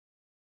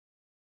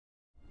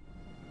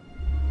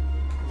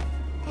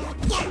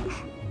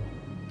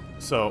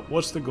So,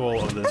 what's the goal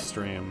of this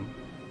stream?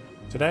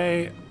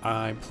 Today,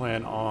 I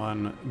plan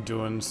on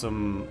doing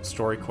some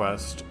story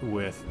quest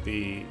with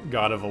the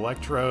God of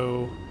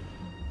Electro,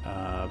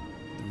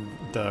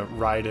 the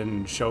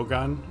Raiden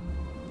Shogun.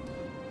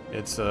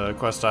 It's a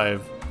quest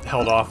I've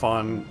held off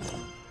on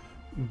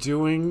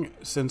doing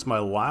since my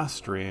last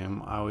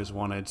stream. I always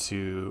wanted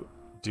to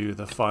do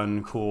the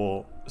fun,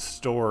 cool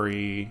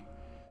story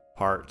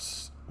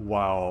parts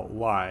while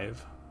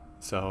live,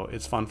 so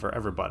it's fun for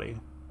everybody.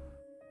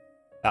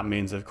 That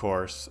means, of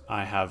course,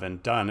 I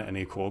haven't done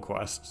any cool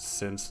quests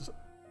since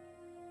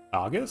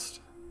August?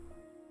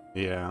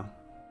 Yeah.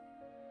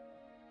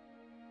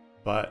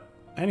 But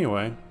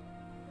anyway,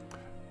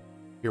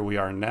 here we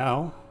are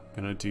now.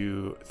 Gonna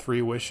do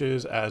 3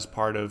 wishes as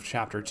part of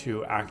Chapter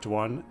 2, Act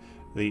 1,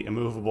 the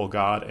Immovable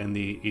God and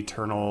the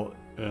Eternal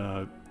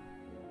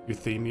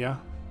Euthymia.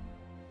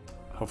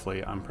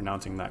 Hopefully I'm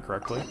pronouncing that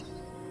correctly.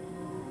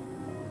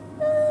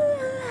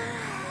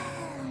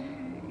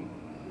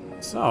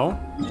 So,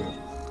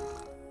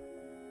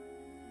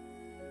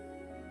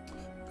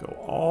 go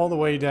all the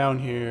way down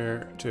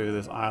here to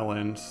this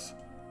island.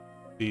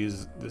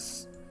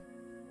 This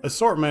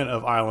assortment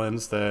of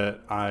islands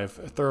that I've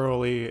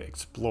thoroughly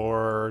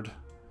explored.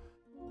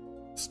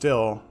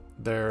 Still,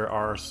 there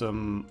are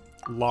some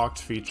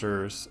locked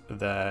features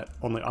that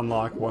only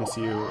unlock once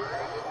you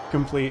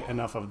complete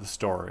enough of the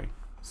story.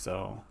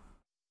 So,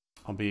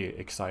 I'll be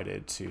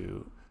excited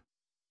to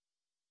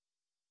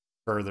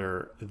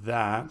further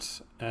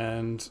that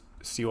and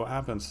see what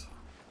happens.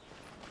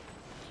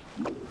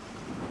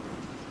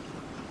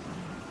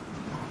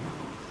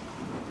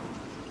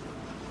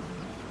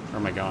 Where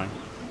am I going?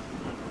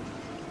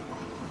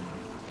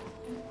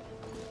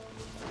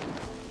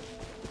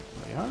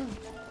 There we are.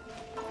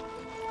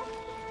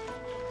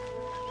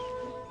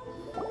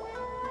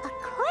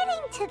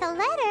 According to the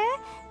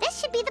letter, this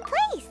should be the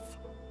place.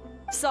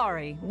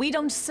 Sorry, we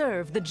don't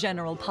serve the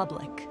general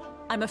public.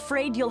 I'm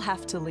afraid you'll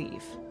have to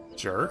leave.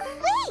 Jerk.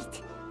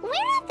 Wait! We're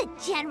not the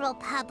general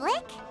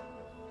public.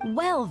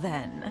 Well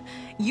then,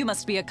 you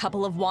must be a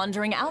couple of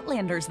wandering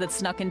outlanders that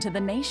snuck into the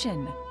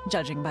nation,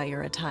 judging by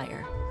your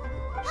attire.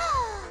 Are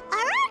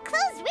our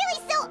clothes really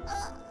so...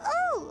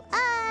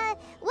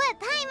 what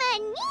Paimon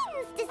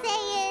means to say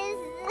is...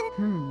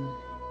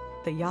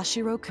 The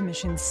Yashiro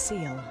Commission's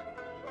seal.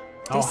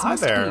 Oh, This hi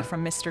must there. be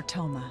from Mr.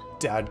 Toma.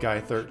 Dad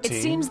Guy 13.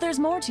 It seems there's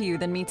more to you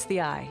than meets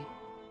the eye.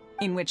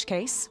 In which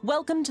case,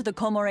 welcome to the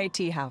Komore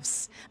Tea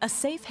House, a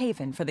safe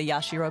haven for the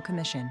Yashiro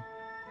Commission.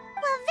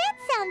 Well, that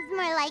sounds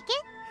more like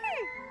it.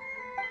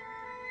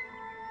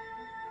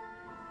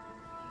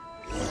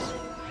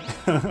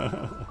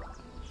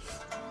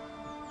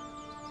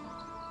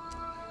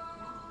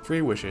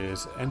 3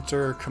 wishes.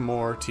 Enter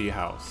Komore Tea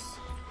House.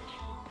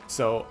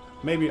 So,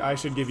 maybe I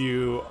should give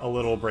you a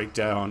little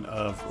breakdown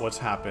of what's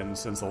happened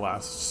since the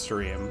last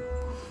stream.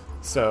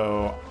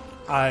 So,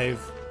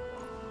 I've...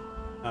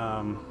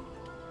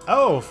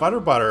 Oh,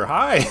 Futter Butter,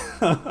 hi!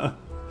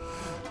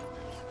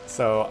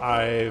 So,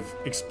 I've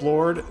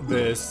explored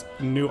this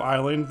new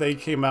island they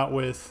came out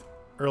with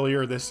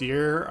earlier this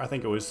year. I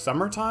think it was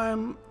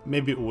summertime?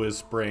 Maybe it was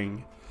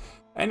spring.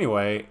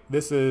 Anyway,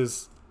 this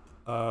is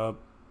a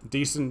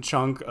decent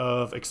chunk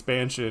of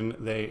expansion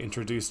they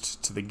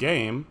introduced to the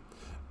game.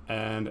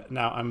 And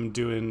now I'm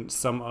doing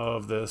some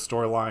of the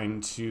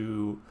storyline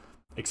to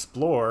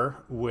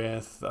explore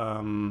with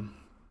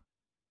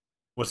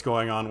what's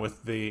going on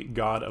with the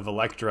God of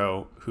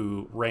Electro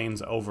who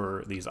reigns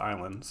over these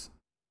islands.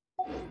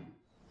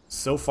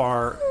 So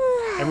far,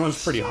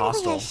 everyone's pretty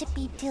hostile. I should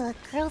be due a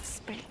growth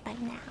spurt by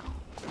now.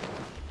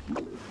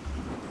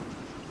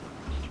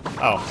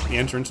 Oh, the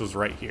entrance was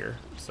right here.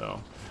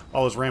 So,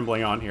 while I was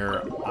rambling on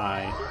here,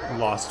 I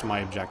lost my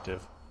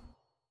objective.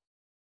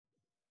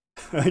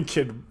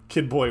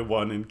 Kid Boy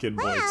 1 and Kid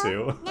Boy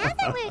 2. Now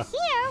that we're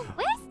here,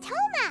 where's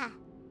Toma?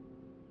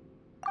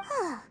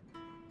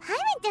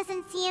 Paimon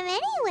doesn't see him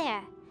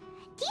anywhere.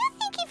 Do you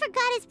think he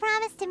forgot his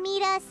promise to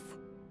meet us?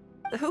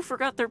 Who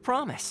forgot their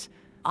promise?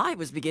 I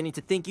was beginning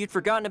to think you'd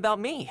forgotten about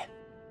me.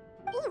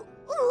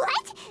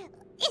 What?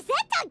 Is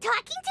that dog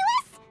talking to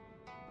us?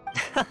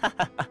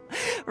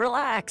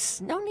 Relax,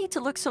 no need to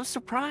look so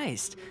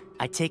surprised.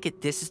 I take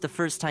it this is the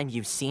first time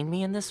you've seen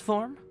me in this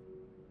form?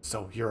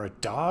 So you're a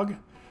dog?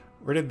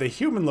 Where did the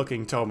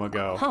human-looking Toma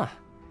go? Huh.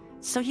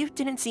 So you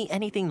didn't see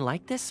anything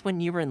like this when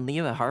you were in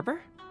Liyue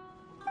Harbor?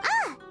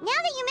 Now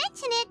that you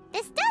mention it,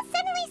 this does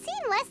suddenly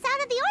seem less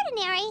out of the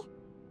ordinary.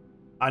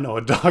 I know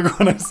a dog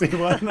when I see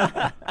one.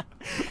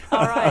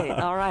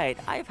 Alright,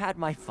 I've had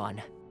my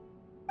fun.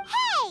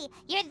 Hey!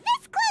 You're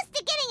this close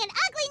to getting an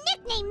ugly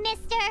nickname,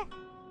 mister!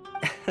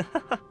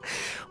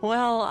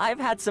 Well, I've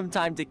had some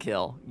time to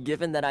kill,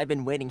 given that I've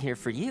been waiting here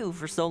for you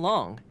for so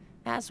long,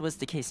 as was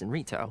the case in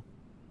Rito.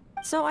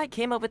 So I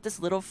came up with this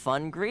little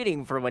fun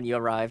greeting for when you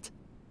arrived.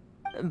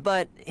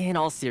 But in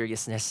all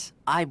seriousness,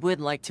 I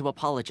would like to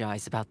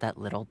apologize about that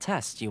little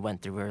test you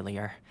went through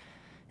earlier,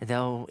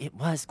 though it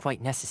was quite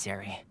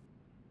necessary.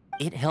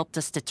 It helped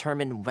us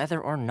determine whether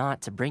or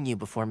not to bring you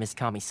before Miss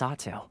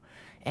Kamisato,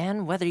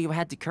 and whether you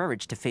had the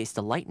courage to face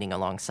the lightning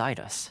alongside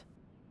us.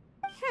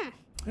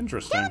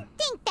 Interesting. Don't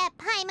think that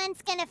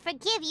Paimon's gonna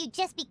forgive you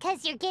just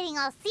because you're getting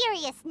all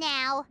serious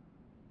now.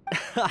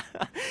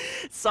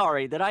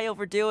 Sorry, did I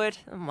overdo it?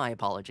 My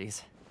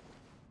apologies.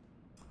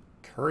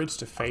 Courage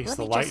to face Let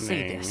the me lightning. just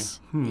say this.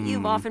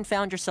 You've often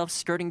found yourself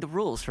skirting the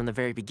rules from the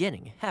very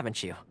beginning,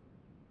 haven't you?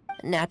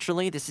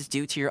 Naturally, this is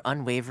due to your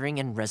unwavering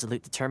and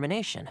resolute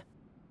determination.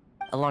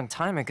 A long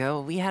time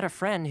ago, we had a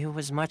friend who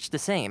was much the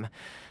same,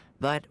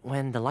 but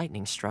when the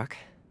lightning struck...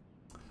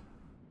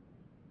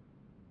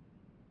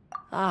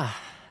 Ah,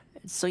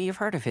 so you've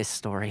heard of his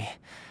story.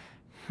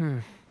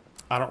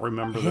 I don't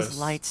remember His this.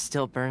 light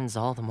still burns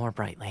all the more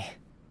brightly.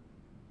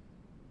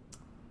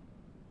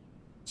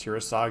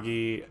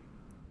 Chirasagi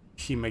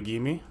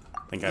Himegimi? I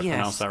think I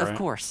pronounced that right. Yes, of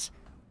course.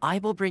 I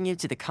will bring you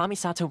to the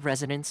Kamisato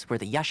residence where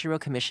the Yashiro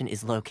Commission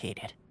is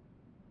located.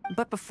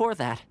 But before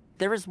that,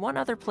 there is one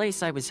other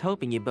place I was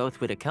hoping you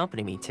both would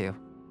accompany me to.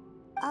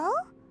 Oh?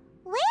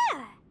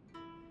 Where?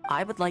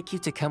 I would like you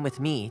to come with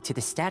me to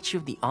the statue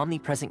of the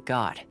omnipresent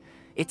god.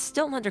 It's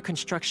still under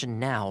construction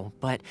now,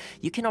 but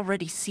you can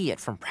already see it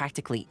from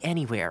practically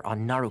anywhere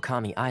on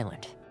Narukami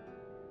Island.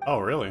 Oh,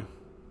 really?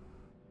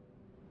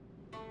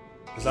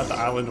 Is that the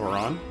island we're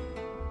on?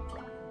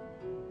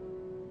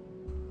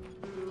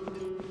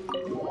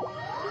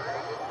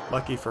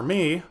 Lucky for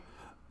me,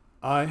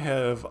 I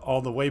have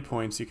all the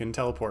waypoints you can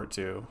teleport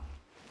to,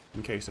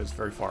 in case it's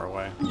very far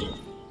away.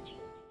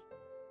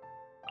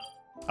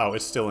 Oh,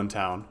 it's still in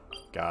town.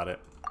 Got it.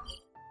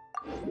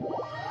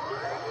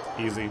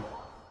 Easy.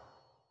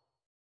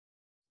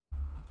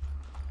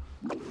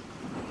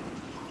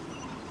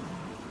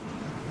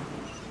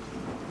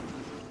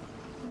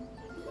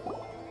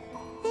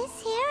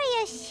 This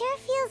area sure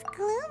feels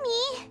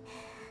gloomy.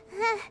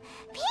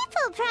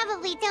 People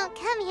probably don't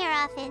come here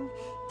often,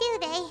 do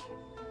they?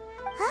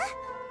 Huh?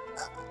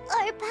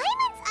 Are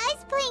Paimon's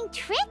eyes playing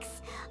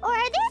tricks? Or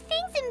are there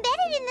things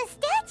embedded in the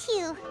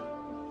statue?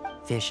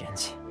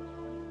 Visions.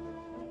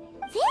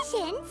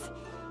 Visions?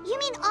 You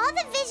mean all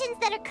the visions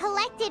that are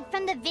collected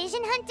from the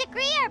Vision Hunt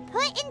decree are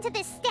put into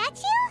the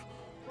statue?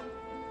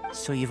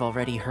 So you've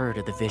already heard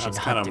of the Vision That's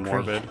Hunt kind of decree.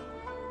 morbid.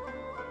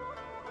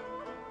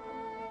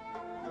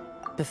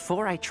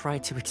 Before I try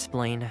to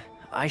explain,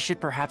 I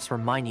should perhaps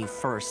remind you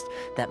first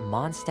that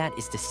Mondstadt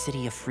is the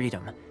city of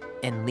freedom,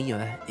 and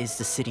Liyue is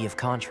the city of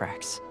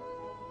contracts.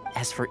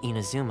 As for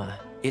Inazuma,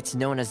 it's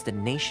known as the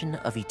Nation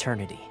of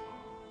Eternity.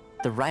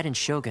 The Raiden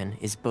Shogun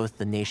is both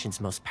the nation's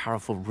most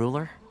powerful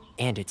ruler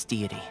and its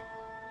deity.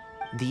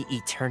 The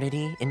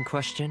Eternity in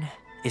question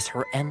is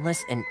her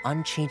endless and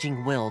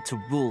unchanging will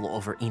to rule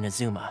over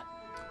Inazuma.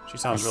 She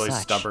sounds really As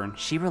such, stubborn.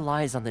 She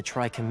relies on the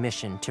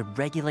Tri-Commission to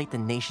regulate the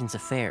nation's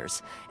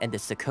affairs and the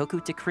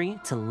Sakoku Decree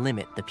to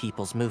limit the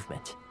people's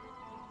movement.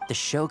 The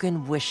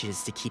Shogun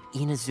wishes to keep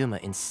Inazuma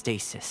in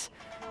stasis,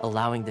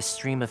 allowing the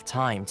stream of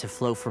time to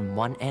flow from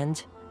one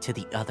end to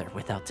the other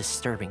without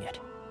disturbing it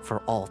for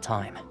all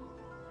time.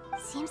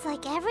 Seems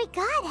like every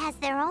god has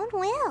their own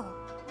will.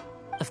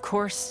 Of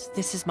course,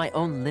 this is my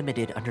own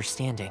limited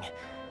understanding.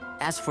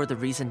 As for the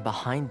reason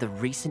behind the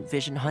recent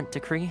Vision Hunt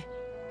decree,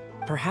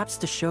 perhaps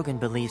the Shogun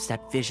believes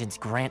that visions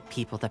grant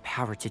people the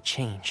power to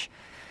change,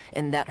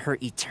 and that her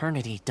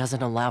eternity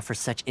doesn't allow for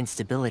such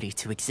instability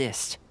to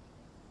exist.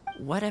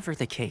 Whatever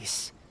the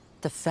case,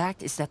 the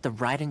fact is that the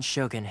Raiden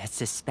Shogun has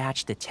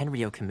dispatched the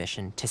Tenryou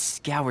Commission to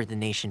scour the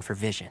nation for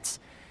visions,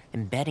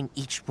 embedding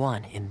each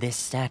one in this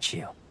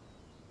statue.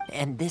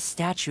 And this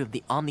statue of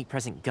the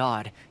omnipresent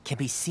god can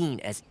be seen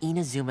as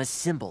Inazuma's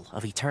symbol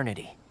of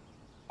eternity.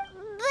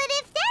 But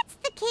if that's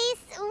the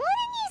case, wouldn't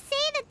you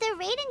say that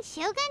the Raiden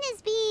Shogun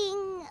is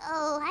being,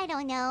 oh, I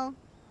don't know,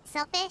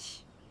 selfish?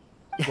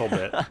 A little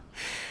bit.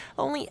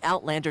 Only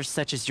outlanders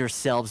such as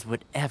yourselves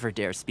would ever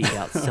dare speak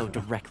out so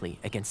directly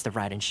against the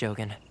Raiden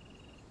Shogun.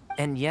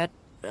 And yet,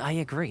 I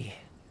agree.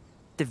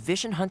 The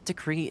Vision Hunt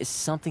decree is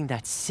something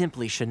that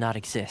simply should not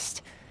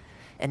exist.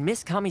 And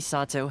Miss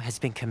Kamisato has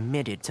been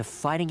committed to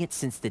fighting it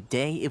since the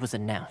day it was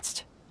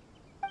announced.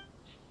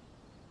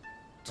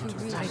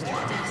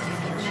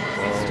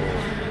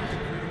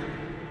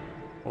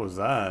 What was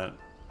that?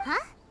 Huh?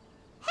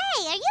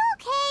 Hey, are you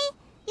okay?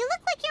 You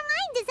look like your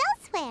mind is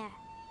elsewhere.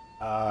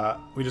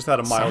 We just had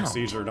a mild Sound?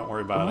 seizure, don't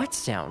worry about What it.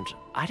 sound?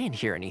 I didn't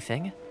hear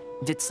anything.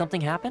 Did something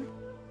happen?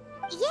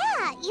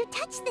 Yeah, you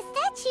touched the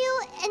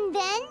statue, and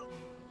then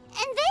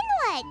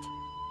what?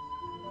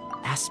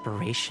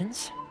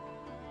 Aspirations?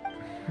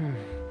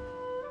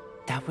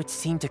 That would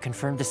seem to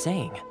confirm the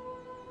saying.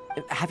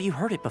 Have you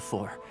heard it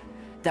before?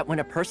 That when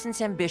a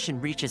person's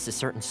ambition reaches a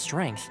certain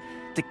strength,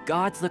 the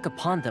gods look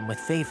upon them with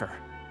favor.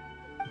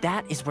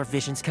 That is where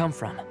visions come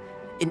from.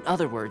 In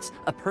other words,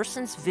 a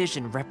person's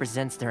vision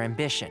represents their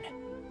ambition.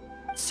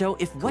 So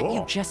if what you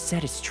Cool. just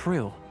said is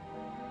true,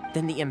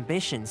 then the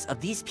ambitions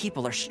of these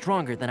people are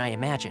stronger than I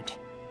imagined.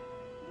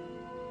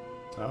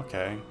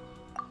 Okay.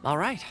 All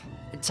right,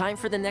 time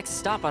for the next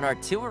stop on our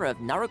tour of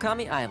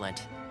Narukami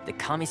Island, the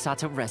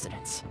Kamisato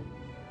residence.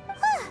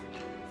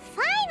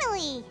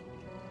 Finally!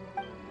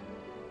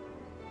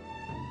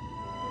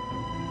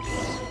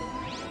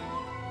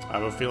 I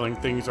have a feeling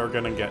things are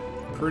gonna get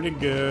pretty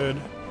good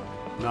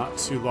not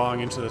too long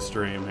into the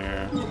stream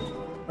here.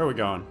 Where are we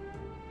going?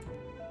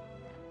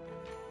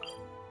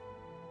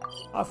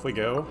 Off we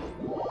go.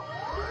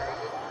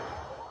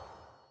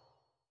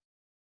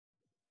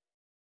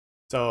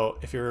 So,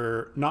 if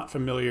you're not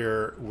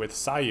familiar with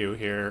Sayu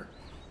here,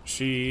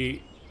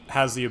 she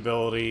has the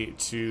ability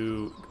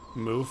to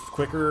move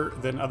quicker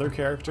than other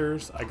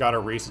characters. I got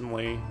her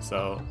recently,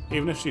 so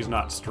even if she's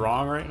not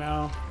strong right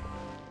now,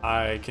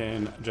 I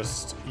can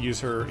just use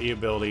her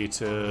E-ability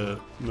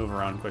to move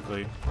around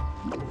quickly.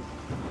 I'm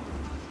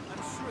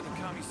sure the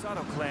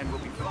Kamisato clan will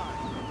be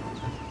fine.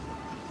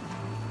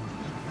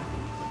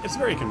 It's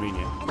very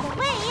convenient. And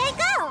away I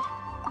go!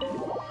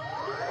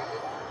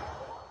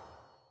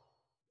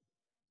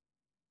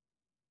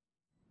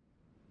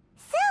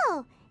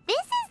 So, this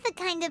is the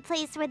kind of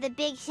place where the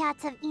big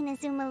shots of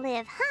Inazuma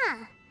live, huh?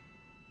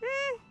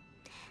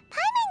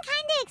 Paimon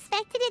kinda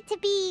expected it to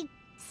be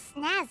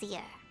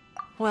snazzier.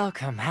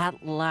 Welcome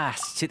at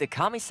last to the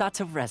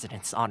Kamisato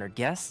residence, honored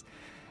guest.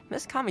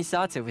 Miss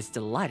Kamisato is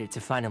delighted to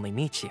finally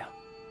meet you.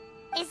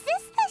 Is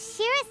this the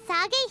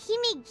Shirazage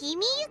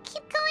Himegimi you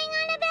keep going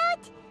on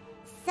about?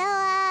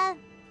 So,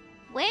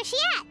 where's she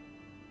at?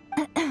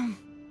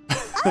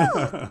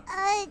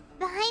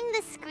 Behind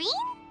the screen?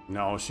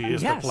 No, she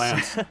is Yes. the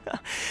plant.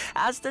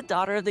 As the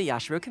daughter of the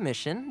Yashiro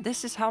Commission,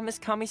 this is how Miss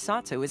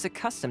Kamisato is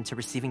accustomed to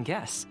receiving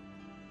guests.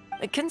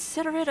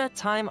 Consider it a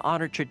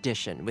time-honored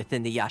tradition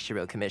within the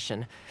Yashiro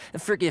Commission.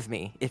 Forgive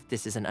me if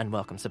this is an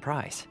unwelcome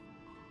surprise.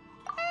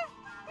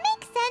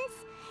 Makes sense.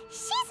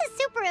 She's a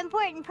super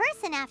important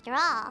person after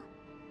all.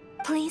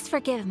 Please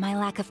forgive my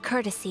lack of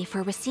courtesy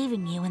for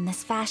receiving you in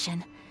this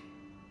fashion,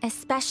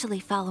 especially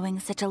following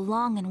such a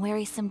long and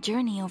wearisome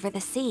journey over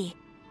the sea.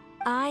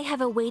 I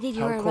have awaited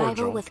your How arrival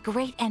cordial. with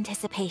great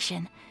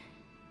anticipation,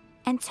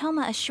 and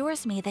Toma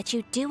assures me that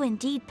you do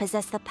indeed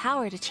possess the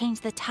power to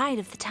change the tide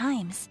of the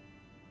times.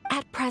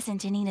 At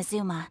present in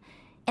Inazuma,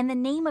 in the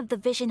name of the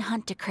Vision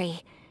Hunt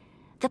Decree,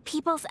 the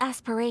people's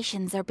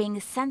aspirations are being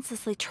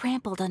senselessly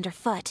trampled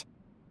underfoot.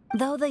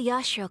 Though the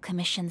Yashiro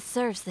Commission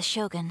serves the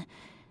Shogun,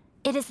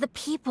 it is the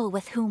people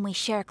with whom we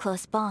share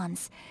close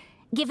bonds,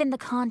 given the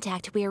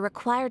contact we are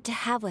required to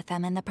have with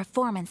them in the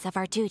performance of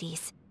our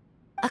duties.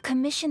 A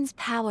commission's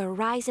power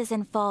rises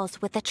and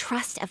falls with the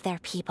trust of their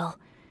people.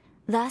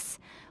 Thus,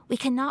 we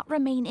cannot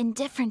remain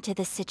indifferent to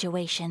this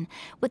situation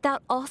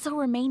without also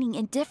remaining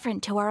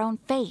indifferent to our own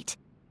fate.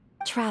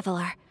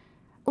 Traveler,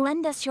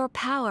 lend us your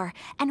power,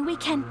 and we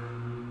can...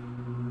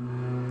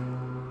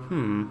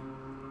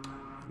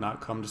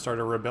 Not come to start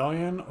a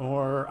rebellion,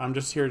 or I'm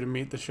just here to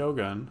meet the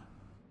Shogun.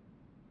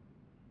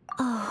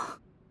 Oh,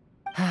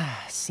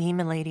 See,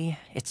 milady,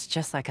 it's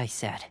just like I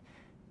said.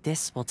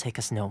 This will take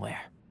us nowhere.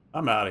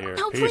 I'm out of here.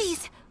 no, Peace.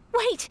 please!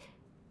 Wait!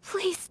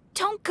 Please,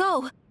 don't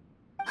go!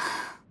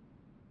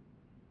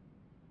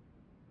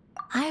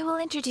 I will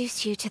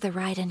introduce you to the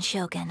Raiden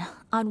Shogun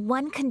on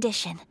one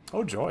condition.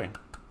 Oh, joy.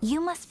 You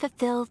must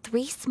fulfill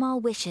 3 small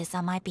wishes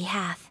on my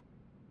behalf.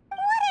 What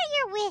are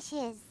your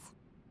wishes?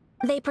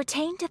 They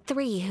pertain to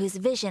 3 whose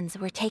visions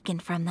were taken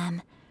from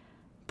them.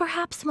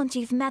 Perhaps once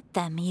you've met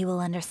them, you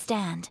will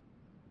understand.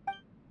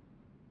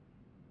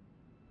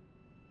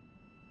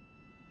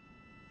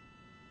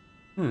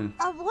 A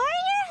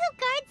warrior who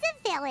guards a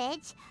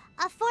village,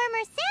 a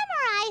former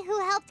samurai who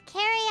helped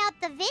carry out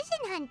the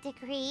Vision Hunt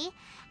Decree,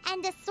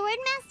 and a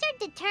swordmaster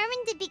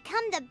determined to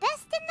become the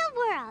best in the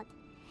world.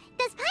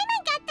 Does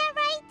Paimon get that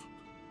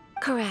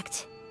right?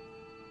 Correct.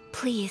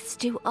 Please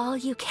do all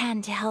you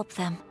can to help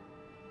them.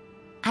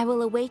 I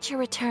will await your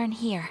return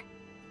here.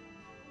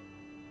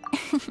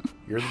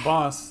 You're the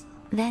boss.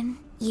 Then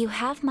you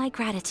have my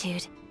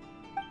gratitude.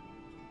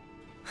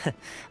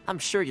 I'm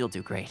sure you'll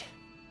do great.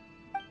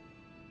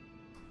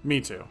 Me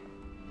too.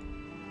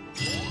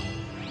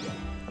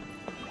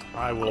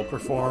 I will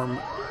perform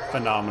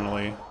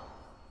phenomenally,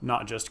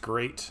 not just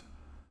great.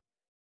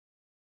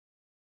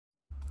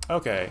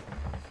 Okay,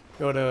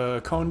 go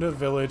to Konda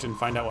Village and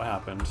find out what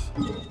happened.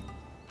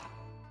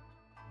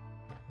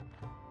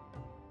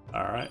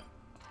 Alright.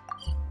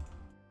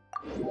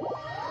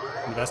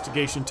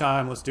 Investigation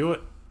time, let's do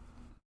it.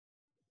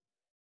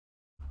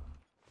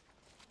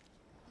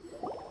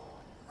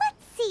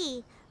 Let's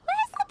see.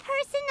 Where's the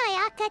person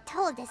Ayaka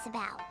told us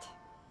about?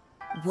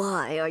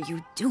 Why are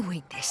you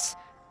doing this?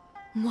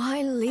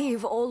 Why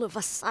leave all of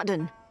a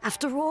sudden,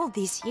 after all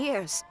these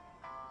years?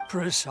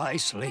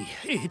 Precisely.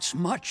 It's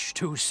much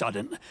too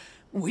sudden.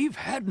 We've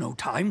had no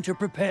time to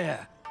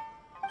prepare.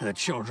 The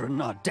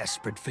children are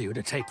desperate for you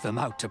to take them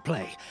out to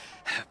play.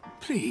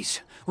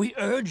 Please, we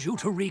urge you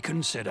to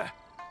reconsider.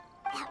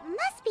 That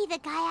must be the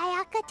guy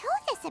Ayaka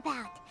told us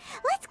about.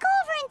 Let's go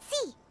over and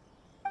see.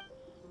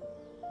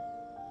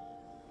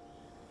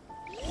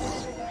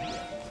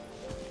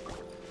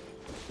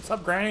 What's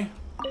up, Granny?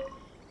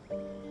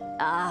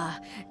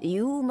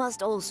 You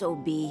must also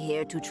be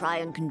here to try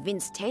and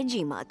convince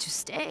Tejima to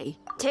stay.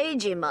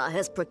 Tejima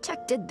has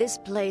protected this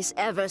place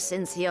ever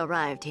since he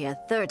arrived here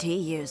 30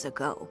 years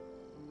ago.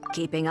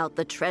 Keeping out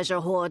the treasure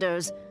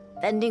hoarders,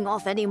 fending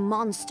off any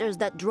monsters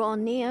that draw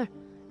near,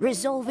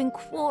 resolving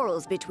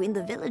quarrels between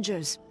the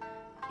villagers.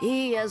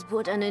 He has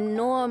put an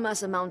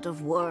enormous amount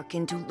of work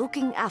into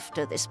looking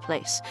after this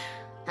place,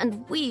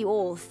 and we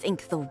all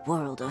think the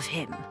world of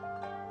him.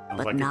 Sounds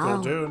But like a now,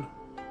 cool dude.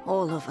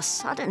 all of a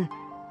sudden,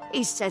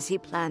 he says he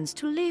plans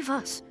to leave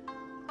us.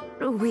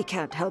 We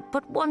can't help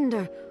but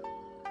wonder,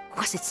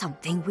 was it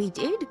something we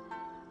did?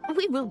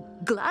 We will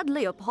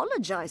gladly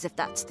apologize if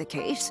that's the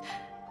case.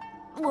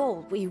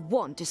 All we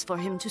want is for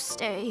him to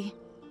stay.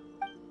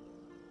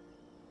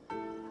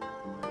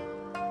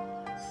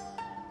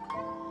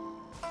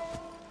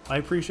 I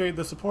appreciate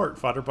the support,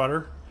 Fodder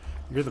Butter.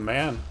 You're the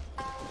man.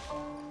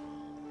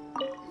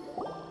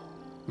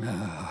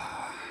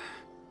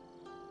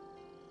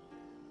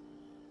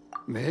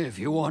 If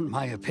you want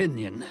my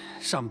opinion,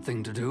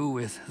 something to do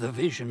with the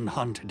Vision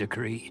Hunt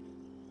decree.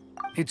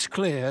 It's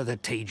clear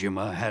that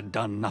Tejima had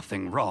done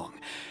nothing wrong,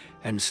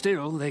 and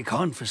still they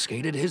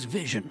confiscated his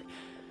vision.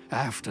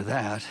 After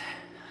that,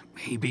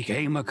 he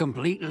became a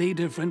completely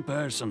different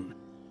person.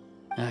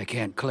 I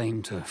can't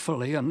claim to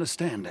fully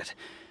understand it,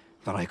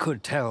 but I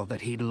could tell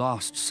that he'd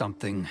lost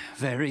something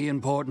very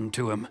important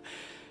to him.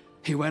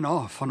 He went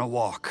off on a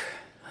walk,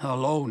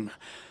 alone,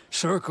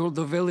 circled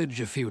the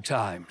village a few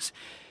times,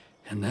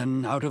 and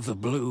then out of the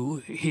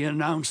blue, he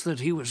announced that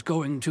he was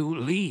going to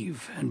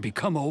leave and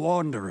become a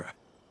wanderer.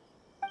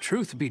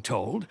 Truth be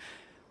told,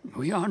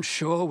 we aren't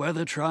sure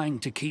whether trying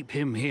to keep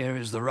him here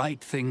is the right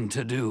thing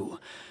to do.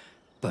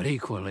 But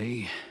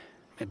equally,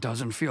 it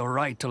doesn't feel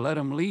right to let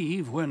him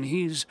leave when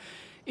he's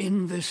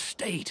in this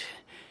state.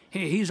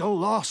 He's a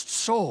lost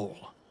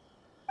soul.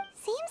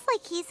 Seems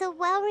like he's a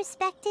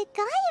well-respected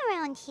guy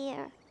around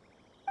here.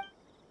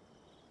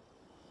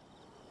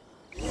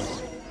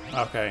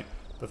 Okay,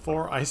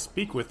 before I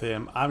speak with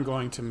him, I'm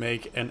going to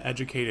make an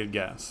educated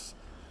guess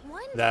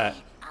that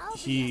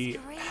he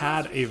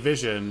had a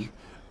vision,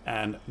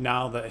 and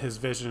now that his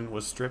vision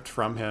was stripped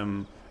from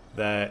him,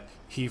 that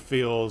he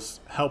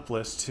feels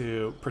helpless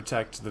to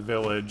protect the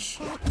village,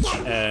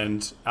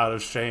 and out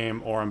of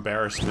shame or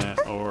embarrassment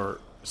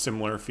or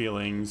similar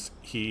feelings,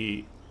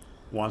 he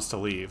wants to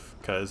leave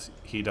because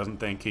he doesn't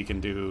think he can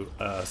do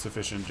a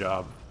sufficient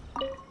job.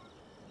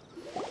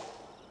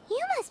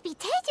 You must be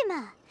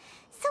Tejima.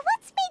 So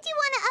what's made you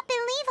want to up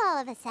and leave all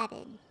of a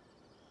sudden?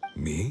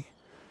 Me?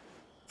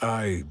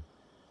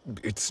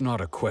 It's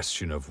not a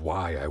question of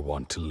why I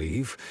want to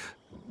leave,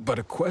 but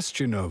a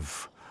question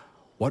of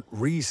what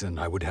reason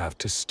I would have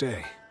to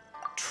stay.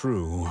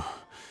 True,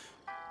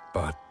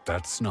 but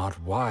that's not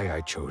why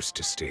I chose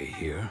to stay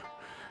here.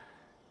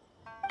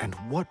 And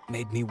what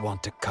made me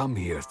want to come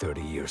here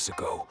 30 years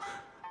ago?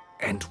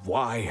 And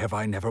why have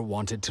I never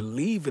wanted to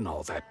leave in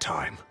all that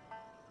time?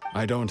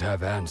 I don't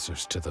have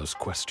answers to those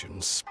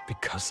questions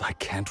because I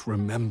can't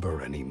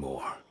remember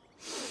anymore.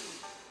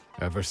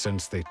 Ever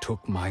since they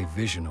took my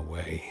vision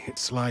away,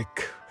 it's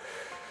like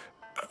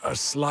a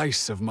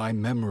slice of my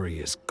memory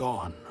is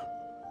gone.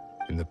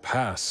 In the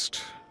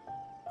past,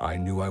 I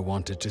knew I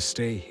wanted to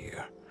stay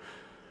here.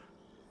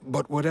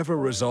 But whatever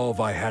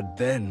resolve I had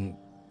then,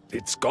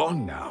 it's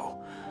gone now.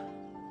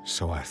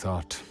 So I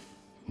thought,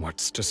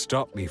 what's to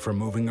stop me from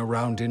moving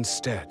around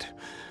instead?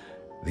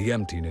 The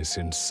emptiness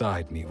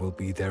inside me will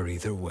be there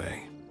either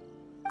way.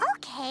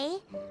 Okay.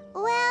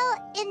 Well,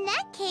 in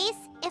that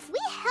case, if we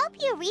help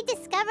you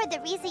rediscover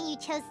the reason you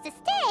chose to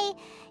stay,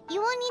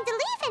 you won't need to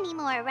leave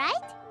anymore,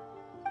 right?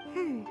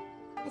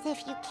 But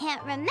if you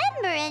can't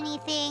remember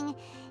anything,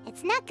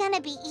 it's not gonna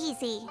be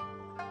easy.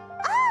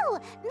 Oh,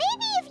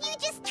 maybe if you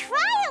just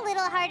try a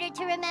little harder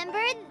to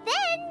remember,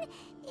 then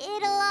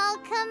it'll all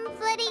come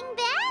flooding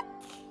back?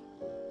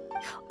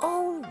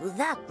 Oh,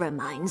 that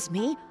reminds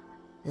me.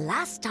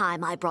 Last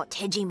time I brought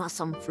Tejima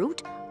some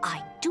fruit,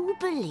 I do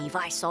believe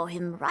I saw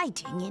him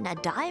writing in a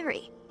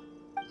diary.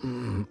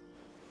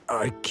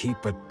 I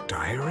keep a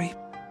diary?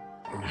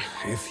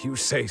 If you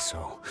say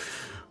so.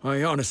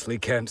 I honestly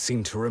can't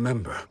seem to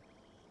remember.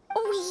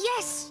 Oh,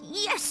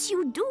 yes,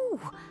 you do.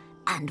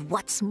 And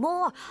what's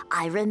more,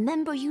 I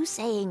remember you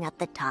saying at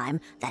the time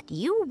that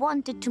you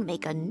wanted to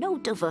make a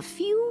note of a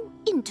few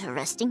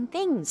interesting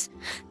things.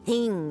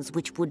 Things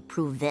which would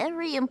prove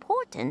very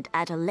important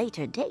at a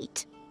later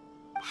date.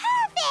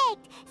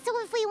 Perfect! So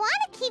if we want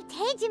to keep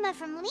Tejima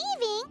from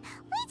leaving,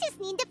 we just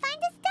need to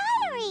find his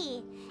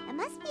diary. It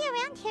must be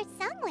around here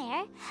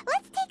somewhere.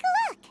 Let's take a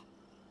look.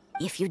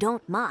 If you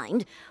don't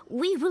mind,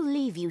 we will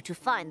leave you to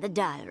find the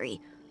diary.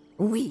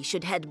 We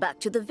should head back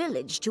to the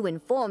village to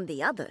inform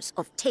the others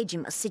of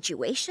Tejima's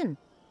situation.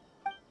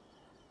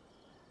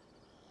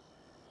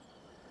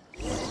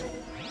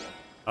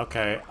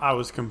 Okay, I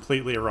was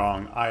completely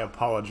wrong. I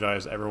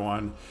apologize,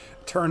 everyone.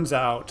 Turns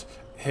out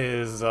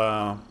his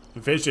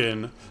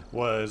vision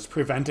was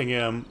preventing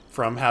him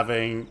from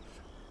having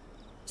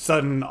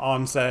sudden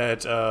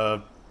onset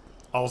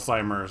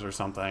Alzheimer's or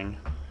something.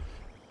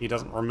 He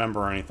doesn't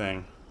remember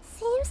anything.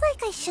 Seems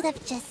like I should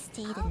have just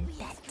stayed in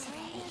bed today.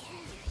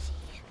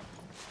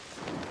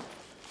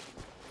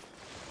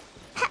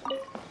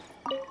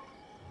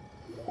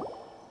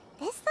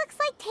 This looks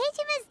like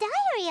Tejima's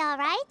diary, all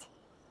right.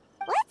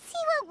 Let's see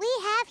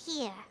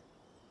here.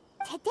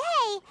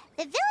 Today,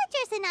 the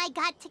villagers and I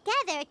got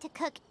together to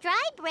cook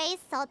dry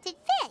braised salted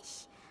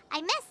fish.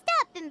 I messed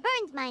up and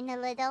burned mine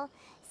a little,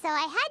 so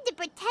I had to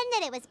pretend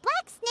that it was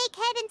black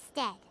snakehead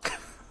instead.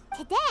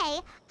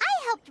 Today, I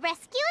helped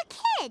rescue a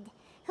kid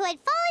who had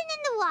fallen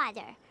in the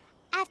water.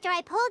 After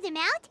I pulled him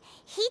out,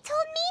 he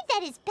told me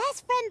that his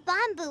best friend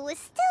Bamboo was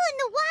still in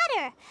the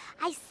water.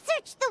 I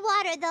searched the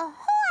water the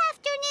whole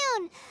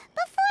afternoon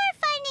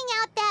before finding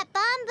out that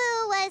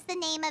Bamboo was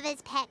the name of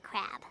his pet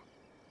crab.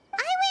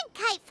 I went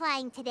kite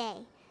flying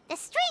today. The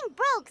string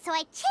broke, so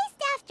I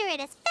chased after it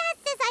as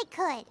fast as I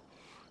could.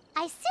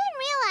 I soon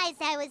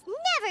realized I was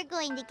never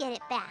going to get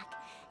it back,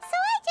 so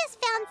I just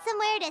found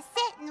somewhere to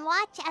sit and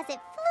watch as it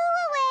flew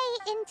away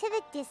into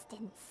the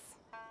distance.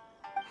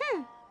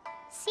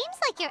 Seems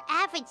like your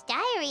average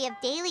diary of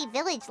daily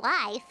village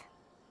life.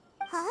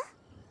 Huh?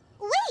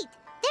 Wait,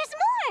 there's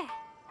more!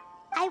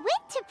 I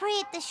went to pray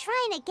at the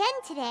shrine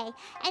again today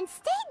and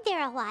stayed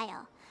there a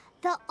while.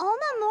 The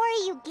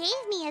Omamori you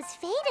gave me has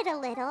faded a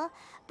little,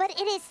 but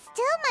it is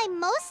still my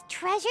most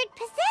treasured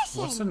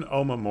possession. What's an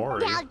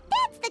Omamori? Now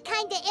that's the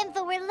kind of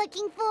info we're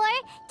looking for.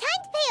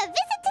 Time to pay a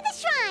visit to the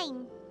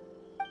shrine.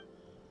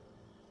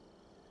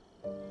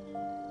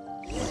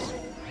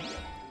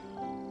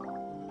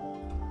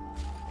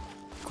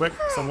 Quick,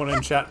 someone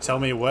in chat tell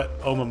me what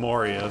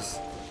Omamori is.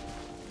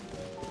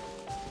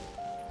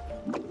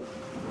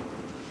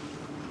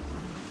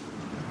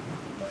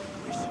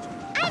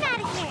 I'm out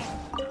of here!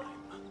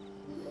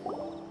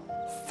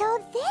 So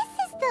this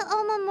is the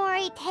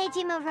Omamori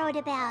Tejima wrote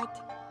about.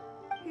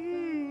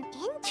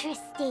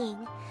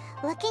 Interesting.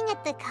 Looking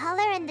at the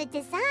color and the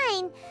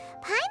design,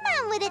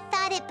 Paimon would have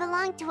thought it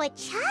belonged to a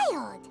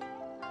child.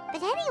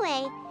 But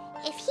anyway,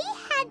 if he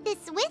had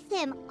this with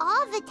him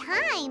all the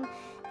time,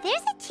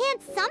 there's a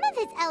chance some of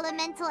his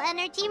elemental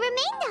energy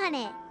remained on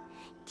it.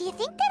 Do you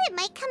think that it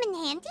might come in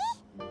handy?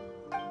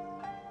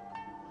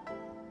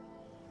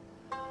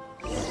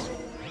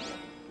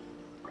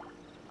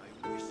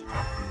 I wish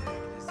I could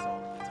make this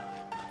all the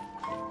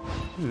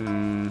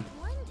time.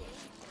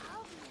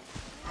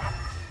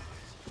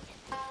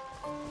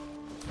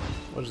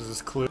 What is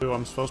this clue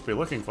I'm supposed to be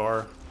looking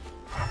for?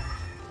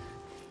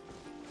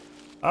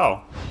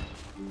 Oh.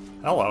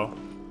 Hello.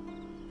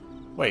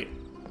 Wait.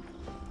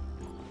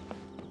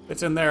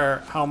 It's in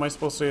there. How am I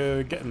supposed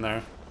to get in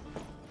there?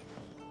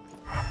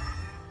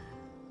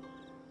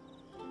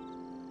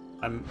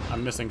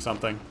 I'm missing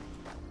something.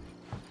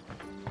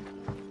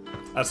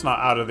 That's not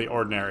out of the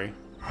ordinary.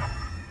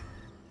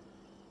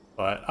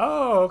 But,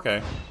 oh,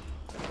 okay.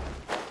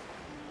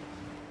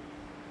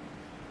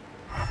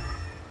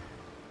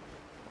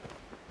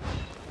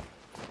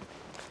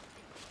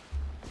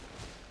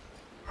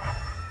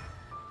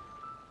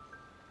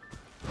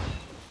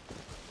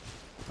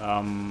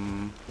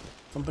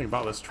 Something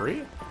about this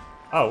tree?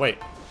 Oh, wait.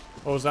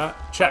 What was that?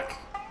 Check.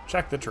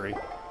 Check the tree.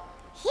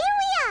 Here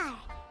we are!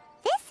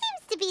 This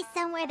seems to be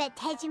somewhere that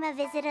Tejima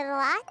visited a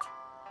lot.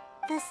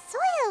 The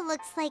soil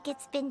looks like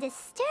it's been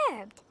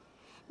disturbed.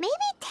 Maybe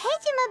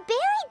Tejima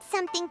buried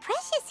something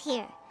precious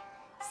here.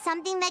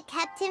 Something that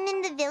kept him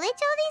in the village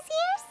all these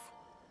years?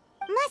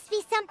 Must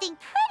be something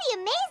pretty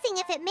amazing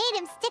if it made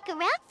him stick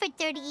around for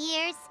 30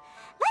 years.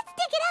 Let's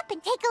dig it up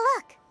and take a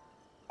look.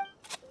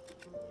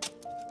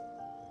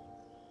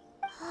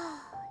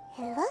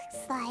 It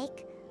looks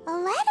like a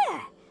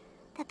letter.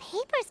 The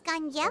paper's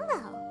gone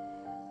yellow.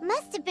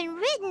 Must have been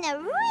written a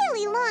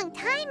really long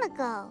time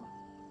ago.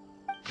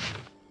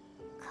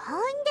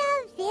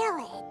 Konda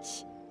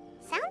Village.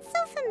 Sounds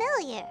so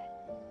familiar.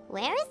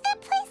 Where is that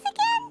place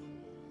again?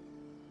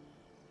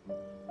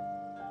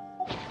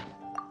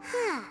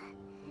 Huh.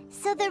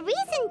 So the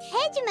reason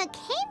Tejima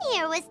came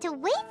here was to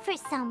wait for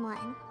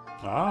someone.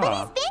 But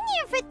he's been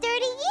here for 30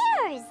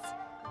 years.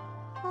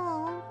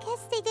 Oh,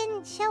 guess they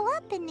didn't show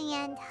up in the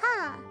end,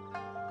 huh?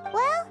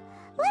 Well,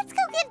 let's go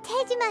give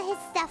Tejima his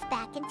stuff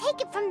back and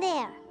take it from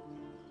there.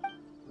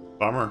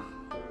 Bummer.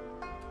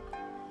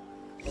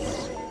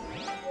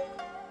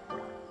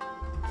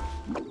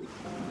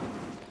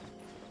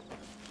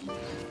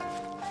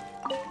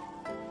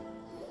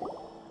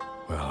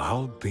 Well,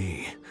 I'll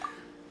be.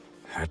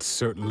 That's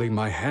certainly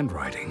my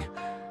handwriting.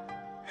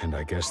 And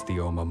I guess the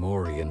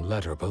Omamorian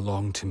letter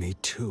belonged to me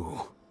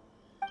too.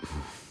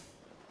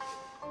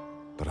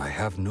 But I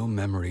have no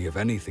memory of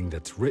anything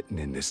that's written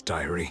in this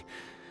diary.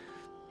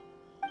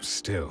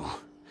 Still,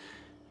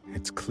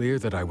 it's clear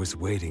that I was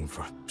waiting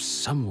for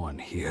someone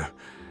here,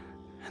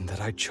 and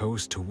that I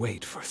chose to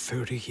wait for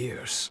 30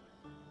 years.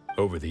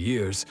 Over the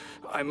years,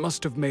 I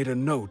must have made a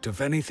note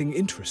of anything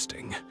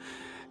interesting.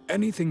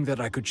 Anything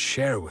that I could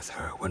share with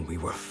her when we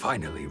were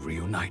finally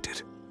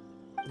reunited.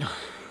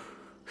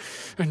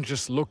 And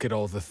just look at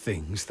all the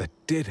things that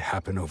did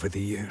happen over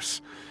the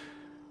years.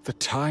 The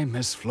time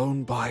has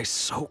flown by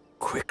so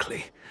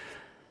quickly.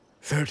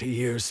 30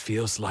 years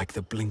feels like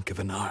the blink of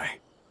an eye.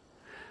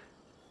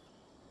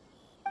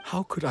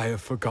 How could I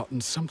have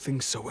forgotten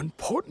something so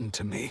important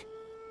to me?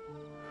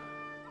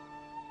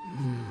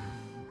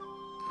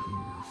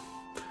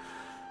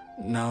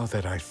 Now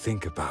that I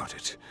think about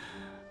it,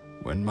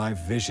 When my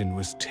vision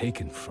was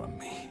taken from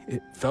me,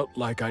 it felt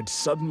like I'd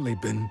suddenly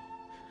been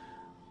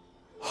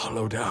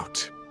hollowed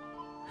out.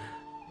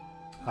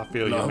 I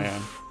feel you,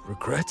 man.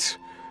 Regret,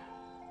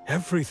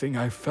 everything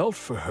I felt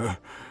for her,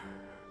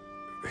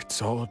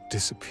 it's all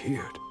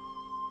disappeared.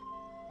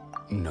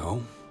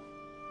 No,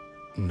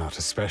 not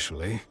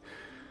especially.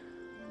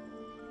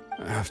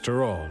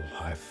 After all,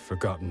 I've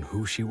forgotten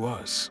who she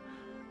was.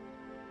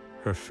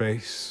 Her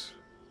face,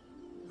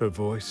 her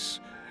voice,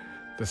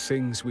 the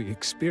things we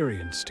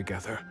experienced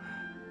together.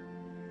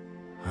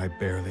 I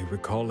barely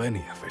recall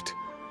any of it.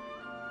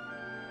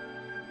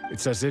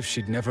 It's as if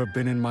she'd never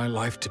been in my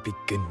life to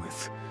begin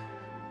with.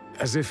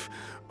 As if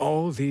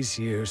all these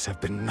years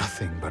have been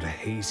nothing but a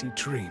hazy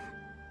dream.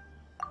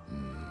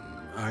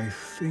 I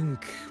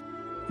think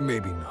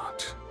maybe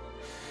not.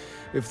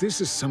 If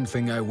this is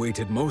something I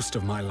waited most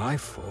of my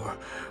life for,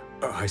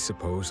 I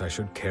suppose I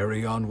should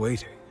carry on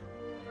waiting.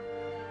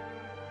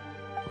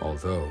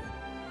 Although,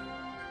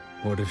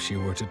 what if she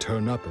were to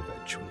turn up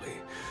eventually,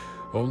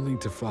 only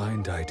to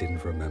find I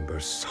didn't remember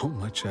so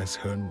much as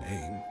her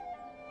name?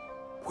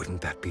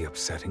 Wouldn't that be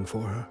upsetting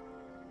for her?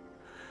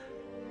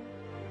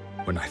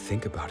 When I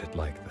think about it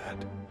like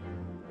that,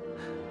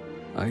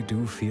 I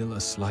do feel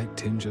a slight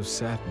tinge of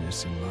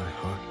sadness in my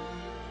heart.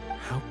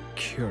 How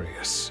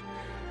curious.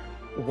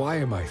 Why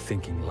am I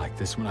thinking like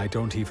this when I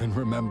don't even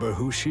remember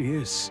who she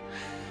is?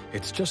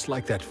 It's just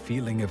like that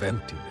feeling of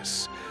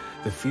emptiness.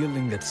 The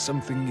feeling that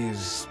something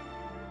is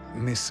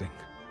missing.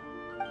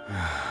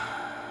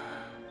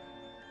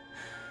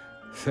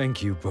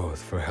 Thank you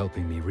both for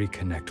helping me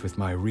reconnect with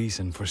my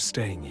reason for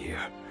staying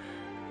here.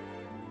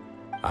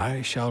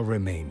 I shall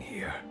remain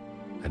here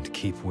and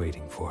keep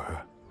waiting for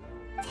her.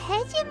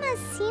 Tejima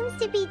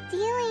seems to be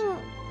dealing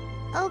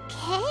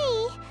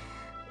okay,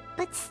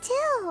 but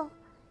still,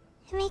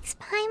 it makes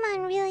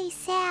Paimon really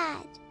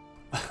sad.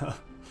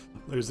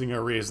 Losing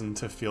a reason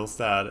to feel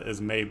sad is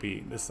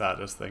maybe the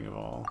saddest thing of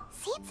all.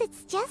 Seems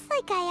it's just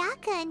like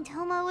Ayaka and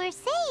Toma were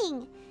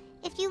saying.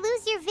 If you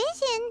lose your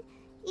vision,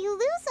 you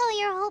lose all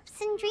your hopes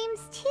and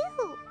dreams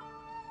too.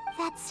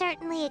 That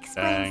certainly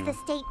explains the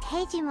state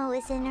Tejima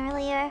was in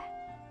earlier.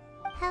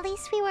 At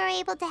least we were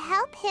able to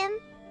help him,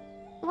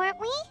 weren't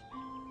we?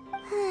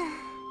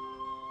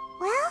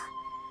 Well,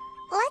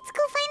 let's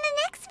go find the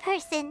next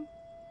person.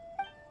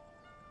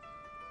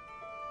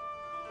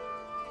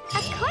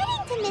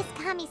 According to Miss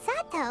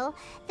Kamisato,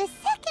 the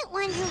second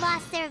one who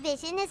lost their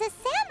vision is a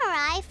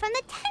samurai from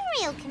the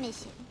Tenryou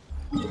Commission.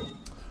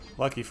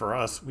 Lucky for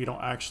us, we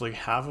don't actually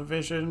have a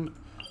vision,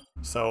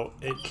 so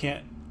it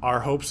can't.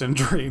 Our hopes and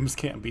dreams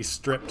can't be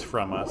stripped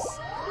from us.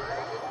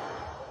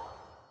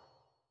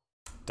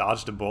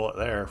 Dodged a bullet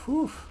there.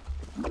 Whew.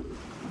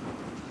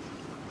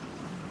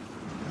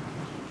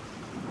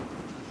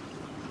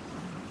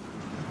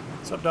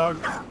 What's up, dog?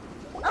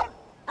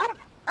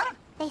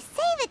 They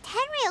say the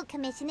Tenryou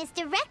Commission is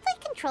directly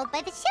controlled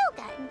by the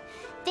Shogun.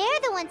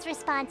 They're the ones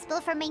responsible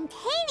for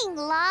maintaining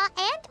law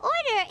and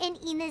order in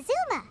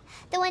Inazuma.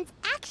 The ones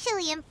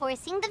actually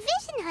enforcing the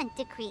Vision Hunt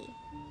decree.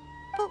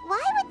 But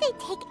why would they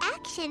take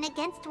action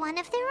against one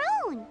of their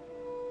own?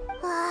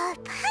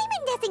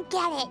 Paimon doesn't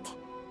get it.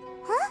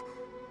 Huh?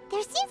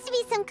 There seems to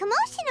be some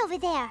commotion over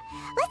there.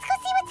 Let's go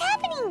see what's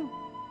happening.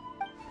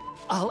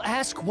 I'll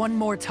ask one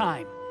more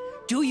time.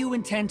 Do you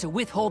intend to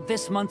withhold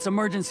this month's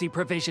emergency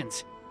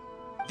provisions?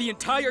 The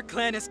entire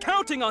clan is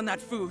counting on that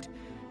food.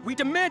 We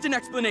demand an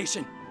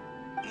explanation.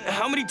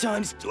 How many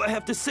times do I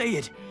have to say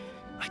it?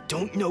 I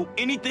don't know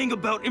anything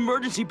about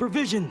emergency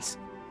provisions.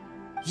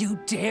 You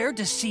dare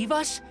deceive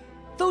us?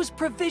 Those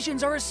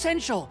provisions are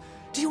essential.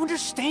 Do you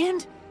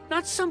understand?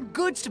 Not some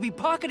goods to be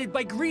pocketed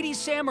by greedy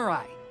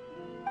samurai.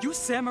 You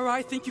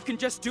samurai think you can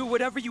just do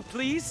whatever you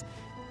please?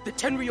 The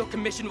Tenryou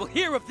Commission will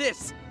hear of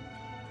this.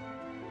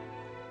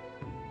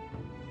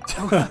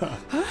 Huh?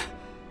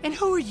 And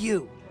who are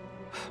you?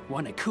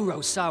 One of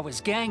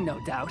Kurosawa's gang, no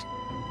doubt.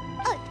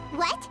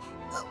 What?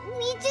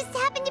 We just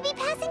happened to be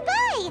passing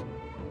by.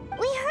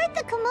 We heard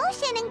the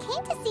commotion and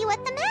came to see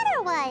what the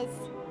matter was.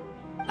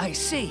 I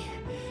see.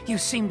 You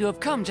seem to have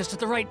come just at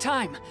the right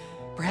time.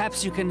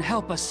 Perhaps you can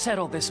help us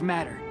settle this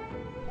matter.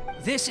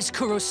 This is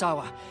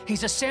Kurosawa.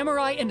 He's a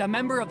samurai and a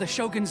member of the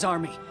Shogun's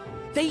army.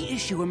 They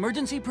issue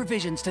emergency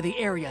provisions to the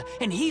area,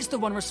 and he's the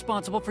one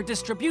responsible for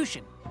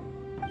distribution.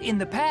 In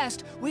the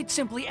past, we'd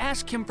simply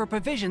ask him for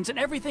provisions and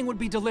everything would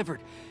be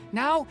delivered.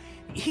 Now,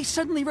 he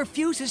suddenly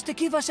refuses to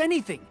give us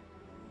anything.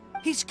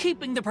 He's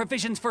keeping the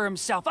provisions for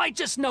himself, I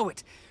just know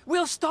it.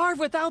 We'll starve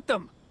without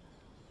them.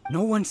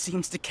 No one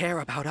seems to care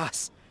about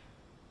us.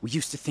 We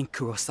used to think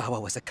Kurosawa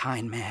was a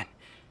kind man,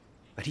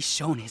 but he's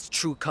shown his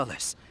true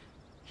colors.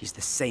 He's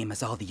the same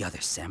as all the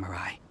other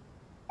samurai.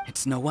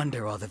 It's no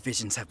wonder all the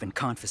visions have been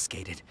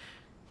confiscated.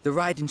 The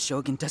Raiden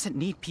Shogun doesn't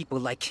need people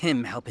like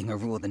him helping her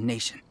rule the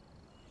nation.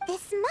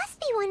 This must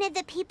be one of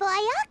the people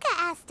Ayaka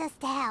asked us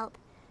to help.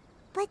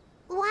 But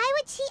why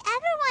would she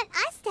ever want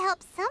us to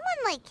help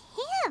someone like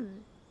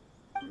him?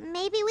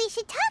 Maybe we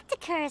should talk to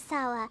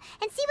Kurosawa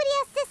and see what he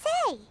has to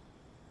say.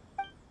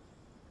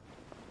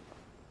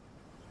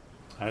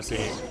 I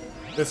see.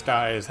 This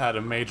guy has had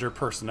a major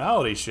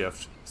personality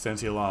shift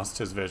since he lost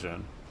his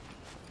vision.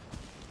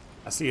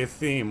 I see a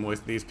theme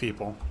with these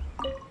people.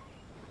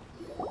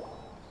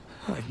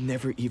 I've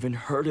never even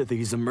heard of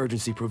these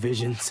emergency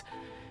provisions.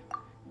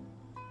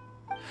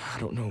 I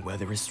don't know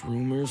whether it's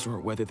rumors or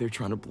whether they're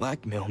trying to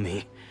blackmail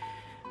me.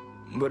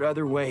 But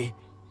either way,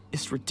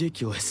 it's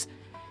ridiculous.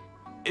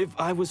 If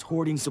I was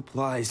hoarding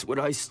supplies, would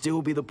I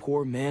still be the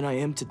poor man I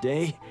am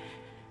today?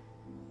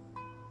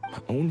 My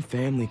own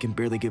family can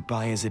barely get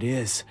by as it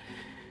is.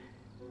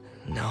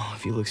 Now,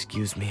 if you'll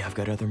excuse me, I've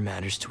got other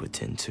matters to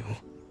attend to.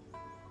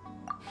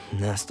 And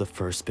that's the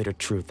first bit of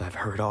truth I've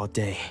heard all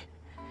day.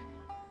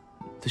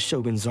 The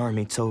Shogun's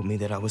army told me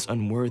that I was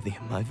unworthy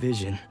of my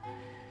vision.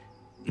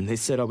 And they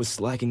said I was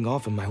slacking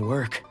off in my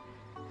work.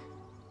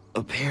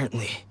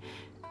 Apparently,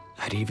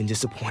 I'd even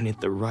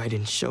disappointed the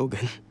Raiden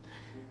Shogun.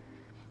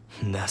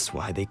 And that's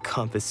why they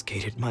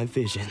confiscated my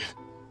vision.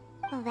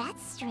 Well,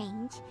 that's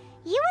strange.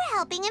 You were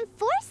helping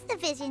enforce the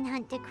Vision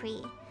Hunt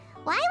Decree.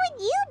 Why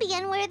would you be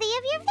unworthy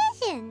of your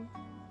vision?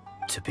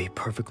 To be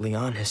perfectly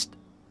honest,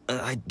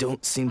 I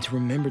don't seem to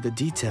remember the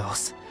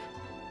details.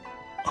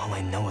 All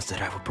I know is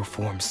that I would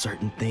perform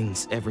certain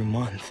things every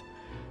month.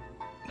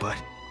 But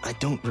I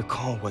don't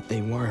recall what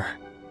they were.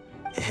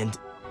 And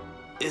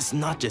it's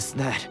not just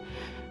that.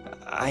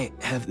 I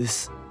have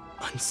this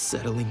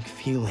unsettling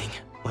feeling,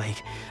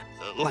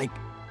 like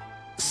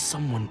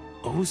someone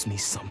owes me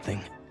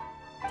something.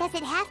 Does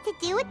it have to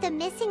do with the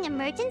missing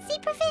emergency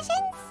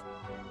provisions?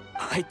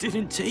 I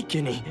didn't take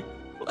any.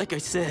 Like I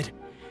said,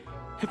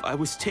 if I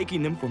was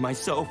taking them for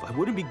myself, I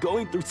wouldn't be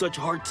going through such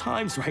hard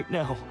times right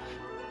now.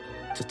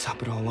 To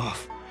top it all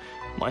off,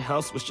 my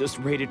house was just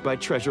raided by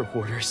treasure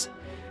hoarders,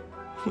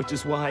 which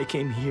is why I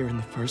came here in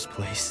the first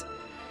place.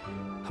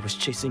 I was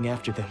chasing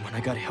after them when I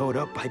got held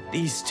up by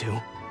these two.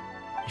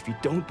 If you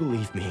don't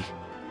believe me,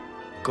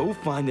 go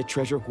find the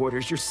treasure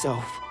hoarders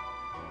yourself.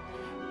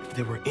 If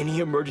there were any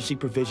emergency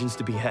provisions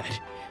to be had,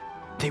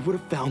 they would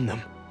have found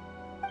them.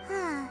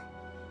 Huh.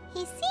 He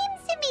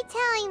seems to be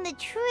telling the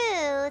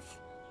truth.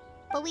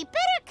 But we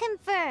better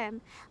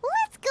confirm.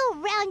 Let's go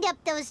round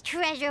up those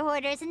treasure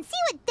hoarders and see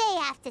what they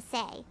have to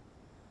say.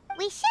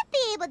 We should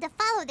be able to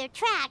follow their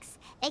tracks.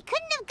 They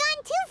couldn't have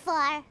gone too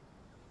far.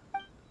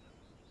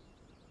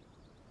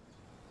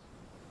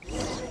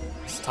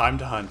 It's time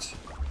to hunt.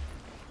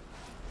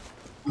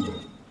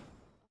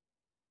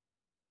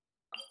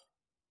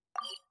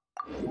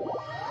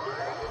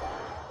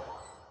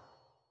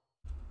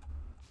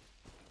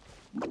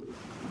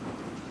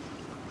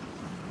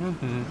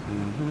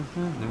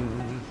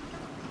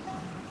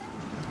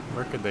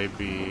 Where could they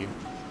be?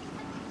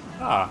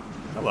 Ah,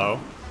 hello.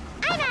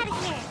 I'm out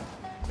of here.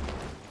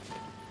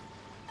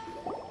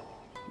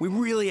 We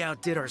really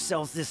outdid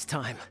ourselves this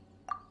time.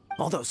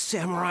 All those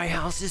samurai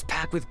houses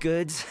packed with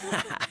goods.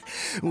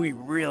 We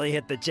really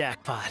hit the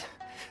jackpot.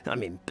 I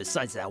mean,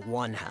 besides that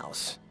one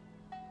house.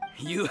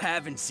 You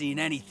haven't seen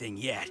anything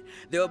yet.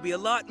 There'll be a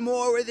lot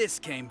more where this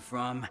came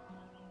from.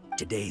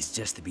 Today's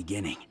just the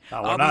beginning.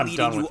 I'll be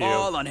leading you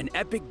all on an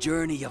epic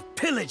journey of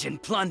pillage and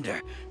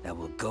plunder that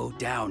will go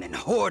down in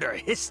hoarder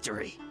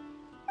history.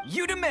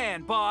 You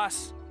demand,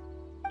 boss.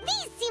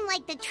 These seem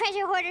like the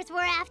treasure hoarders we're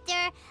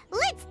after.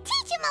 Let's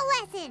teach them a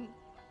lesson.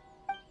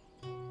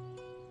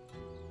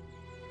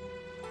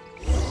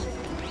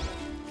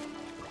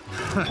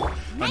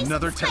 Nice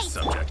Another fight. test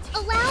subject.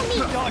 Allow me.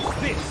 Dodge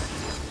this.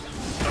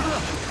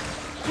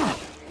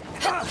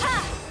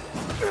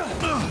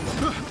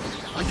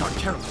 I got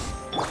careless.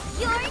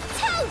 You're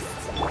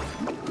toast.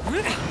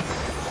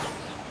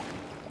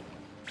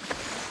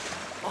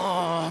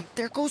 Oh,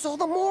 there goes all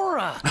the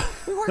Mora.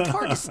 We worked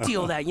hard to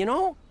steal that, you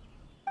know?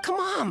 Come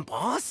on,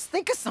 boss.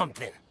 Think of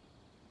something.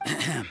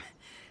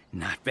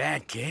 Not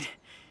bad, kid.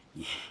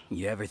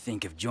 You ever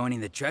think of joining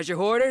the treasure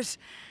hoarders?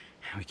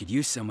 We could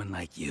use someone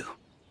like you.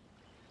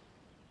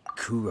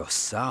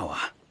 Kurosawa.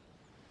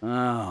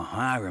 Oh,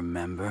 I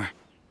remember.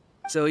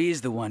 So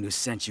he's the one who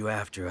sent you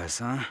after us,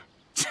 huh?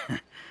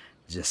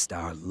 Just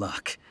our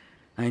luck.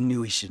 I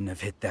knew he shouldn't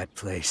have hit that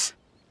place.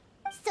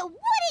 So what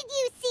did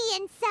you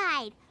see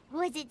inside?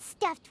 Was it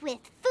stuffed with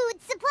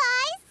food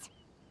supplies?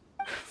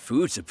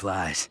 Food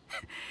supplies?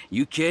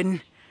 You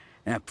kidding?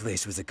 That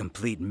place was a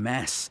complete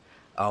mess.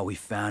 All we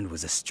found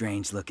was a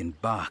strange-looking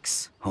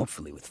box,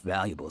 hopefully with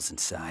valuables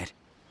inside.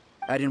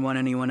 I didn't want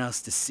anyone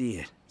else to see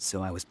it,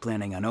 so I was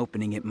planning on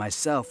opening it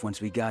myself once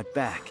we got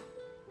back.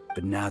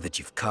 But now that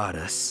you've caught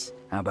us,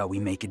 how about we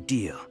make a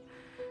deal?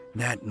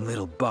 That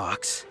little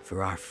box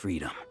for our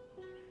freedom.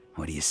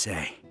 What do you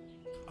say?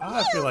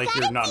 I feel like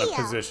you're not in a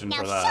position now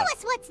for that. Show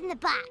us what's in the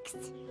box.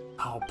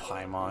 Oh,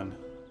 Paimon.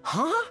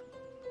 Huh?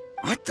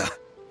 What the?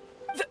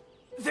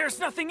 There's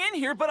nothing in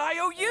here but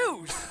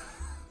IOUs.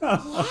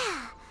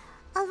 Yeah,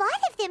 a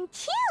lot of them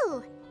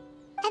too.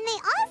 And they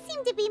all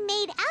seem to be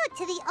made out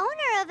to the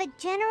owner of a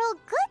general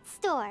goods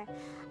store,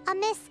 a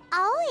Miss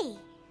Aoi.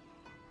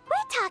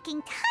 We're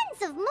talking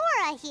tons of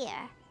Mora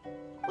here.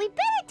 We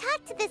better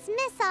talk to this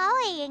Miss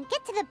Aoi and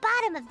get to the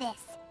bottom of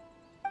this.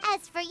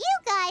 As for you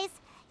guys,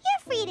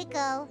 you're free to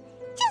go.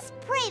 Just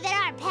pray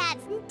that our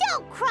paths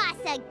don't cross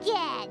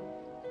again.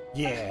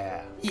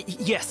 Yeah.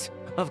 Yes,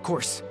 of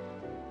course.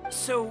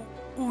 So,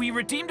 we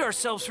redeemed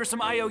ourselves for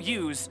some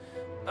IOUs.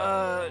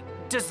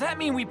 Does that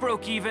mean we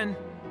broke even?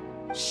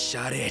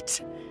 Shut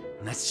it.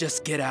 Let's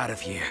just get out of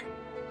here.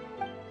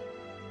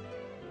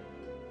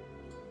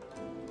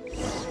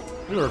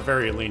 We were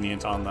very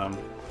lenient on them.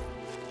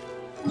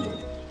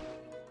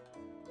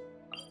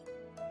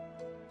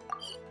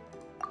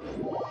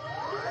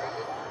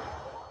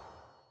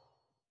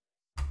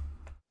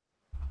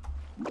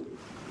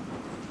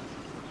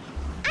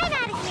 I'm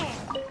out of here.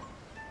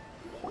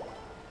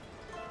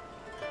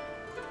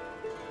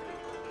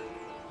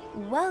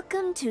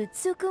 Welcome to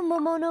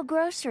Tsukumomono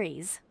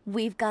Groceries.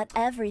 We've got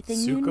everything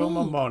you need.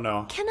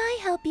 Tsukumomono. Can I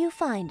help you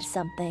find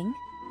something?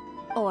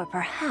 Or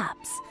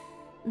perhaps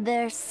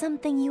there's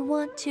something you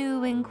want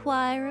to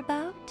inquire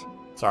about?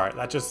 Sorry,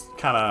 that just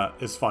kind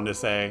of is fun to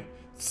say.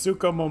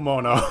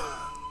 Tsukumomono.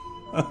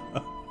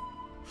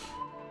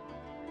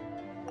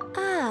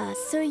 Ah,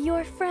 so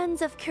you're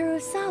friends of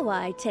Kurosawa,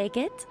 I take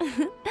it?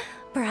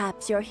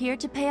 Perhaps you're here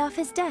to pay off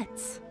his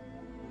debts.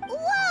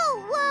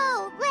 Whoa,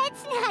 whoa!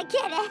 Let's not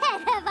get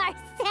ahead of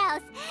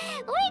ourselves.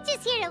 We're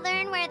just here to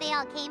learn where they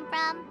all came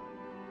from.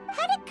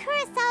 How did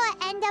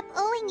Kurosawa end up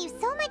owing you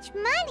so much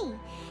money?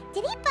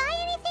 Did he buy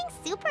anything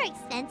super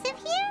expensive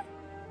here?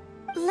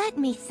 Let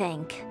me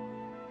think.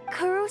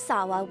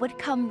 Kurosawa would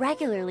come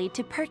regularly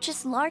to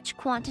purchase large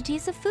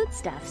quantities of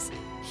foodstuffs.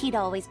 He'd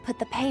always put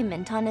the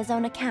payment on his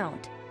own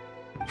account.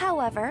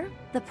 However,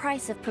 the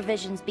price of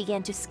provisions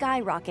began to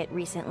skyrocket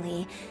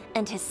recently,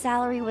 and his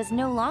salary was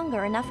no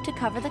longer enough to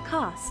cover the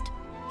cost.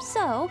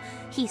 So,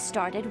 he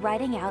started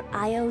writing out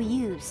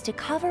IOUs to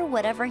cover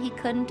whatever he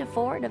couldn't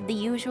afford of the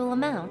usual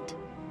amount.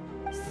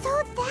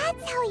 So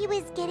that's how he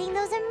was getting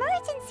those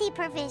emergency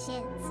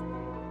provisions.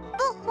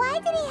 But why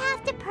did he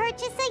have to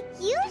purchase a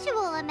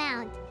usual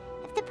amount?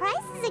 If the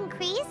prices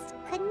increased,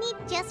 couldn't he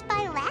just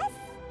buy less?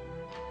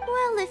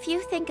 Well, if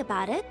you think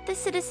about it, the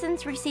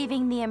citizens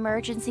receiving the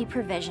emergency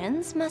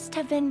provisions must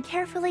have been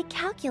carefully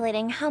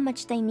calculating how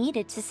much they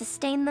needed to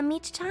sustain them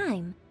each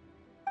time.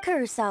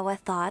 Kurosawa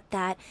thought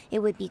that it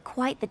would be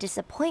quite the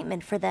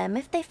disappointment for them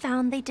if they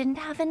found they didn't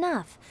have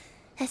enough,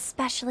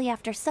 especially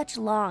after such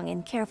long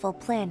and careful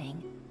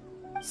planning.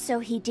 So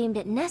he deemed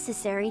it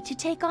necessary to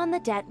take on the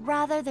debt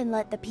rather than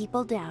let the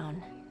people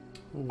down.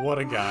 What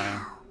a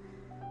guy.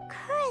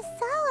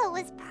 Kurosawa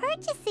was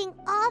purchasing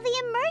all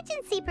the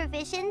emergency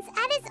provisions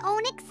at his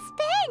own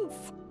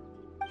expense.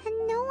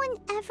 And no one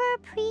ever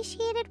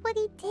appreciated what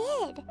he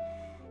did.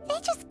 They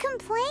just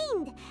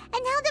complained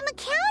and held him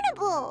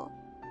accountable.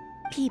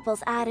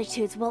 People's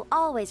attitudes will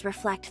always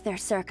reflect their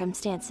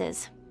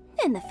circumstances.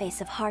 In the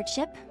face of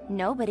hardship,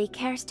 nobody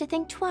cares to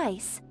think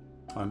twice.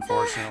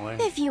 Unfortunately.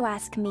 If you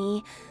ask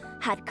me,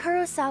 had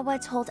Kurosawa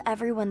told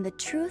everyone the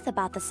truth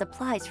about the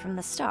supplies from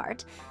the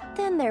start,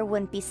 then there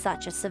wouldn't be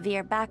such a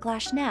severe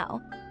backlash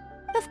now.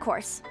 Of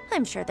course,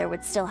 I'm sure there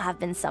would still have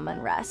been some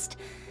unrest.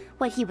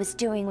 What he was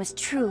doing was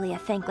truly a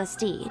thankless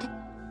deed.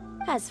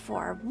 As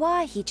for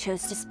why he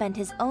chose to spend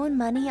his own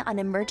money on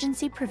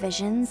emergency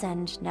provisions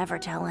and never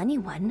tell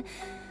anyone,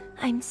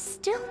 I'm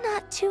still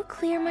not too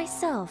clear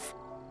myself.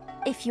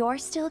 If you're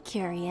still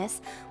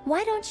curious,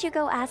 why don't you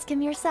go ask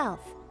him yourself?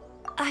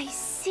 I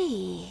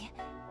see.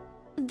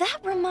 That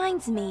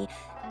reminds me,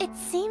 it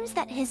seems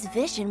that his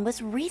vision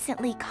was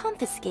recently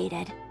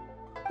confiscated.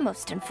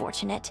 Most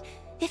unfortunate.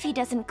 If he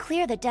doesn't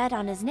clear the debt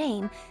on his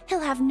name, he'll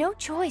have no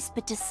choice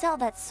but to sell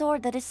that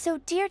sword that is so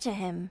dear to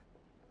him.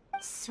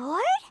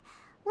 Sword?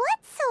 What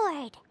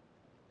sword?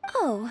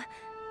 Oh,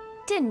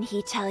 didn't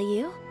he tell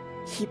you?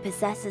 He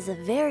possesses a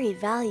very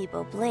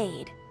valuable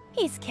blade.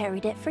 He's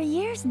carried it for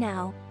years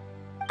now.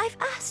 I've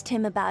asked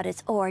him about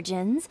its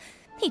origins.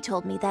 He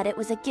told me that it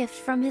was a gift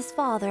from his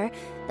father,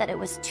 that it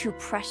was too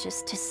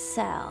precious to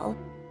sell.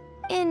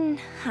 In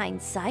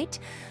hindsight,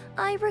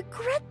 I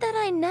regret that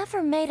I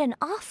never made an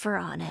offer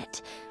on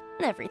it.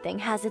 Everything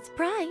has its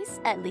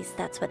price, at least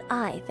that's what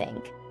I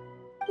think.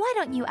 Why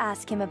don't you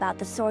ask him about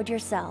the sword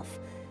yourself?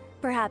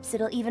 Perhaps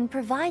it'll even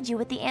provide you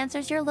with the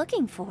answers you're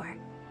looking for.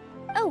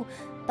 Oh,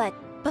 but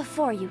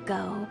before you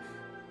go,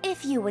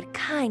 if you would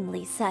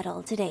kindly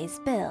settle today's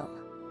bill.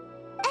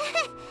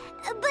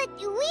 But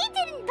we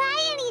didn't buy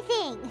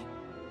anything!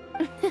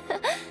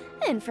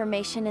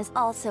 Information is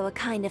also a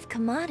kind of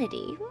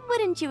commodity,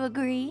 wouldn't you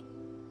agree?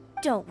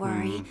 Don't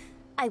worry,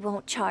 I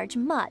won't charge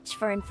much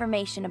for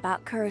information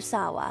about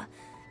Kurosawa.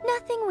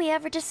 Nothing we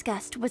ever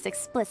discussed was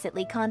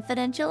explicitly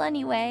confidential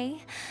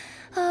anyway.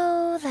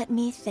 Oh, let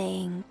me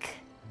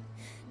think.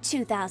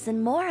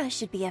 2,000 mora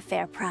should be a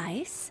fair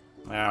price.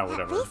 Ah,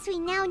 whatever. At least we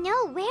now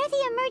know where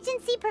the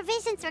emergency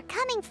provisions were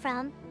coming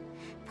from.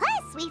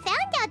 Plus, we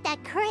found out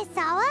that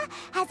Kurosawa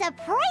has a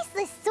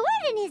priceless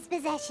sword in his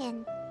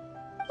possession.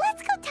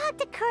 Let's go talk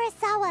to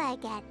Kurosawa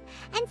again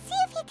and see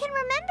if he can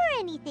remember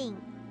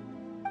anything.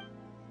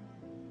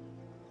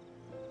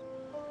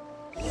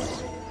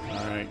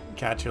 Alright,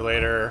 catch you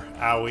later,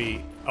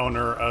 Aoi,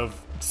 owner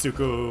of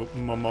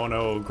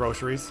Tsukumomono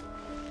Groceries.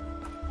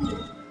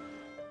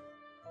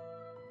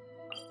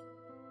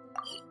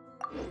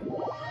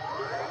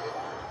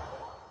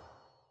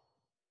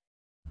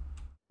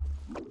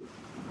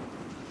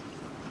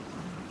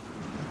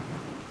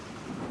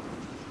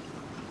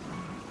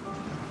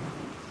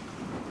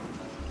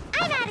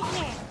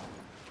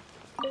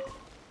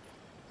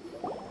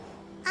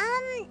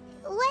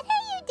 what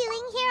are you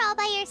doing here all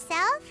by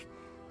yourself?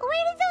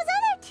 Where did those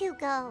other two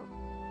go?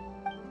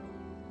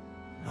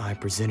 I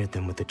presented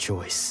them with a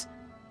choice.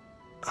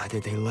 Either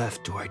they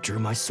left or I drew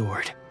my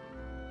sword.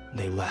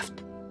 They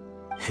left.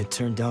 It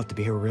turned out to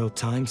be a real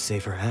time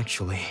saver,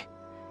 actually.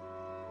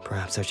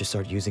 Perhaps I should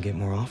start using it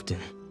more often.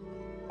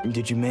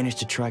 Did you manage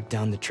to track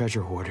down the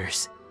treasure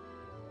hoarders?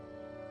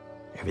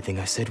 Everything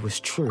I said was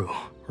true,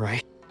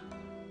 right?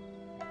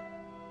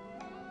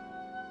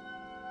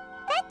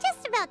 That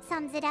just about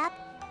sums it up.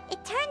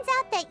 It turns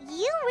out that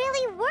you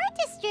really were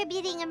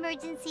distributing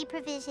emergency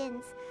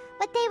provisions,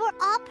 but they were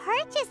all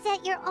purchased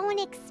at your own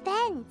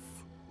expense.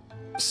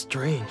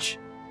 Strange.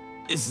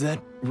 Is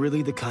that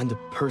really the kind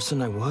of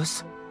person I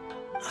was?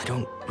 I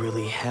don't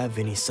really have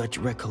any such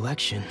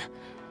recollection.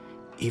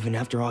 Even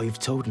after all you've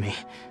told me,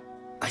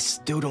 I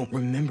still don't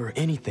remember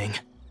anything.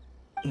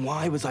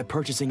 Why was I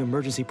purchasing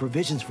emergency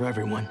provisions for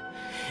everyone?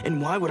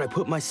 And why would I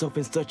put myself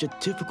in such a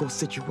difficult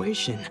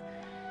situation?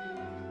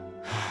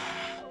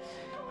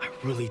 I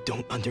really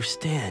don't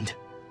understand.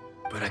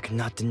 But I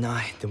cannot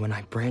deny that when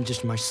I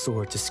brandished my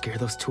sword to scare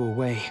those two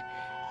away,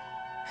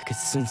 I could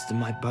sense that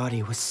my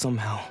body was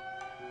somehow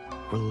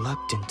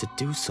reluctant to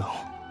do so.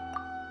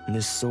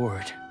 This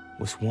sword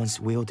was once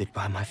wielded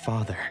by my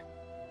father.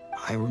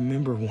 I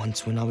remember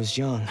once when I was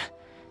young,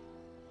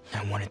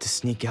 I wanted to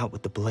sneak out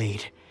with the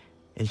blade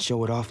and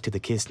show it off to the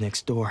kids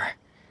next door.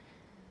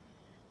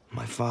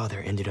 My father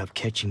ended up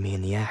catching me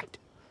in the act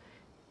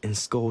and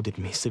scolded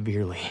me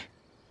severely.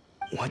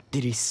 What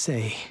did he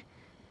say?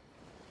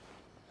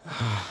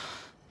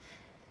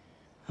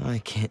 I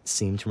can't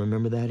seem to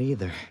remember that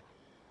either.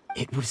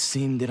 It would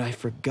seem that I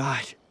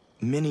forgot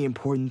many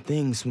important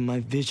things when my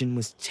vision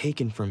was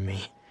taken from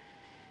me.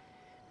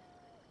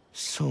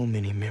 So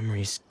many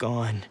memories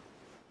gone.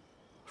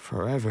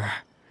 Forever.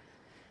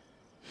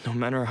 No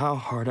matter how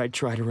hard I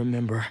try to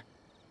remember,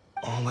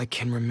 all I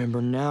can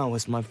remember now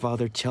is my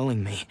father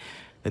telling me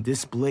that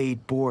this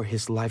blade bore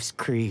his life's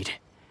creed.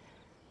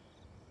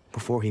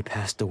 Before he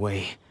passed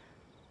away,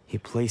 he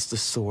placed the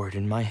sword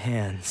in my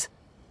hands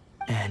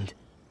and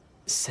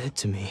said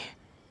to me,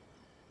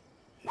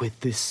 "With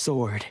this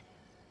sword,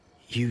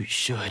 you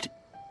should..."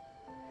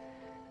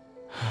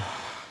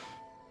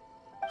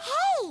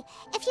 Hey,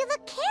 if you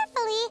look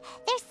carefully,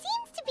 there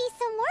seems to be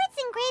some words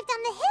engraved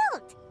on the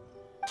hilt.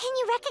 Can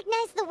you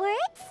recognize the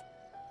words?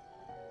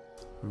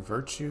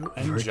 Virtue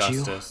and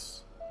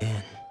justice.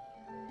 And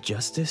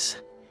justice?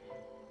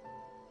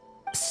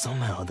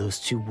 Somehow those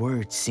two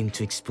words seem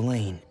to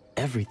explain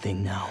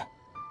everything now.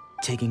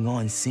 Taking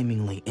on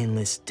seemingly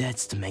endless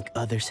debts to make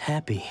others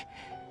happy.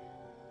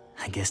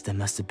 I guess that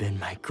must have been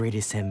my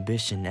greatest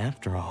ambition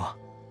after all.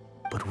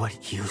 But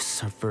what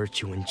use are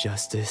virtue and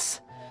justice?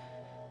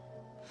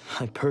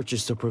 I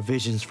purchased the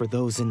provisions for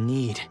those in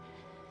need.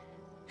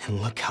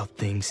 And look how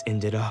things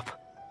ended up.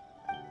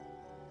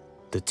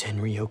 The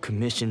Tenryo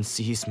Commission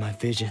seized my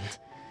vision.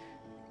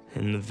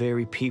 And the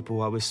very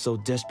people I was so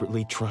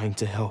desperately trying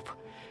to help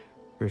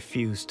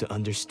refused to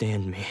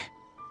understand me.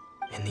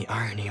 And the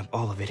irony of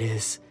all of it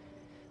is,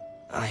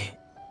 I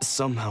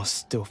somehow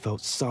still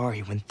felt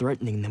sorry when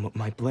threatening them with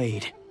my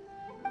blade.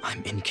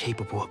 I'm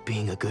incapable of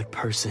being a good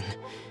person,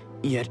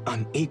 yet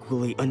I'm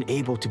equally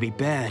unable to be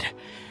bad.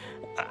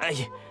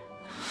 I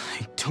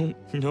don't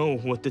know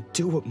what to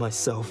do with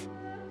myself.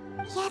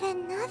 Yet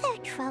another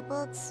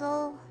troubled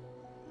soul.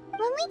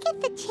 When we get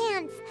the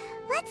chance,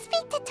 let's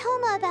speak to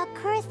Toma about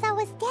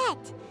Kurosawa's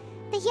debt.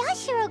 The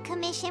Yashiro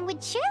Commission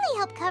would surely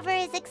help cover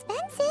his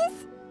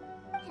expenses.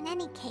 In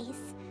any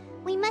case,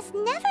 we must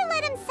never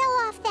let him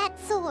sell off that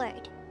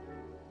sword.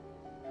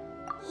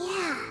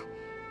 Yeah,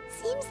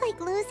 seems like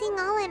losing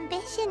all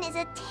ambition is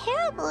a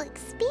terrible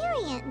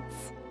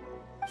experience.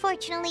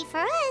 Fortunately for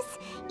us,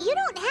 you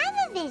don't have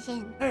a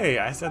vision. Hey,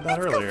 I said that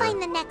earlier. Let's go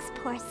find the next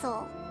poor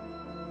soul.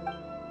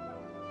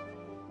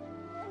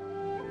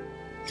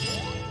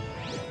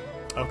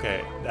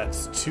 Okay,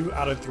 that's 2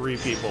 out of 3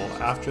 people.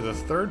 After the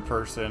third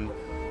person,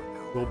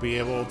 we'll be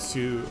able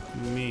to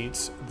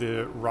meet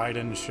the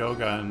Raiden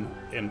Shogun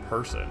in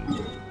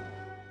person.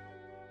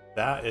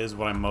 That is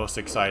what I'm most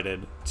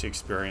excited to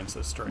experience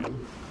this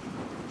stream.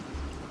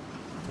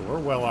 So we're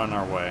well on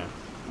our way.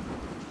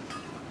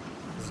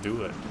 Let's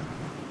do it.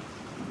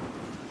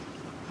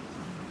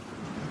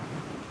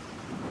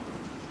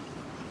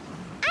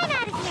 I'm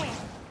out of here!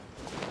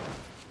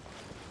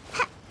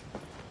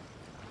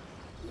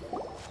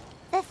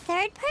 The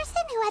third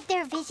person who had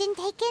their vision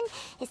taken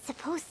is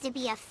supposed to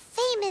be a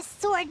famous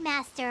sword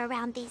master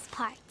around these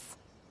parts.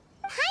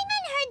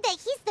 Paimon heard that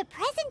he's the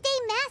present-day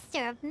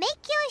master of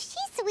Meikyo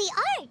Shisui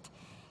art.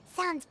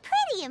 Sounds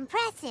pretty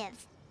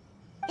impressive.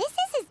 This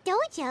is his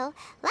dojo.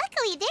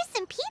 Luckily, there's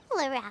some people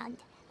around.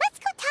 Let's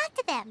go talk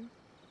to them.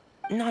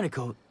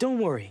 Nanako, don't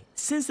worry.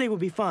 Sensei will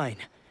be fine.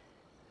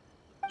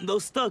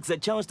 Those thugs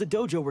that challenged the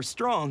dojo were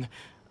strong,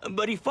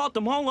 but he fought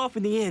them all off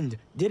in the end,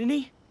 didn't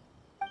he?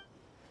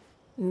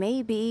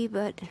 Maybe,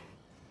 but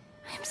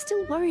I'm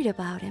still worried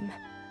about him.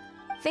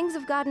 Things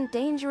have gotten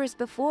dangerous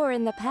before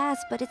in the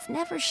past, but it's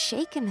never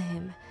shaken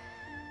him.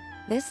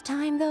 This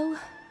time, though,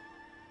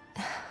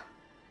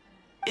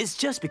 It's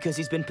just because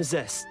he's been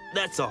possessed,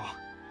 that's all.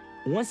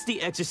 Once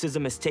the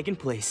exorcism has taken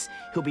place,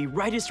 he'll be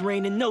right as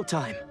rain in no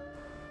time.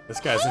 This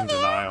guy's in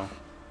denial.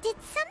 Did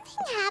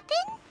something happen?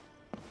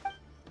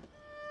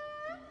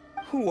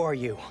 Who are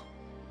you?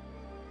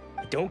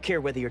 I don't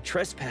care whether you're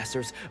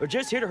trespassers or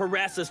just here to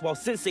harass us while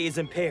Sensei is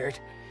impaired.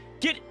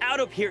 Get out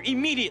of here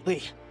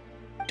immediately!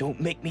 Don't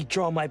make me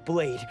draw my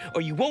blade,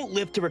 or you won't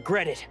live to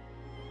regret it.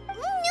 No!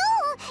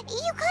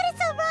 You got it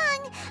so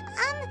wrong.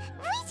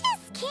 We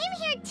just came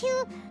here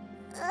to,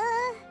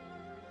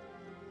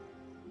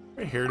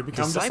 We're here to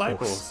become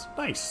disciples.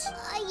 Nice.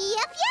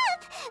 Yep.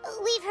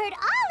 We've heard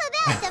all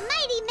about the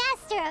mighty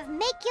master of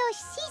Meikyo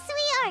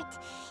Shisui art.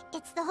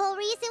 It's the whole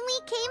reason we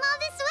came all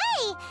this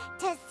way,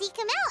 to seek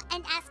him out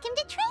and ask him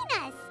to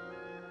train us.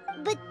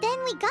 But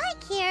then we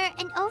got here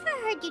and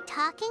overheard you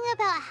talking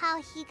about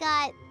how he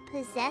got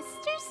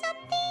possessed or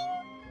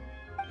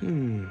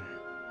something?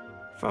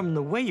 From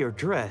the way you're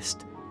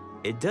dressed,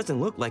 it doesn't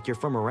look like you're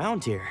from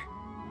around here.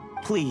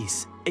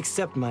 Please,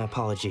 accept my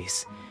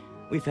apologies.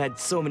 We've had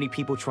so many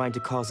people trying to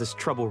cause us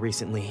trouble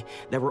recently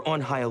that we're on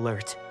high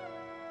alert.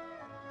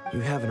 You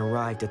haven't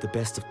arrived at the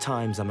best of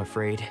times, I'm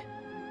afraid.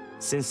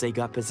 Sensei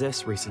got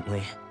possessed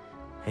recently,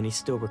 and he's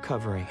still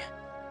recovering.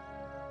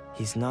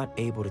 He's not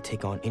able to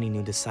take on any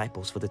new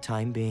disciples for the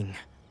time being.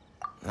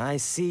 I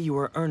see you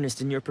are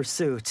earnest in your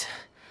pursuit.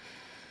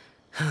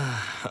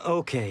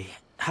 Okay,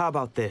 how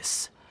about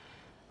this?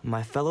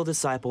 My fellow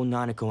disciple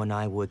Nanako and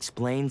I will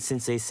explain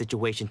Sensei's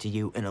situation to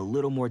you in a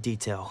little more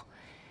detail.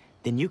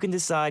 Then you can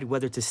decide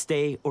whether to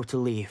stay or to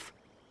leave.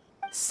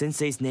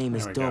 Sensei's name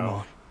is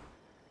Domon,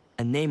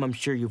 a name I'm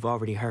sure you've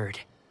already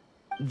heard.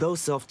 Though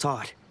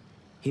self-taught,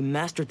 he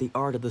mastered the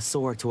art of the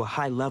sword to a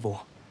high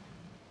level.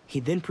 He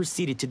then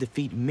proceeded to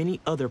defeat many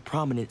other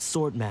prominent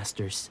sword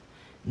masters,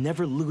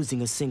 never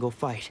losing a single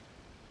fight.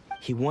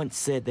 He once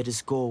said that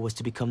his goal was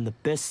to become the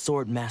best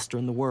sword master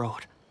in the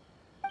world.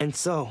 And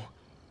so,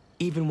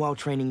 even while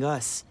training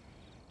us,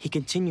 he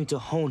continued to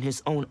hone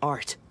his own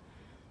art.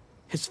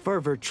 His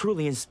fervor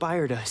truly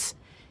inspired us,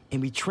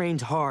 and we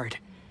trained hard,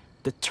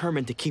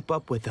 determined to keep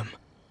up with him.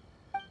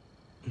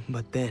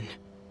 But then...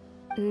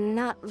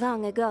 Not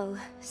long ago,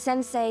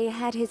 Sensei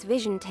had his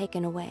vision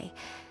taken away.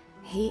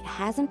 He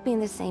hasn't been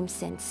the same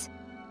since.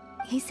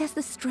 He says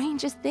the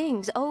strangest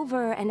things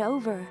over and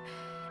over,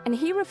 and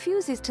he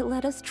refuses to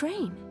let us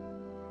train.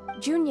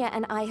 Junya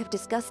and I have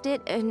discussed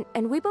it,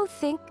 and we both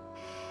think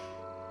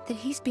that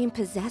he's been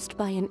possessed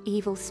by an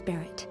evil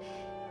spirit.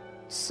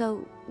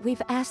 So,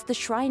 we've asked the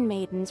Shrine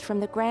Maidens from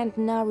the Grand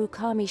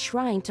Narukami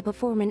Shrine to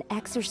perform an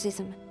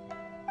exorcism.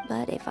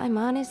 But if I'm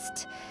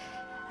honest,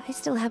 I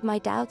still have my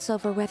doubts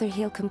over whether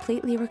he'll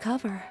completely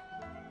recover.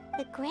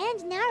 The Grand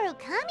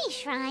Narukami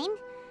Shrine?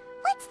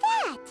 What's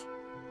that?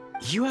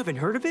 You haven't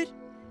heard of it?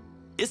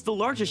 It's the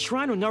largest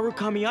shrine on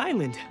Narukami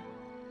Island.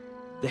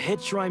 The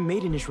head Shrine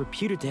Maiden is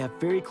reputed to have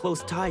very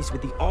close ties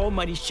with the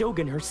almighty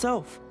Shogun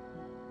herself.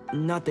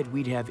 Not that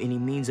we'd have any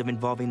means of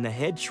involving the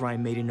head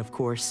Shrine Maiden, of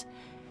course.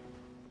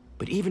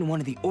 But even one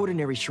of the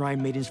ordinary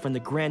Shrine Maidens from the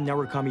Grand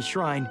Narukami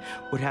Shrine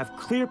would have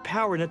clear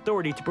power and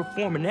authority to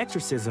perform an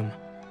exorcism.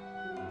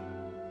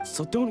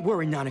 So don't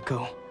worry,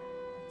 Nanako.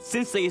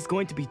 Sensei is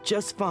going to be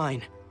just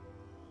fine.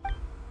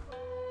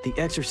 The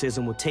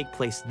exorcism will take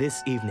place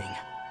this evening.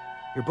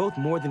 You're both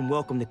more than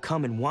welcome to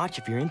come and watch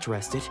if you're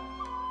interested.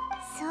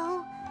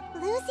 So,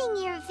 losing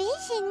your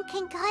vision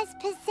can cause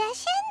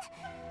possession?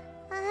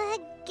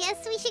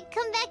 Guess we should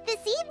come back this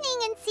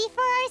evening and see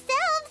for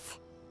ourselves.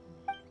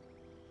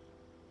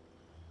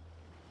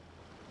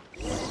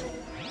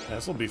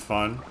 This'll be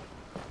fun.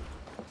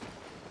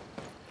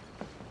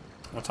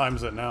 What time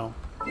is it now?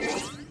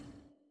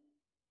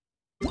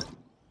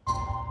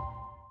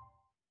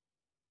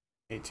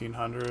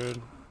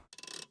 1800.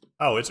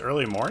 Oh, it's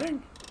early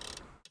morning?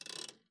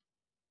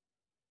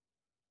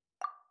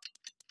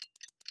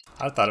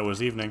 I thought it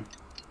was evening.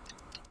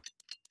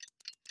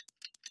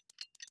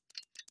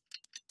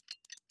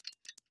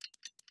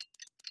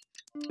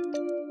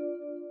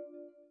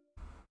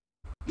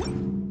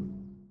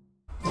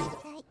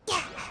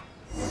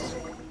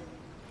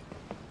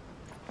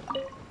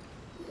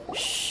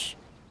 Shh.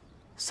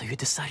 So you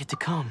decided to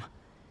come.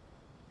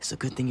 It's a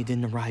good thing you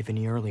didn't arrive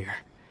any earlier.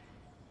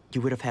 You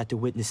would have had to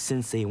witness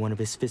Sensei in one of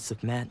his fits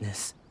of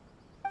madness.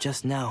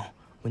 Just now,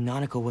 when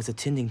Nanako was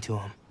attending to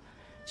him,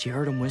 she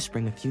heard him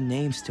whispering a few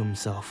names to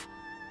himself.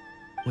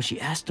 When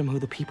she asked him who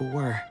the people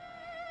were,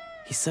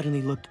 he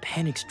suddenly looked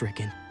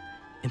panic-stricken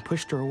and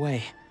pushed her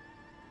away.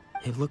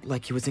 It looked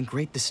like he was in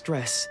great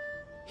distress.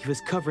 He was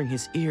covering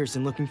his ears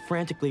and looking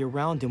frantically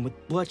around him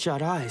with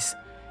bloodshot eyes.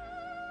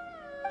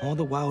 All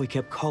the while he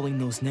kept calling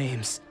those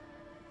names.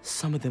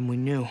 Some of them we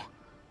knew,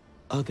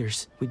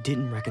 others we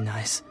didn't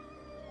recognize.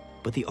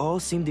 But they all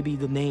seemed to be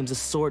the names of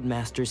sword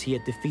masters he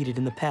had defeated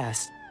in the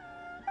past.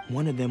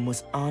 One of them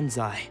was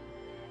Anzai.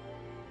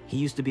 He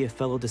used to be a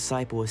fellow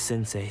disciple of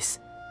Sensei's,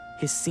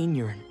 his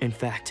senior, in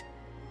fact.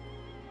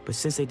 But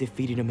Sensei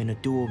defeated him in a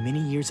duel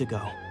many years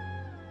ago,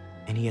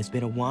 and he has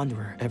been a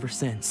wanderer ever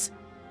since.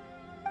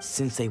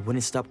 Sensei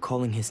wouldn't stop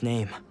calling his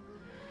name.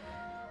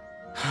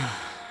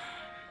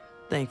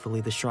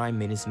 Thankfully, the Shrine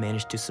Maidens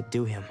managed to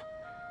subdue him,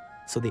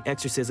 so the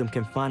exorcism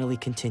can finally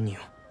continue.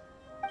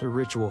 The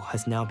ritual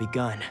has now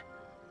begun.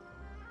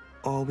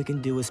 All we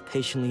can do is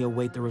patiently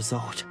await the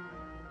result.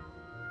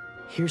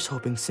 Here's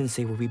hoping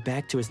Sensei will be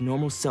back to his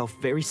normal self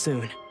very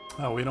soon.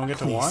 Oh, we don't get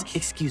to Please, watch?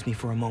 excuse me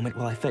for a moment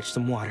while I fetch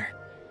some water.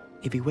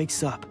 If he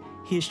wakes up,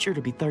 he is sure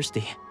to be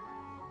thirsty.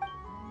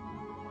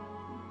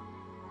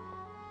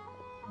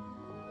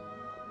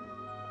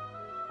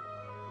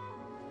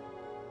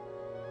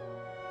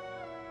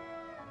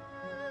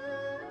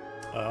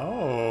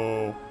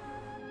 Oh.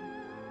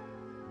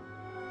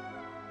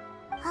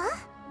 Huh?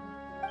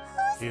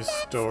 These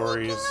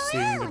stories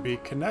seem to be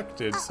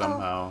connected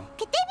somehow.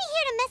 Could they be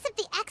here to mess up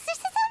the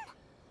exorcism?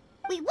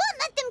 We won't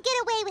let them get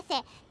away with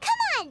it. Come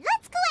on,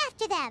 let's go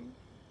after them.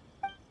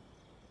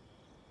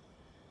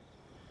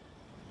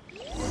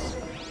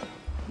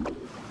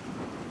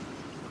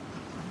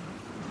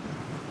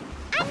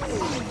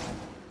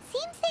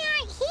 Seems they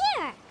aren't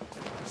here.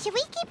 Should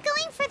we keep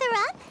going further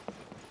up?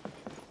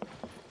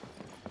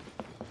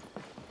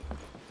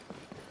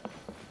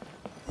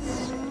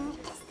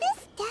 Is this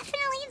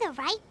definitely the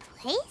right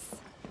place?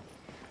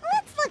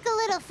 Let's look a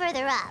little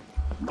further up.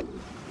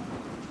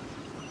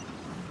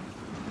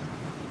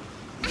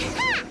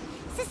 Aha!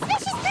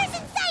 Suspicious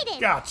person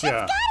sighted!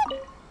 Gotcha!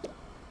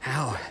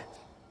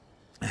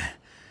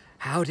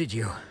 How did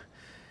you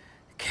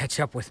catch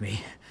up with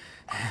me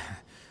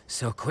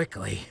so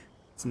quickly?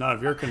 It's none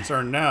of your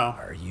concern now.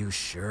 Are you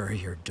sure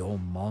you're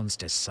Domon's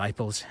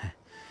disciples?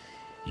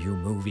 You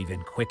move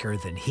even quicker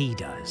than he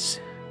does.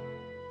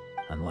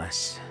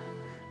 Unless...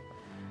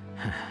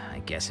 I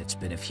guess it's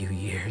been a few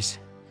years.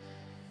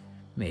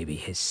 Maybe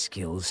his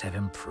skills have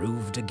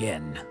improved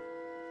again.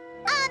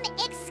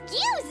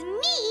 Excuse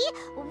me?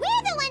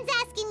 We're the ones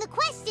asking the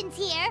questions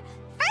here.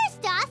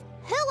 First off,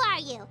 who are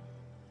you?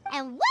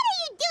 And what are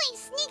you doing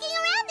sneaking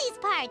around these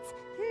parts?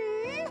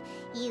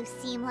 You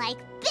seem like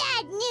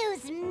bad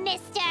news,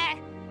 mister.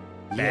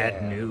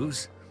 Bad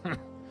news?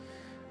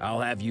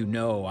 I'll have you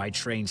know I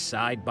trained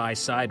side by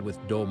side with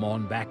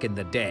Domon back in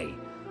the day,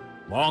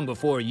 long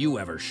before you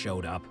ever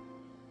showed up.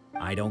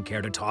 I don't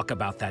care to talk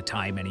about that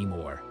time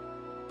anymore.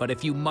 But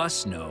if you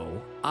must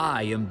know,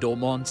 I am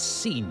Domon's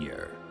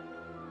senior.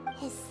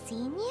 His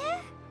senior?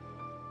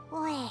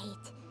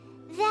 Wait,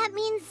 that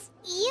means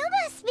you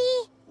must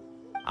be...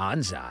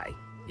 Anzai?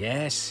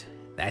 Yes,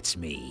 that's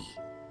me.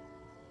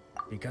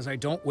 Because I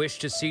don't wish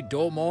to see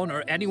Domon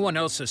or anyone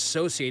else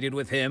associated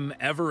with him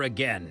ever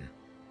again.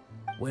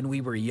 When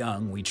we were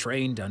young, we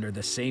trained under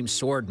the same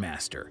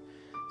swordmaster,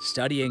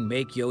 studying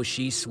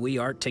Make-Yoshi Sui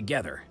art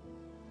together.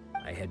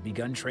 I had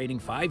begun training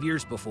 5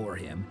 years before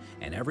him,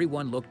 and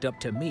everyone looked up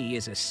to me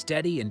as a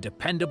steady and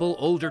dependable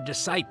older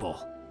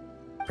disciple.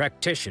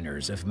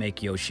 Practitioners of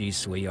Make-Yoshi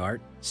Sui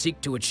art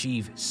seek to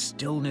achieve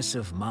stillness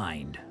of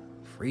mind,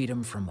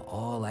 freedom from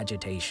all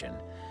agitation.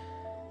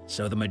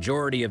 So the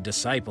majority of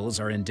disciples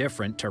are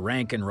indifferent to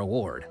rank and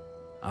reward.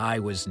 I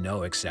was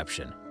no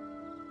exception.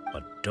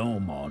 But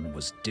Domon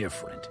was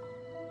different.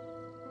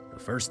 The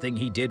first thing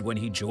he did when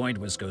he joined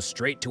was go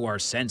straight to our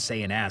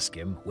sensei and ask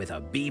him, with a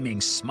beaming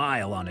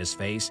smile on his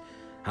face,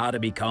 how to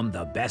become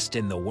the best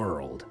in the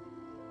world.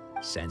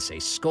 Sensei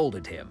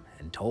scolded him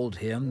and told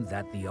him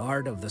that the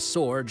art of the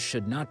sword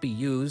should not be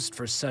used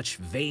for such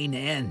vain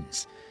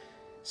ends.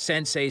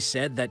 Sensei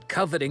said that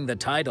coveting the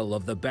title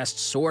of the best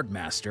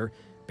swordmaster,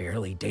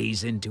 barely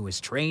days into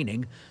his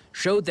training,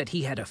 showed that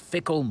he had a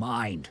fickle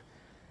mind,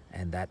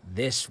 and that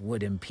this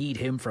would impede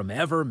him from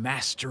ever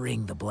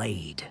mastering the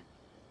blade.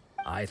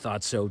 I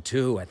thought so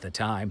too at the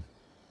time,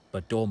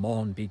 but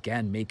Domon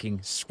began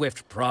making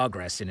swift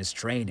progress in his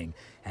training,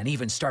 and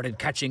even started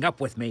catching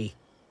up with me.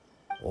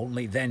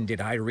 Only then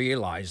did I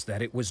realize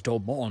that it was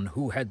Domon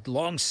who had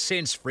long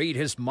since freed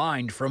his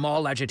mind from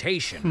all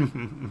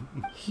agitation.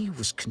 He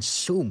was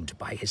consumed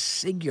by his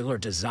singular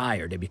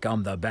desire to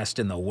become the best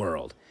in the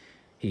world.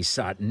 He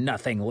sought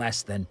nothing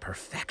less than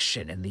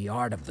perfection in the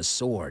art of the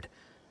sword,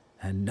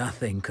 and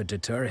nothing could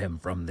deter him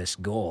from this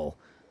goal,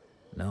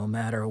 no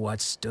matter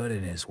what stood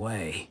in his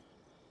way.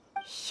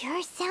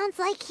 Sure sounds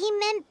like he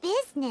meant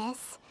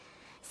business.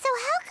 So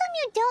how come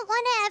you don't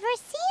want to ever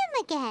see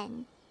him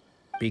again?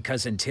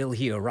 Because until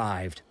he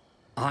arrived,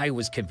 I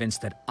was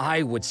convinced that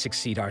I would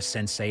succeed our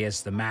sensei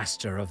as the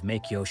master of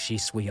Make-Yoshi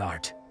Sui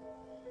art.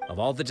 Of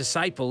all the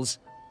disciples,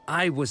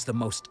 I was the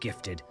most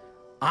gifted.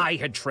 I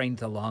had trained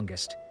the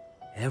longest.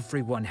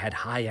 Everyone had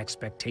high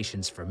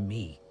expectations from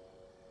me.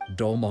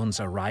 Domon's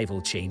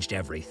arrival changed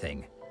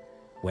everything.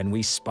 When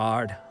we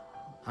sparred,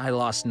 I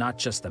lost not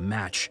just the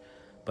match,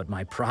 but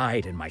my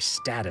pride and my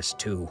status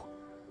too.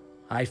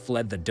 I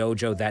fled the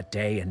dojo that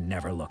day and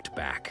never looked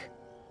back.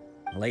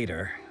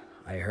 Later,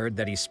 I heard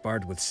that he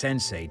sparred with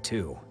Sensei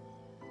too.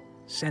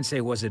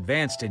 Sensei was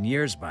advanced in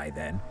years by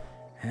then,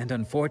 and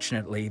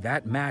unfortunately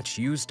that match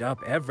used up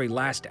every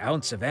last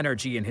ounce of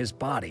energy in his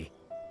body.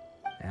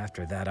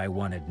 After that, I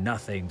wanted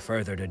nothing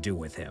further to do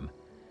with him.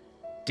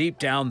 Deep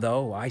down,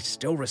 though, I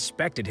still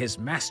respected his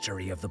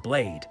mastery of the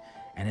blade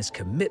and his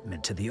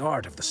commitment to the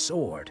art of the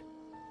sword.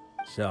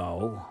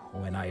 So,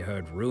 when I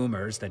heard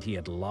rumors that he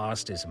had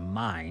lost his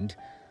mind,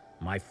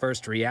 my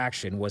first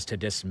reaction was to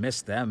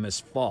dismiss them as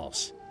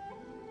false.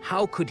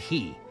 How could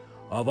he,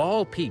 of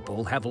all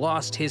people, have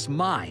lost his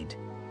mind?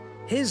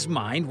 His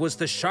mind was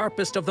the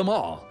sharpest of them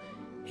all.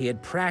 He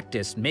had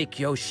practiced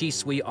Meikyo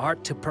Shisui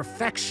art to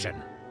perfection.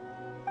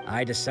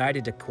 I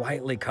decided to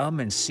quietly come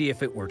and see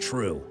if it were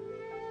true.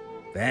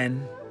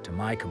 Then, to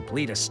my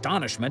complete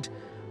astonishment,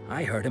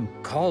 I heard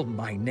him call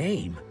my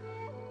name.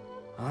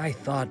 I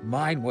thought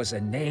mine was a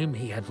name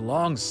he had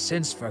long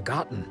since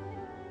forgotten.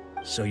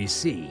 So you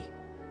see,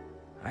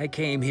 I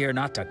came here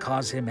not to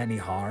cause him any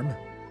harm.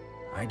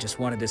 I just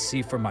wanted to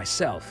see for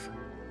myself.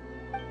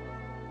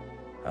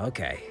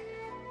 Okay,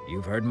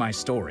 you've heard my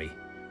story.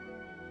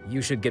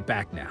 You should get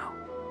back now.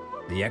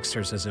 The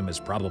exorcism is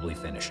probably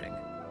finishing.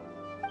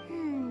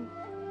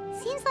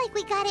 Seems like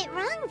we got it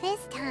wrong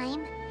this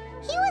time.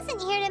 He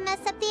wasn't here to mess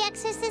up the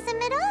exorcism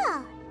at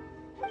all.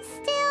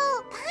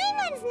 Still,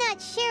 Paimon's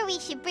not sure we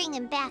should bring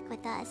him back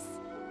with us.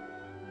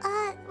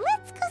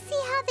 Let's go see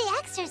how the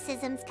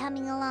exorcism's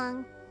coming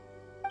along.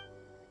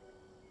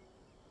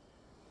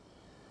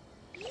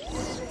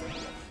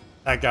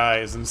 That guy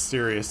is in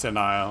serious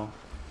denial.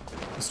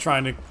 He's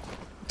trying to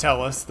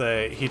tell us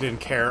that he didn't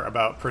care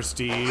about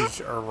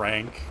prestige or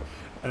rank,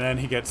 and then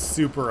he gets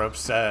super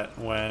upset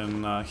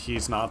when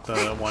he's not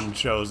the one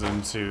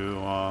chosen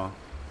to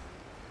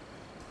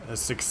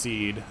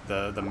succeed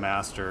the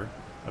master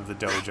of the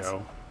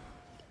dojo.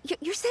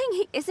 You're saying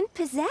he isn't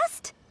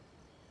possessed?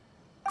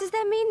 Does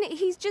that mean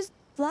he's just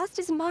lost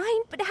his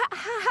mind? But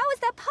how is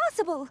that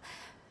possible?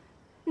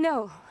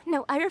 No,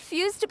 I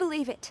refuse to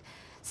believe it.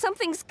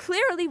 Something's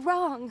clearly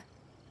wrong.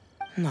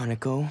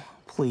 Nanako,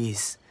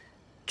 please.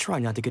 Try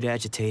not to get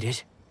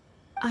agitated.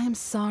 I am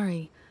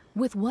sorry.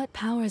 With what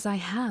powers I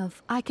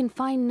have, I can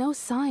find no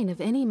sign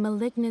of any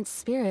malignant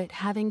spirit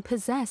having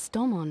possessed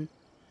Domon.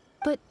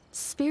 But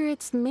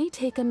spirits may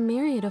take a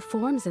myriad of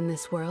forms in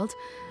this world,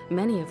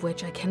 many of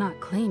which I cannot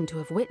claim to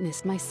have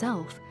witnessed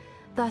myself.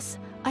 Thus,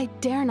 I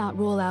dare not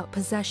rule out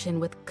possession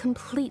with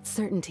complete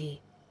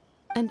certainty.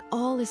 And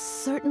all is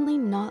certainly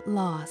not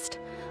lost,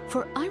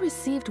 for I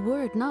received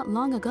word not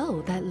long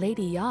ago that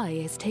Lady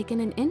Yae has taken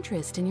an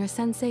interest in your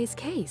sensei's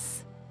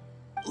case.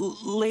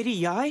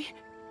 Lady Yae?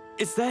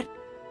 Is that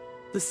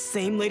the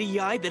same Lady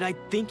Yae that I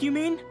think you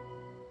mean?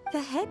 The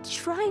head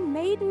shrine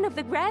maiden of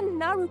the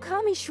Grand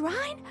Narukami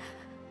Shrine?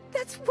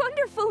 That's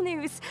wonderful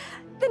news!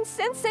 Then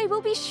Sensei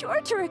will be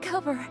sure to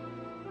recover.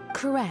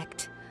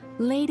 Correct.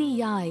 Lady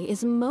Yae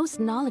is most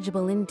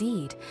knowledgeable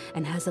indeed,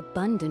 and has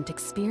abundant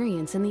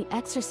experience in the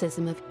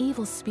exorcism of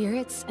evil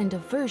spirits and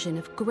aversion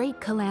of great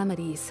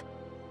calamities.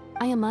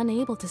 I am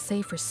unable to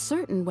say for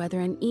certain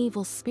whether an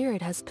evil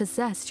spirit has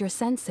possessed your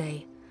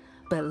sensei,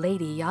 but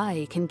Lady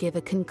Yae can give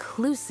a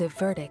conclusive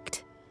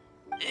verdict.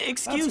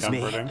 Excuse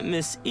me,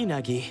 Miss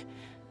Inagi,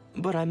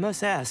 but I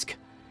must ask,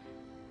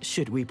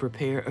 should we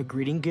prepare a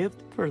greeting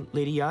gift for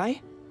Lady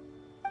Yae?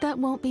 That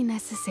won't be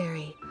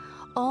necessary.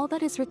 All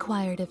that is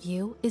required of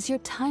you is your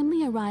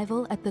timely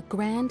arrival at the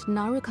Grand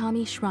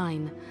Narukami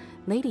Shrine.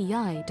 Lady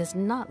Yae does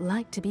not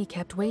like to be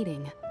kept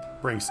waiting.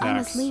 Bring snacks. I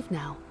must leave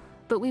now,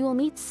 but we will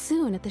meet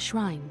soon at the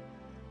shrine.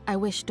 I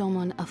wish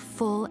Domon a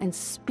full and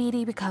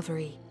speedy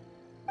recovery.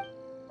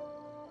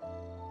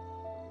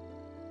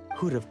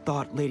 Who'd have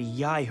thought Lady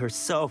Yae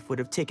herself would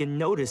have taken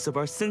notice of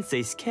our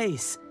sensei's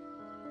case?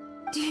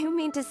 Do you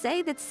mean to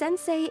say that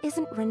Sensei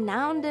isn't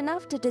renowned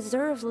enough to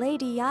deserve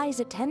Lady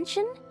Yae's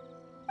attention?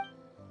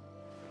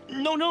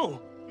 No,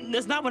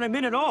 that's not what I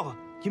meant at all.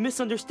 You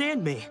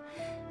misunderstand me.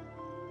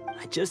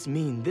 I just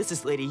mean this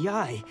is Lady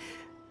Yae,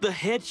 the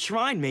head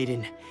shrine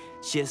maiden.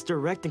 She has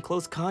direct and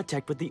close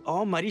contact with the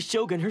almighty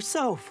Shogun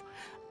herself.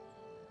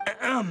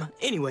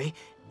 Anyway,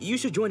 you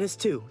should join us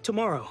too,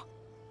 tomorrow.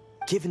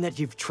 Given that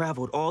you've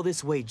traveled all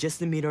this way just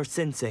to meet our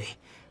sensei,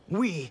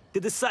 we, the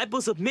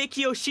disciples of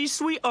Meikyo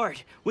Shisui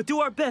art, will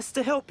do our best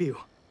to help you.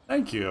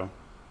 Thank you.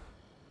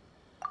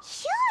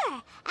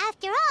 Sure!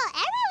 After all,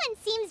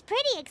 everyone seems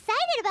pretty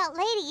excited about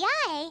Lady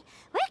Yae.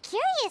 We're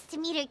curious to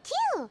meet her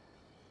too.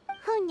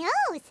 Who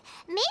knows?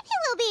 Maybe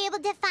we'll be able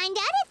to find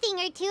out a thing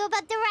or two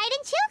about the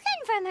Raiden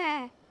Shogun from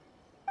her.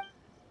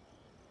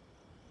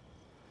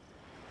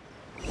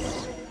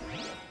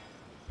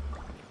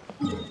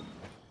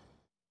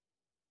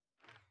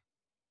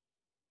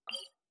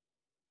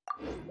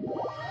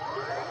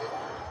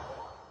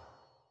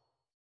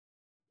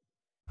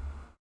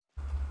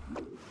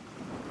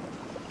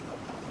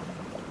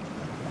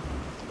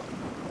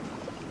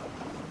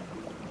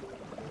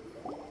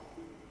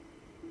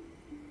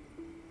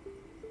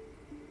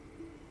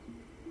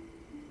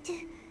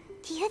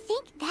 Do you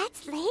think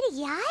that's Lady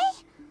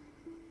Yae?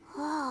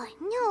 Oh,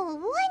 no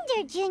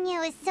wonder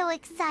Junyo is so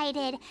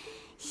excited.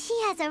 She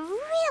has a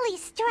really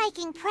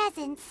striking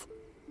presence.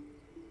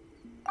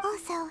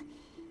 Also,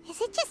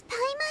 is it just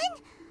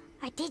Paimon?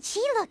 Or did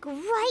she look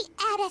right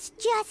at us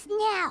just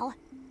now?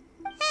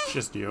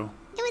 Just you.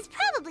 It was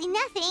probably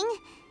nothing.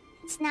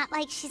 It's not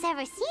like she's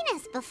ever seen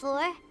us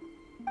before.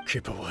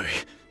 Keep away.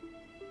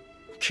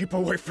 Keep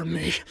away from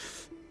me.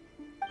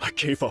 I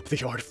gave up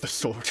the art of the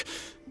sword.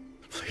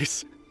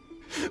 Please,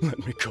 let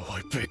me go,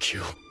 I beg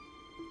you.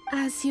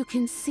 As you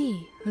can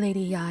see,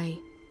 Lady Yae,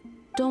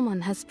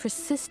 Domon has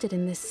persisted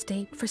in this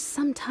state for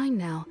some time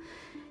now.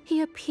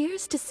 He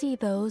appears to see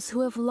those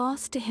who have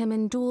lost to him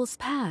in duels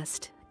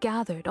past,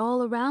 gathered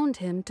all around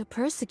him to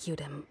persecute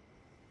him.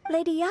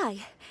 Lady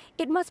Yae,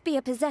 it must be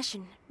a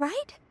possession,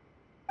 right?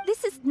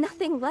 This is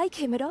nothing like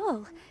him at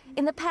all.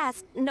 In the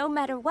past, no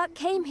matter what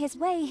came his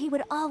way, he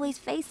would always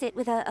face it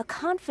with a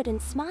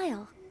confident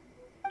smile.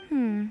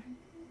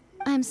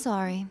 I'm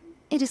sorry.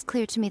 It is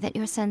clear to me that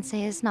your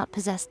sensei is not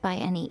possessed by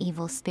any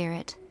evil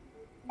spirit.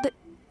 But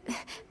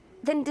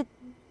then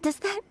does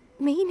that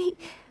mean he...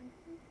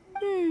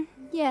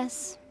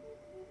 Yes.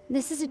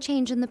 This is a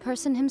change in the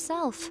person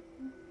himself.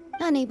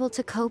 Unable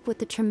to cope with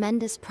the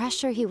tremendous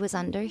pressure he was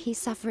under, he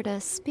suffered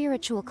a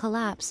spiritual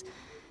collapse.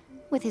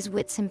 With his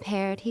wits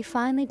impaired, he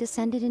finally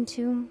descended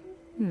into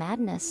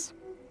madness.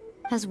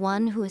 As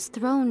one who is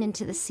thrown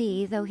into the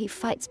sea, though he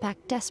fights back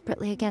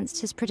desperately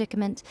against his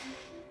predicament,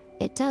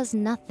 it does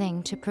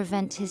nothing to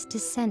prevent his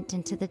descent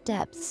into the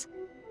depths.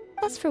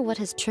 As for what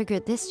has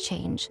triggered this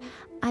change,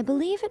 I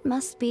believe it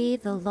must be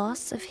the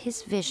loss of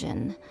his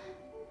vision.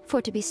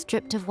 For to be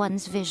stripped of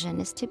one's vision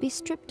is to be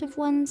stripped of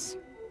one's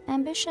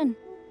ambition.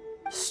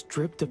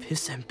 Stripped of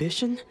his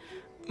ambition?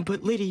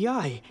 But Lady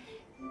Yae,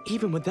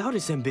 even without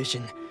his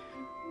ambition,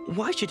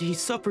 why should he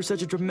suffer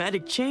such a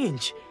dramatic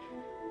change?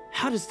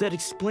 How does that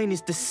explain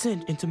his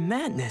descent into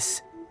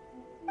madness?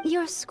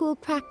 Your school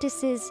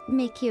practices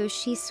Meikyo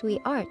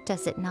Shisui art,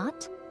 does it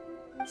not?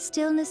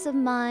 Stillness of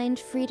mind,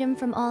 freedom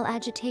from all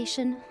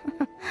agitation.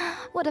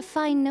 What a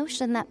fine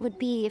notion that would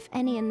be if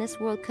any in this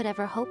world could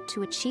ever hope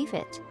to achieve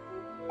it.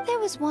 There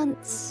was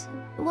once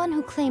one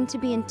who claimed to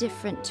be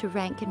indifferent to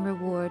rank and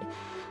reward,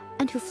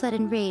 and who fled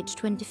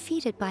enraged when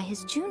defeated by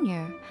his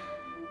junior.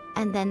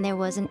 And then there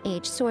was an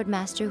aged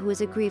swordmaster who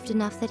was aggrieved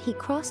enough that he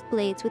crossed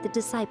blades with a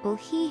disciple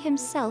he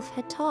himself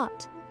had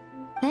taught.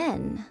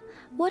 Then,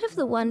 what of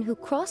the one who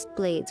crossed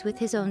blades with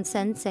his own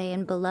sensei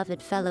and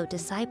beloved fellow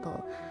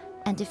disciple,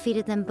 and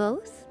defeated them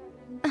both?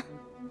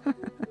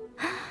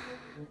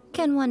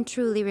 Can one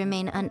truly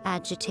remain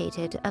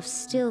unagitated, of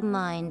still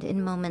mind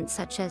in moments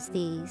such as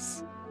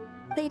these?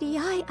 Lady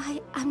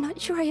Yae, I'm not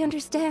sure I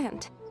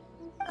understand.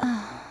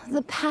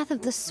 The path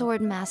of the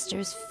Swordmaster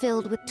is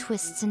filled with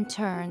twists and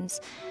turns.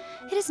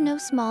 It is no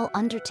small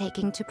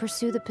undertaking to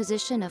pursue the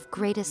position of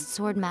greatest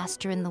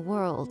Swordmaster in the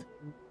world.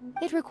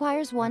 It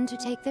requires one to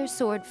take their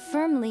sword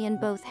firmly in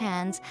both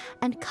hands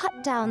and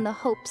cut down the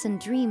hopes and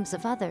dreams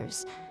of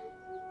others,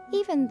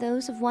 even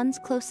those of one's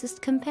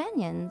closest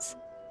companions.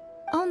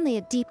 Only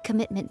a deep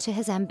commitment to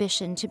his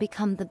ambition to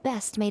become the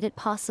best made it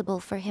possible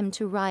for him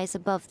to rise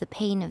above the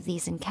pain of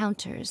these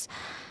encounters,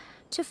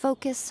 to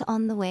focus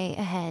on the way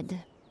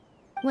ahead.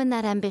 When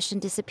that ambition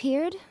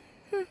disappeared,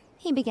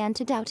 he began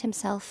to doubt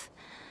himself.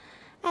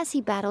 As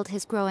he battled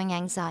his growing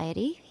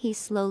anxiety, he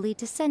slowly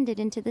descended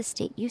into the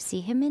state you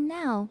see him in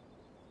now.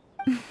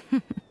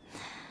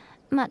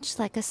 Much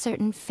like a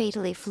certain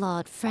fatally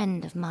flawed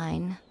friend of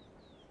mine.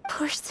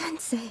 Poor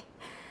Sensei.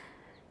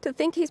 To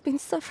think he's been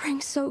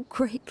suffering so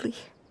greatly.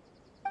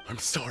 I'm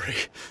sorry.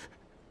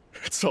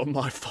 It's all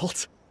my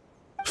fault.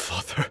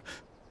 Father,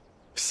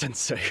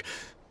 Sensei,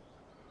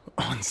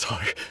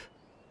 Anzai.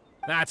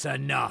 That's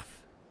enough.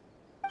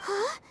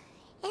 Huh?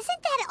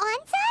 Isn't that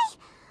Anzai?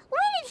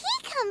 Where did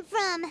he come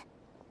from?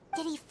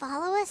 Did he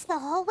follow us the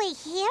whole way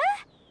here?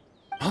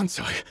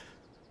 Anzai,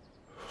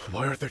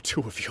 why are there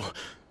two of you?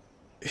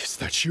 Is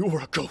that you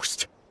or a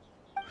ghost?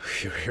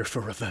 You're here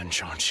for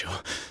revenge, aren't you?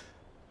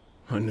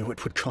 I knew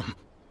it would come.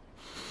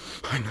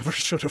 I never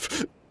should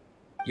have.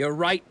 You're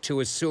right to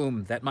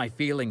assume that my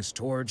feelings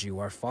towards you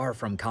are far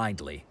from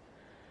kindly.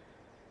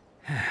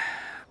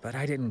 But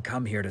I didn't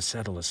come here to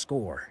settle a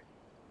score.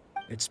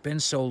 It's been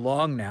so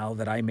long now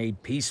that I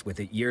made peace with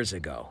it years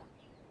ago.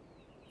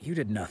 You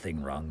did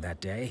nothing wrong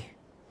that day.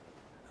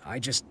 I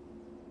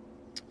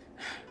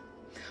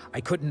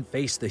couldn't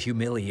face the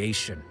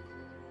humiliation.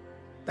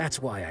 That's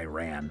why I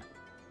ran.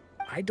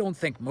 I don't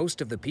think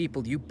most of the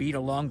people you beat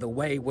along the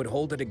way would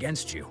hold it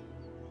against you.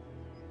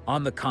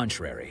 On the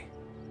contrary,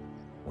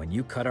 when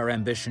you cut our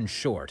ambitions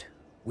short,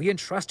 we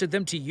entrusted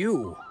them to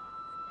you,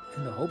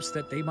 in the hopes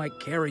that they might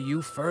carry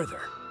you further.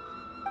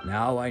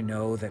 Now I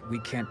know that we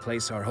can't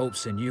place our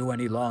hopes in you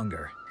any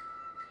longer,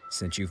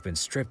 since you've been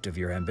stripped of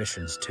your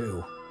ambitions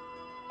too.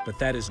 But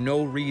that is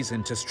no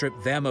reason to strip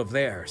them of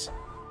theirs.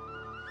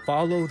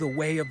 Follow the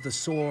way of the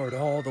sword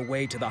all the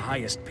way to the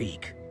highest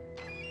peak.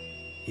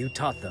 You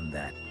taught them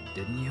that,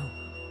 didn't you?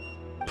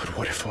 But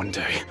what if one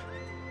day,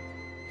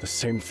 the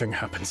same thing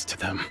happens to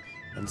them?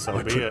 And so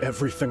I be put it.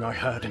 everything I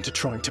had into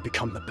trying to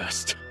become the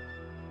best.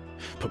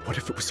 But what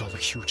if it was all a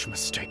huge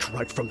mistake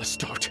right from the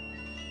start?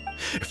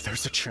 If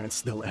there's a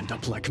chance they'll end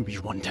up like me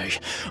one day,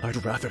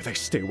 I'd rather they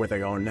stay where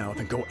they are now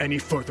than go any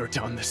further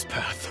down this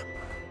path.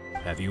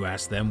 Have you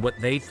asked them what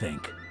they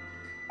think?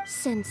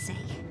 Sensei,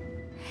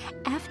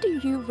 after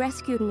you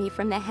rescued me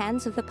from the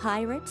hands of the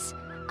pirates,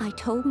 I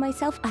told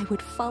myself I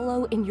would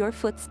follow in your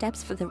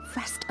footsteps for the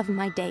rest of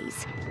my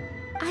days.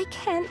 I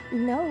can't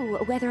know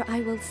whether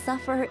I will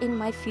suffer in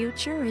my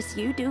future as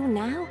you do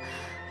now.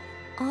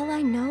 All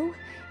I know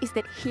is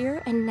that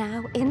here and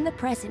now, in the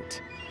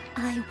present,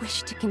 I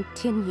wish to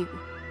continue.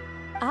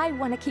 I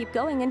want to keep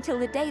going until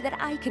the day that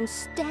I can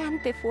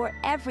stand before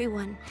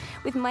everyone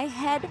with my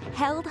head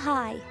held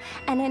high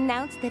and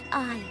announce that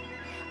I,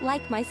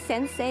 like my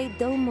sensei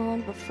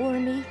Domon before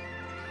me,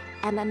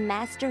 am a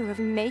master of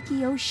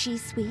Meikyo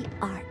Shisui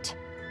art.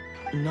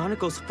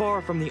 Nanako's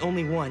far from the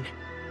only one.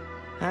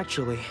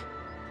 Actually,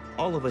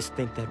 all of us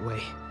think that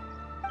way.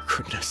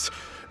 Goodness.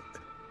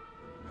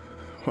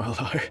 Well,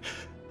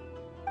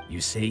 You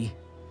see?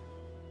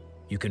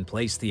 You can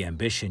place the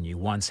ambition you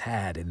once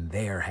had in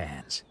their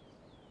hands.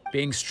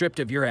 Being stripped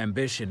of your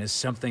ambition is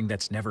something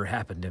that's never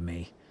happened to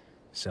me,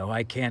 so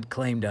I can't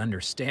claim to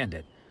understand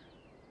it.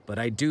 But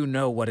I do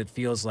know what it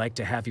feels like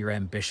to have your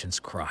ambitions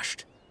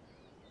crushed.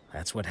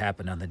 That's what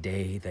happened on the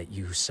day that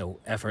you so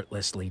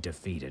effortlessly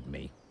defeated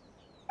me.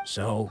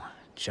 So,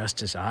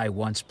 just as I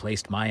once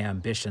placed my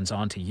ambitions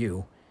onto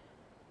you,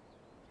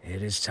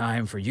 it is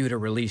time for you to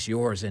release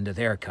yours into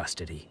their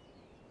custody.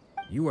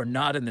 You are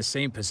not in the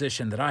same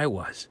position that I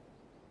was.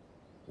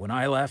 When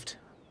I left,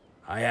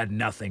 I had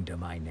nothing to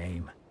my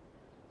name.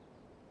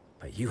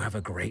 But you have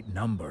a great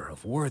number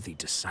of worthy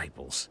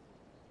disciples.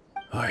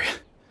 I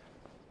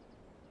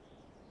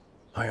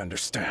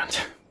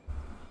understand.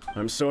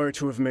 I'm sorry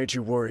to have made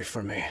you worry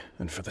for me,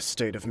 and for the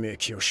state of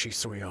Meikyo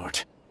Shisui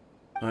art.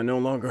 I no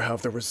longer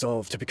have the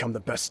resolve to become the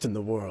best in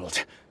the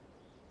world.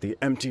 The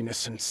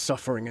emptiness and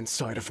suffering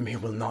inside of me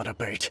will not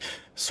abate,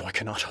 so I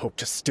cannot hope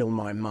to still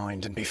my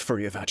mind and be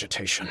free of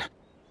agitation.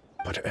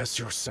 But as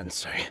your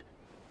sensei,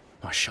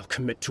 I shall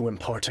commit to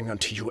imparting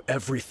unto you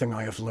everything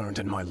I have learned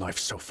in my life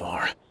so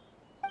far.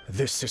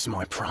 This is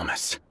my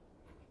promise.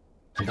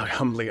 And I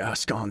humbly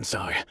ask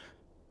Anzai,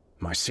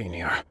 my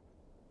senior,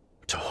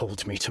 to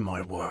hold me to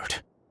my word.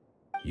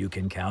 You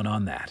can count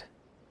on that.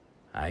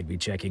 I'd be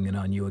checking in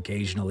on you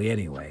occasionally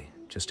anyway,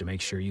 just to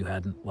make sure you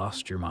hadn't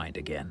lost your mind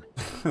again.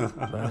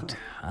 But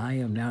I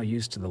am now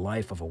used to the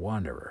life of a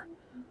wanderer.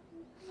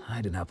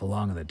 I do not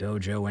belong in the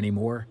dojo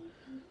anymore,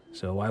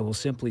 so I will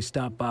simply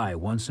stop by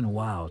once in a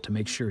while to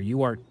make sure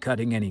you aren't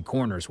cutting any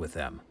corners with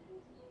them.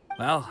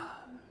 Well,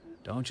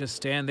 don't just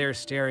stand there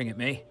staring at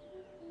me.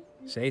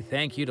 Say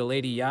thank you to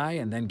Lady Yai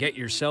and then get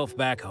yourself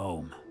back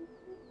home.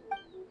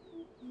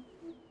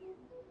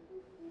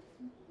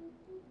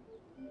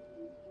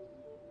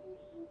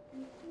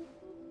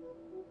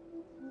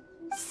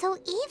 So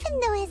even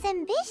though his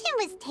ambition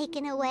was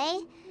taken away,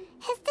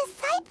 his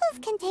disciples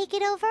can take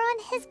it over on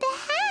his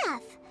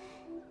behalf.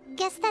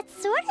 Guess that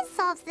sort of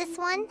solves this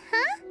one,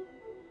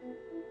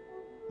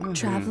 huh?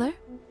 Traveler,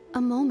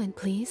 a moment,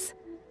 please.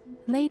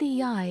 Lady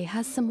Yai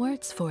has some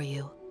words for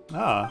you.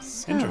 Ah,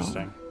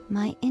 interesting.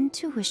 My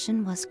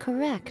intuition was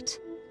correct.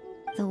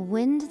 The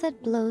wind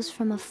that blows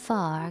from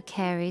afar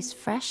carries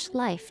fresh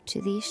life to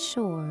these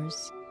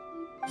shores.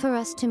 For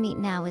us to meet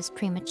now is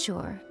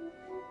premature.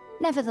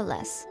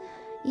 Nevertheless,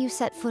 you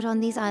set foot on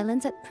these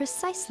islands at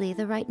precisely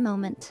the right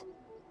moment.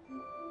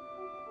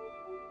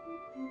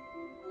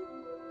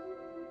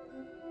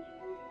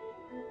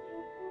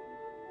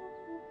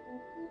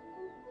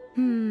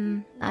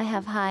 I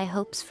have high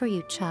hopes for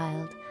you,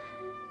 child.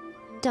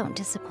 Don't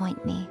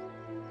disappoint me.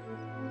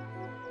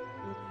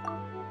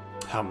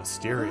 How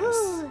mysterious.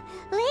 Ooh,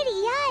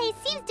 Lady Yai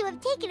seems to have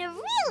taken a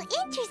real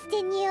interest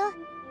in you.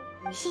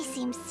 She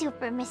seems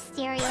super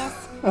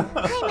mysterious.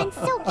 I'm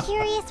so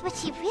curious what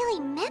she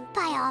really meant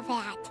by all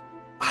that.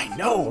 I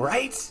know,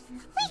 right?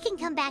 We can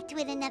come back to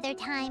it another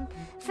time.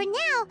 For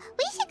now,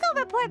 we should go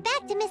report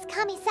back to Miss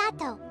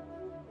Kamisato.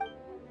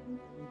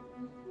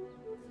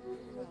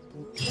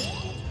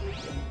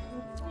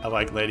 I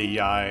like Lady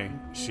Yai.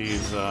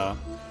 She's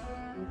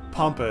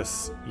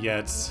pompous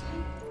yet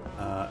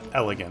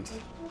elegant.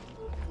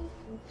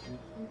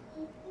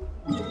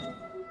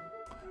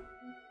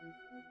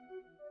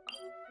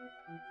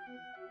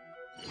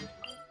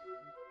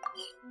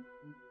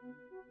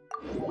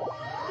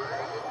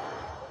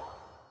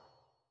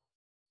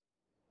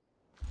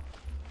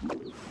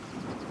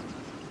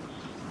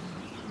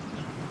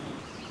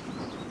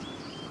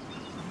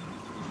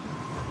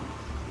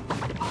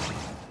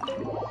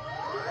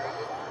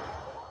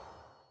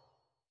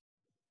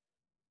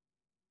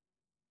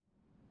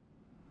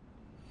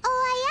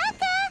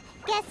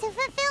 Guess who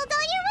fulfilled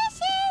all your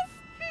wishes?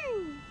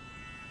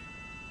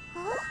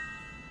 Huh?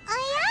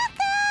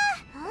 Ayaka!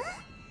 Huh?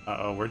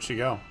 Uh-oh, where'd she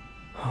go?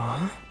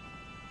 Huh?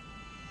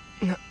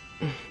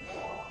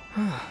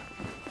 Huh?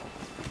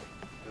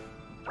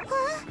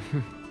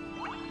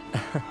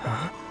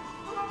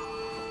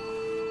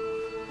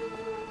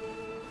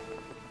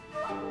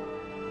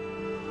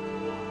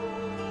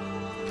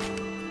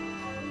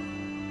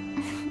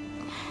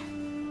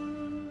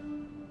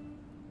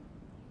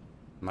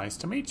 Nice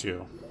to meet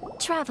you.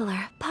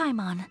 Traveler,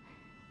 Paimon.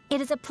 It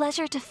is a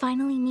pleasure to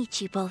finally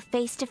meet you both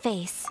face to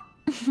face.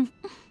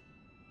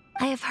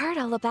 I have heard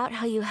all about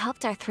how you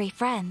helped our three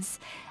friends.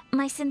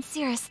 My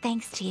sincerest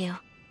thanks to you.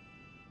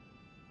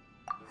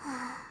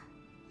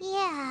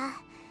 Yeah,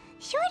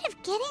 Short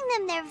of getting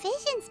them their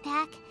visions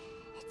back,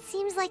 it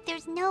seems like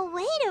there's no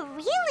way to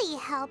really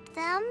help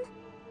them.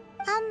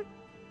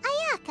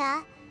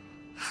 Ayaka,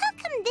 how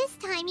come this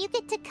time you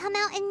get to come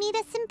out and meet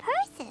us in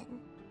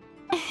person?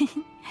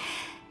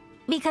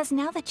 Because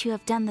now that you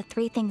have done the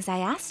 3 things I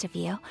asked of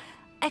you,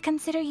 I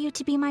consider you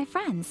to be my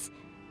friends.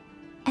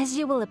 As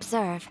you will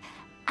observe,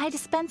 I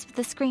dispense with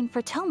the screen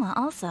for Toma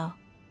also.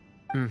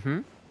 Mm-hmm.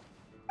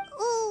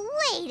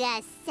 Wait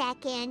a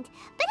second.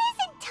 But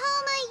isn't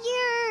Toma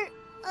your,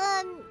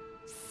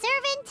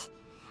 servant?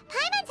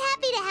 Paimon's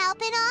happy to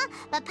help and all,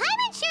 but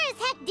Paimon sure as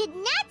heck did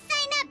not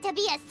sign up to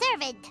be a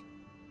servant.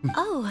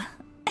 Oh.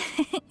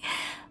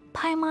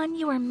 Paimon,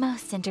 you are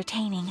most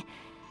entertaining.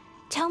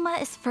 Toma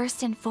is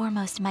first and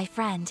foremost my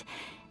friend,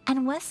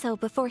 and was so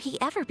before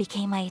he ever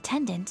became my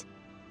attendant.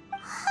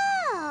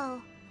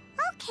 Oh,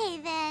 okay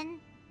then.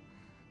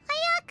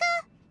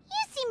 Ayaka,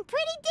 you seem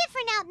pretty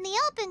different out in the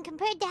open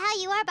compared to how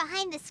you are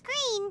behind the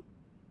screen.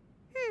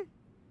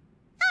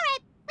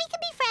 Alright, we can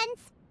be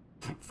friends.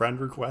 Friend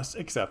request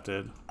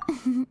accepted.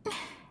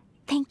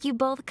 Thank you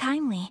both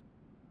kindly.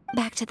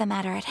 Back to the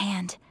matter at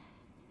hand.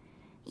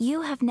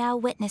 You have now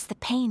witnessed the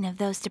pain of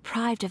those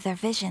deprived of their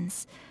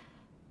visions.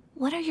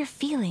 What are your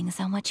feelings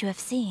on what you have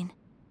seen?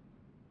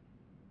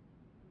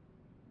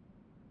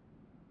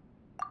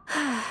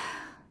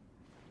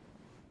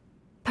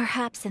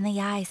 Perhaps in the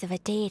eyes of a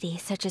deity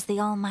such as the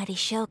almighty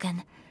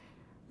Shogun,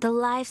 the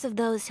lives of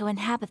those who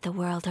inhabit the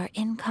world are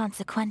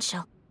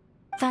inconsequential.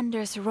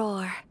 Thunders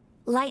roar,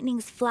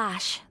 lightnings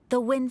flash,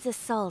 the winds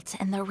assault,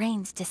 and the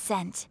rains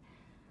descent.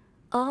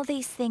 All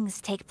these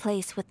things take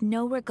place with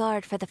no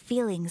regard for the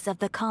feelings of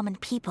the common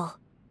people.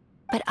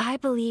 But I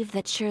believe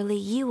that surely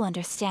you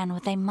understand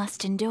what they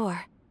must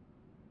endure.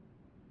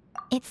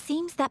 It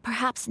seems that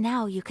perhaps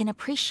now you can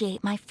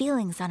appreciate my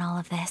feelings on all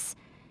of this.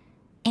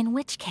 In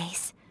which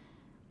case,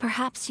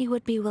 perhaps you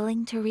would be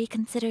willing to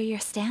reconsider your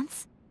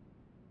stance?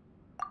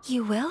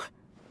 You will?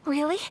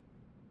 Really?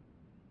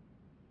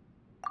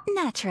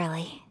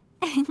 Naturally.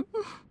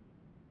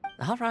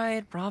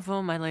 Alright,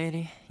 bravo, my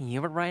lady.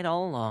 You were right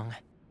all along.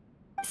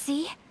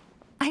 See?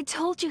 I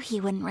told you he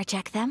wouldn't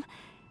reject them.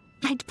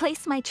 I'd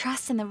place my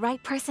trust in the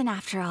right person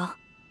after all.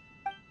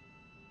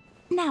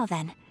 Now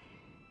then,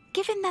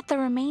 given that the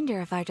remainder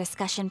of our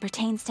discussion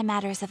pertains to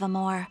matters of a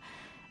more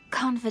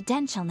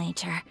confidential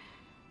nature,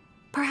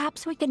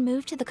 perhaps we could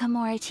move to the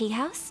Komore Tea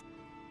House?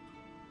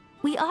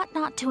 We ought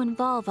not to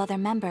involve other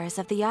members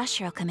of the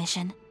Yashiro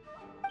Commission.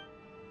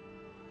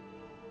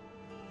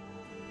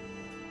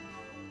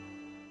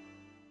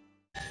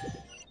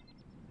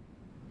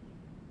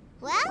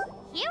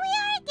 Well, here we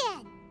are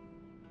again.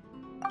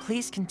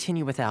 Please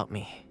continue without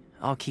me.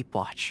 I'll keep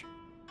watch.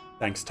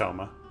 Thanks,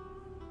 Toma.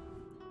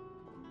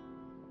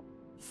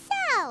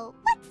 So,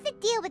 what's the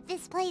deal with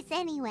this place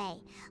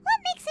anyway?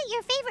 What makes it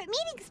your favorite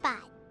meeting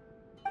spot?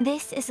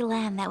 This is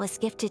land that was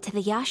gifted to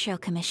the Yashiro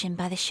Commission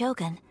by the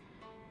Shogun.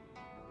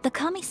 The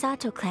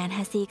Kamisato clan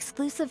has the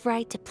exclusive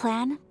right to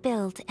plan,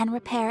 build, and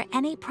repair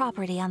any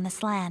property on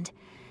this land,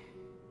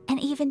 and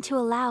even to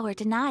allow or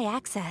deny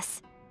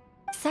access.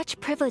 Such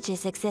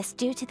privileges exist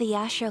due to the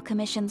Yashiro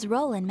Commission's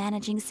role in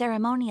managing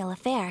ceremonial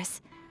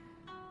affairs.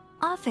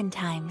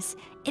 Oftentimes,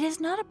 it is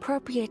not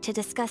appropriate to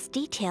discuss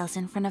details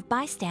in front of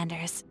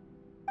bystanders.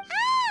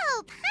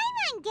 Oh,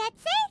 Paimon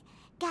gets it!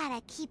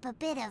 Gotta keep a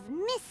bit of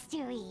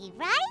mystery,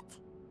 right?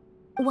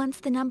 Once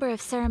the number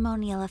of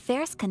ceremonial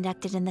affairs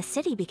conducted in the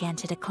city began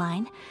to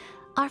decline,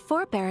 our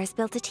forebears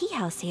built a tea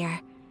house here.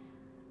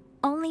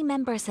 Only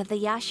members of the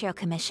Yashiro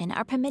Commission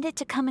are permitted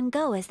to come and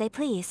go as they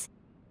please.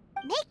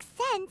 Makes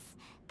sense.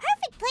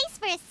 Perfect place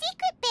for a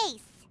secret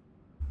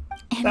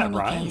base. In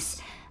any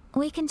case,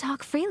 we can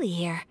talk freely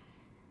here.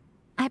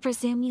 I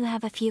presume you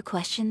have a few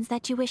questions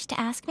that you wish to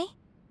ask me?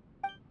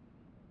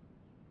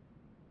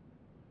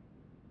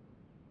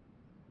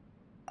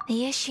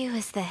 The issue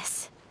is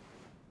this.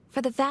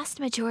 For the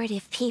vast majority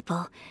of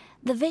people,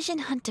 the Vision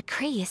Hunt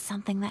Decree is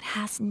something that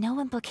has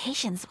no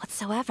implications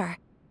whatsoever.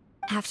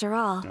 After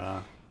all,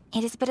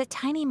 it is but a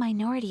tiny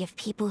minority of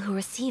people who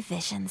receive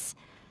visions.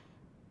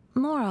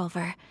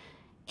 Moreover,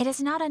 it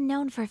is not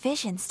unknown for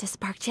visions to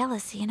spark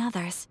jealousy in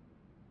others.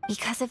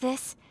 Because of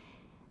this,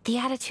 the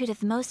attitude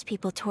of most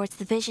people towards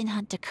the Vision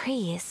Hunt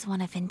Decree is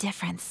one of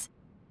indifference.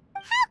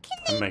 How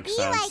can they be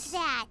sense. like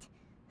that?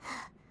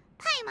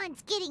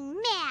 Paimon's getting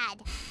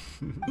mad.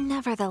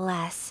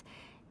 Nevertheless,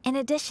 in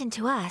addition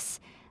to us,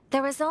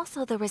 there is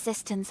also the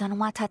resistance on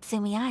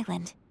Watatsumi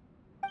Island.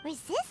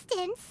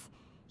 Resistance?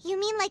 You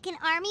mean like an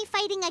army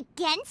fighting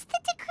against the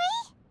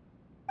decree?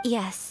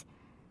 Yes.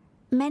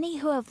 Many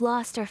who have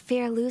lost or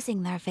fear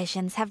losing their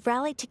visions have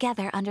rallied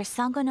together under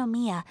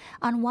Sangonomiya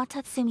on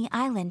Watatsumi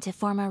Island to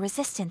form a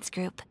resistance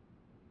group.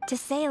 To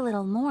say a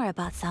little more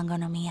about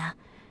Sangonomiya,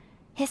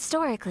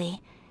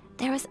 historically,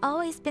 there has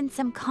always been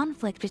some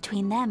conflict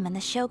between them and the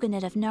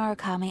shogunate of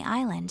Narukami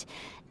Island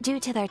due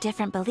to their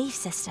different belief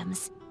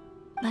systems.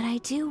 But I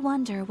do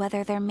wonder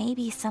whether there may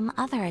be some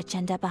other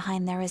agenda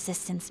behind their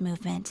resistance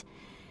movement,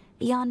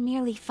 beyond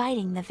merely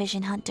fighting the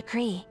Vision Hunt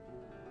Decree.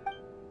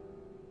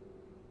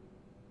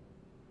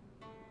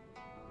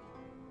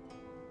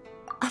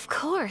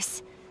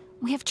 course.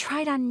 We have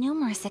tried on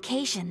numerous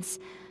occasions.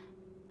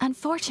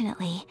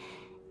 Unfortunately,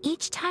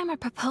 each time a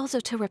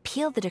proposal to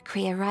repeal the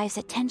decree arrives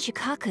at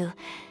Tenshukaku,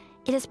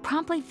 it is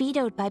promptly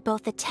vetoed by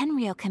both the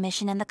Tenryou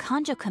Commission and the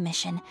Kanjo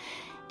Commission,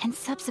 and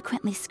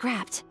subsequently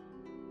scrapped.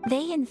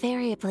 They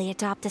invariably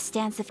adopt a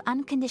stance of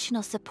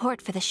unconditional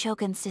support for the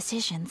Shogun's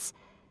decisions.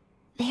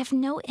 They have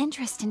no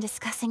interest in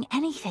discussing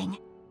anything.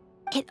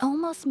 It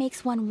almost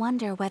makes one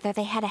wonder whether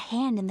they had a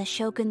hand in the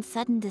Shogun's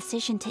sudden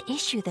decision to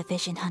issue the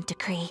Vision Hunt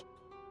Decree.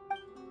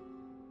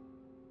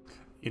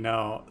 You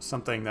know,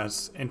 something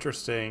that's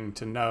interesting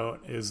to note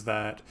is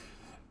that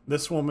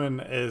this woman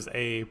is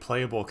a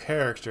playable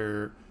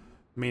character,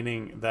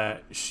 meaning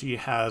that she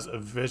has a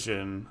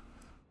vision,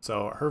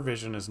 so her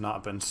vision has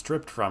not been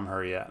stripped from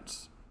her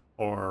yet,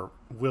 or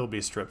will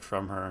be stripped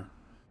from her.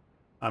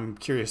 I'm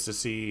curious to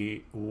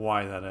see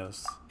why that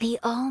is. The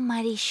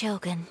almighty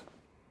Shogun.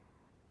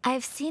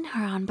 I've seen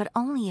her on but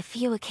only a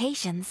few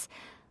occasions,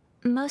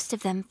 most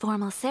of them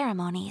formal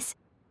ceremonies.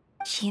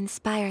 She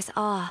inspires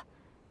awe,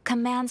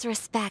 commands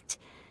respect,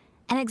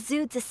 and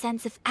exudes a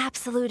sense of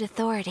absolute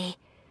authority.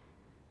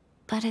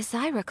 But as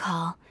I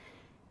recall,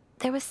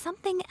 there was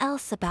something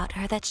else about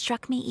her that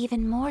struck me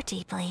even more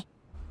deeply.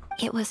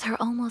 It was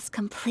her almost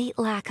complete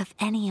lack of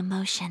any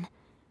emotion.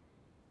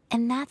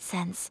 In that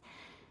sense,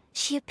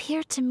 she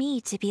appeared to me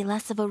to be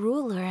less of a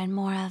ruler and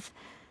more of,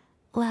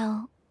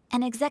 well,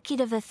 an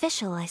executive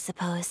official, I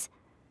suppose.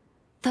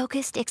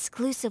 Focused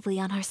exclusively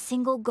on her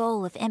single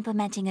goal of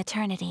implementing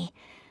eternity,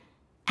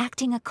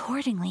 acting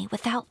accordingly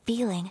without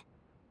feeling.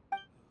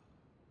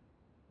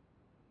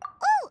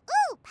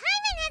 Ooh,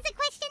 Paimon has a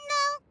question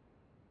though.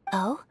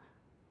 Oh?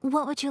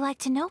 What would you like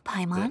to know,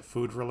 Paimon?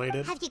 Food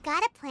related? Have you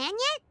got a plan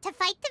yet to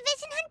fight the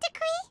Vision Hunt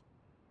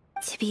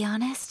Decree? To be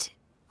honest,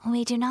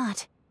 we do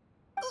not.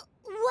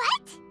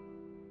 What?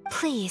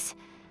 Please,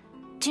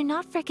 do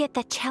not forget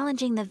that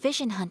challenging the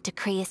Vision Hunt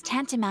Decree is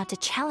tantamount to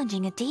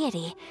challenging a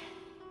deity.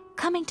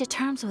 Coming to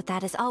terms with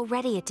that is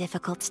already a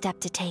difficult step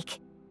to take.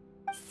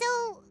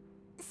 So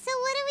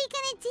what are we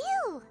gonna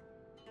do?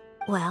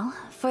 Well,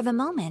 for the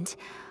moment,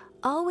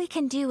 all we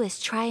can do is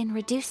try and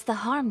reduce the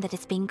harm that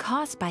is being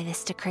caused by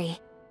this decree.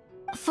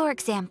 For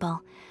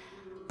example,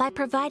 by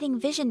providing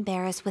vision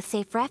bearers with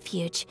safe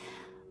refuge,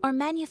 or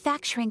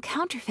manufacturing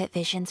counterfeit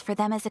visions for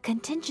them as a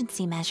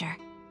contingency measure.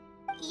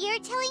 You're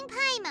telling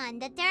Paimon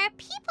that there are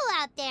people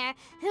out there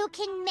who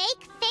can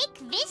make fake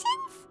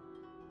visions?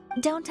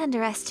 Don't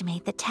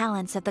underestimate the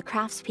talents of the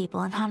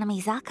craftspeople in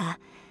Hanamizaka.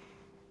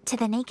 To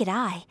the naked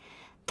eye,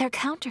 their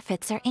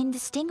counterfeits are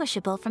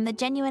indistinguishable from the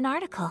genuine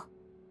article.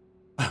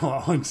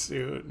 I won't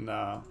to,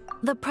 no.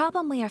 The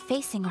problem we are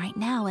facing right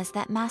now is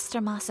that Master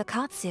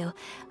Masakatsu,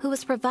 who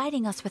was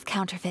providing us with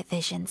counterfeit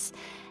visions,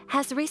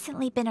 has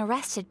recently been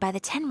arrested by the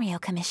Tenryou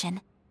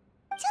Commission.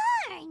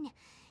 Darn!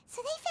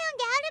 So they found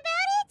out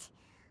about it?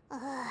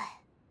 Ugh.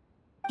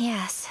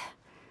 Yes.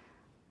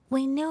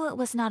 We knew it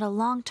was not a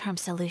long-term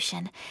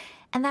solution,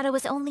 and that it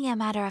was only a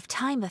matter of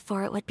time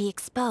before it would be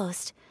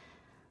exposed.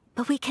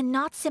 But we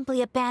cannot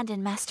simply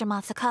abandon Master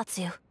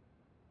Masakatsu.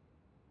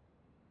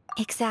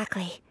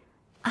 Exactly.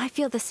 I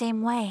feel the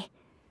same way.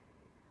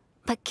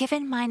 But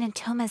given mine and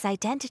Toma's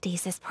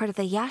identities as part of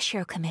the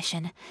Yashiro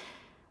Commission,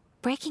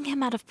 breaking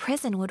him out of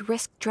prison would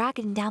risk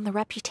dragging down the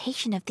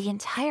reputation of the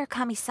entire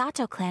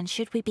Kamisato clan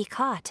should we be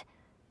caught.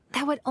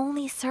 That would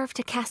only serve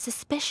to cast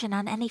suspicion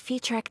on any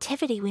future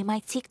activity we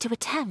might seek to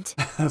attempt.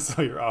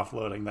 So you're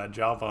offloading that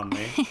job on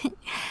me.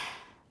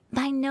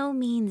 By no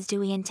means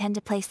do we intend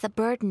to place the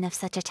burden of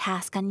such a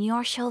task on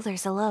your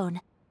shoulders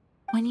alone.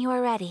 When you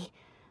are ready,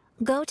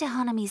 go to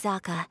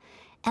Hanamizaka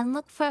and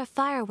look for a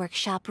fireworks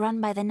shop run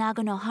by the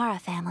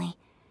Nagonohara family.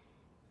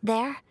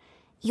 There,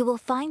 you will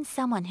find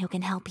someone who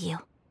can help you.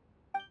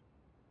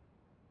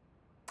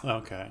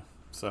 Okay,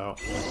 so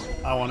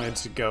I wanted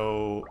to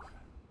go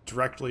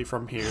directly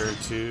from here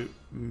to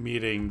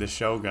meeting the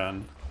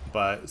Shogun,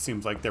 but it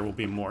seems like there will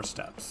be more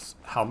steps.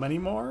 How many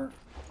more?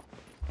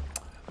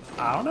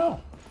 I don't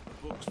know.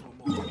 Books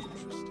were more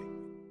interesting.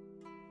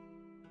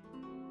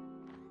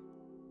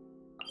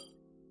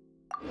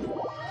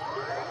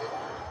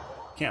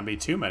 Can't be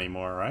too many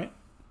more, right?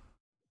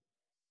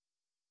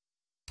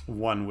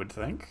 One would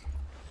think.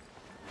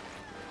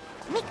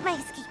 Make my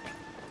escape.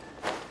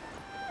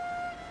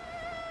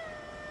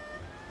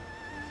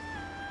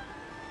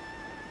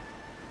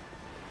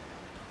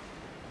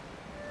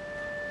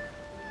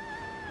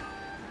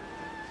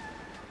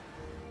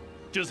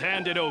 Just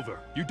hand it over.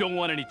 You don't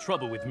want any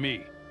trouble with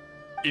me.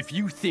 If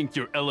you think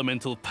your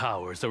elemental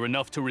powers are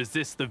enough to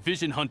resist the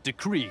Vision Hunt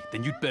Decree,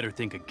 then you'd better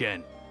think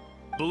again.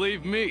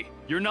 Believe me,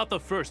 you're not the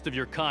first of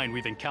your kind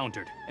we've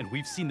encountered, and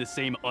we've seen the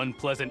same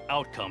unpleasant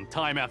outcome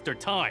time after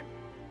time.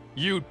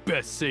 You'd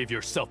best save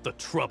yourself the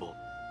trouble.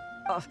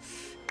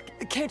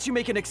 Can't you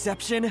make an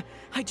exception?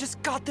 I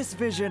just got this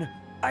vision.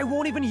 I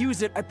won't even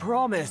use it, I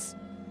promise.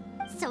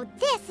 So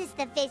this is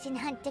the Vision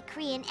Hunt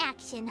Decree in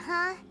action,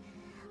 huh?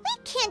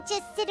 We can't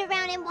just sit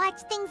around and watch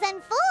things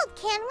unfold,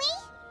 can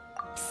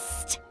we?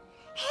 Psst!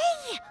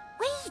 Hey,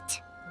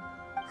 wait!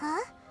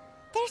 Huh?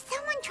 There's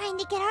someone trying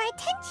to get our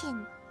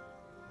attention.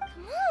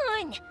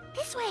 on!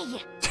 This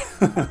way!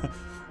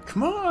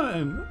 Come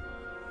on!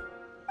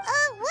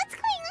 What's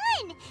going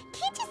on?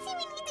 Can't you see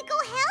we need to go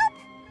help?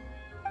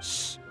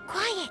 Shh,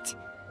 quiet.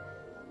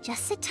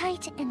 Just sit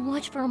tight and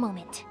watch for a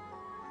moment.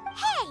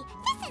 Hey,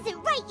 this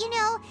isn't right, you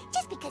know.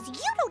 Just because you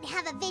don't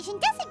have a vision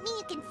doesn't mean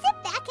you can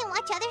sit back and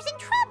watch others in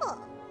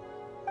trouble.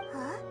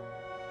 Huh?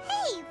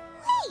 Hey,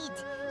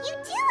 wait! You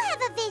do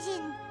have a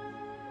vision!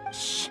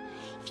 Shh.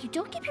 If you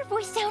don't keep your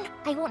voice down,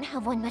 I won't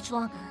have one much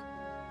longer.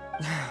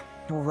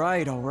 All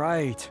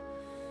right.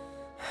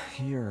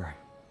 Here,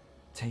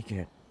 take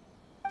it.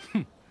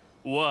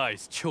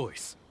 Wise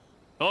choice.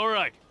 All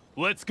right,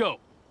 let's go.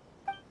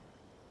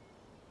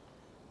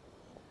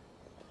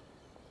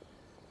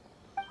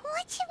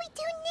 What should we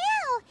do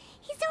now?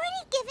 He's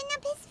already given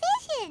up his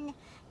vision.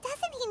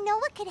 Doesn't he know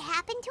what could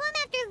happen to him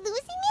after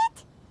losing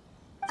it?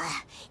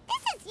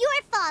 This is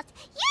your fault.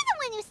 You're the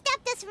one who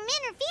stopped us from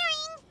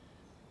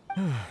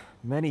interfering.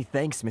 Many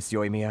thanks, Miss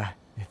Yoimiya.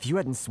 If you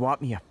hadn't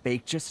swapped me a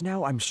fake just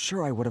now, I'm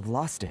sure I would have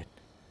lost it.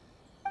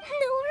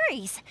 No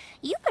worries.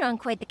 You put on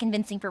quite the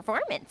convincing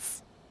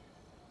performance.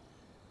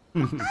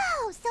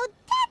 Oh, so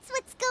that's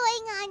what's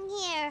going on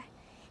here.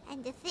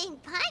 And to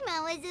think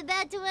Paimon was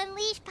about to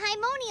unleash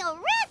Paimonial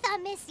wrath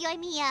on Miss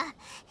Yoimiya.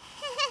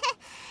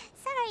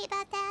 Sorry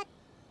about that.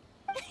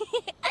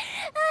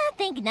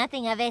 Think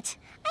nothing of it.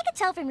 I could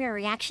tell from your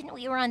reaction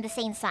we were on the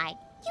same side.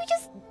 You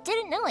just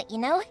didn't know it, you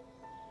know?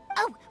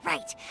 Oh,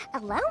 right.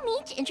 Allow me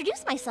to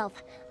introduce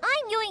myself.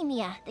 I'm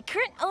Yoimiya, the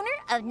current owner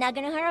of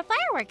Naganohara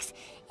Fireworks.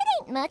 It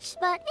ain't much,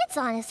 but it's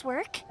honest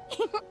work.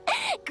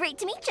 Great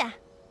to meet ya.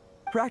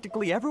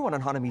 Practically everyone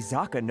on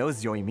Hanamizaka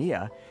knows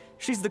Yoimiya.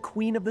 She's the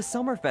queen of the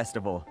summer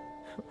festival.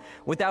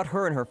 Without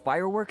her and her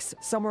fireworks,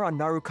 summer on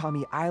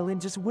Narukami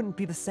Island just wouldn't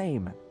be the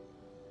same.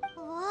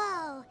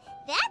 Whoa,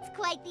 that's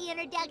quite the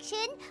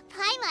introduction.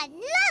 Paimon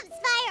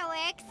loves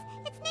fireworks.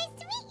 It's nice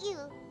to meet you.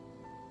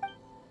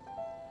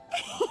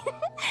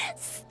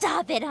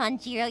 Stop it,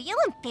 Hanjiro. You'll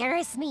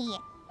embarrass me.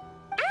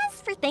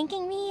 As for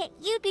thanking me,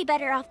 you'd be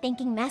better off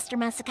thanking Master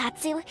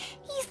Masakatsu.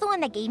 He's the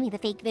one that gave me the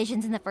fake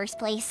visions in the first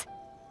place.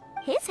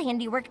 His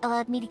handiwork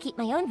allowed me to keep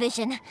my own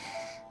vision.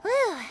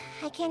 Whew,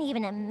 I can't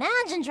even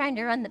imagine trying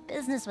to run the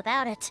business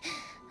without it.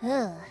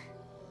 Ugh.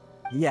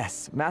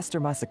 Yes, Master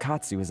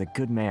Masakatsu is a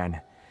good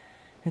man.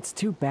 It's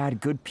too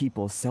bad good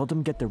people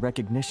seldom get the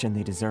recognition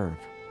they deserve.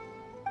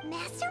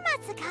 Master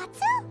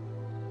Masakatsu?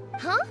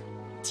 Huh?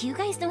 Do you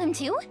guys know him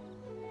too?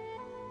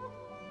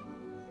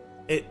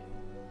 It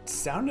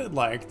sounded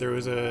like there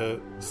was a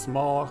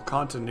small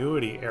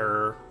continuity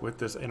error with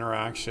this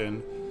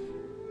interaction.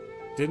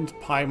 Didn't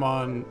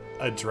Paimon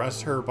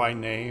address her by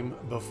name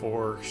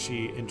before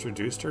she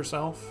introduced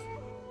herself?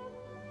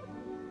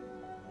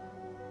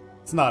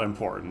 It's not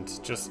important,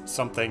 just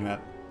something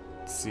that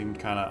seemed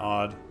kind of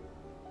odd.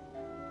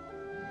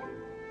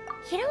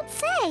 You don't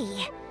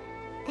say!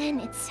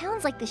 Then it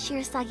sounds like the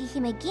Shirasagi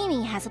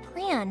Himegimi has a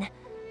plan.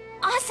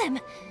 Awesome!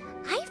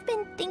 I've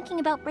been thinking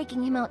about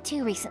breaking him out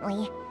too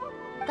recently.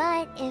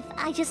 But if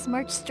I just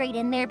march straight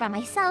in there by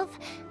myself,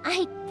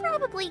 I'd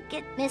probably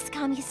get Miss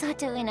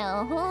Kamisato in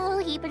a whole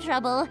heap of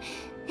trouble.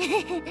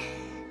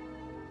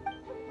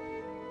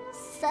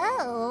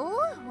 So,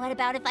 what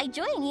about if I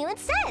join you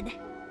instead?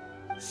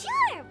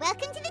 Sure,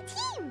 welcome to the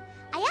team.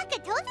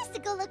 Ayaka told us to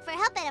go look for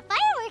help at a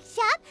fireworks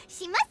shop.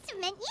 She must have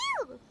meant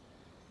you.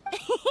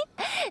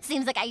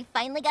 Seems like I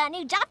finally got a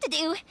new job to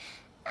do.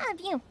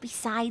 You know,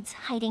 besides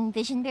hiding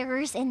vision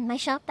bearers in my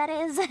shop, that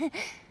is.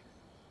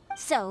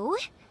 So,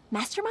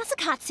 Master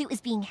Masakatsu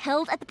is being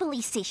held at the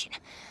police station.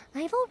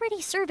 I've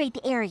already surveyed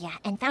the area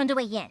and found a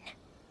way in.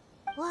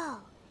 Whoa,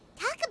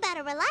 talk about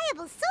a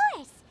reliable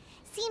source.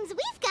 Seems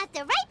we've got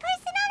the right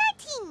person on our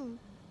team.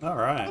 All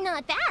right.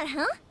 Not bad,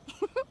 huh?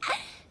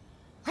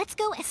 Let's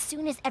go as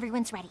soon as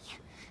everyone's ready.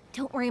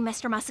 Don't worry,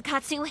 Master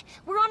Masakatsu.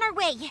 We're on our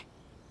way.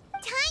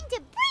 Time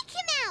to break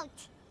him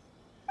out.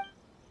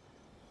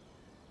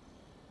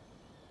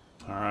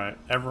 All right,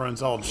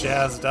 everyone's all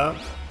jazzed up.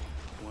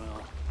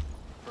 Well,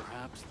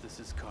 perhaps this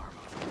is karma.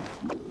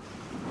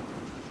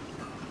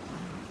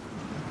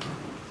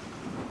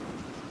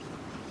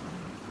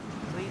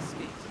 Please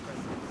speak to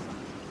President.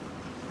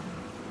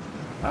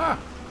 Ah,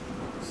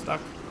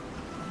 stuck.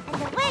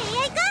 And away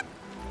I go.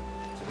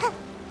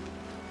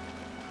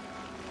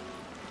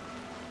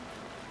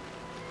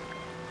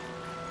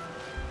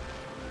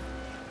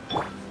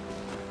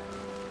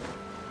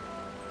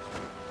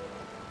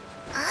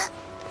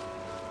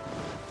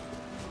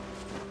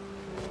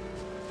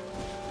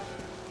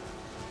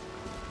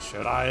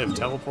 Should I have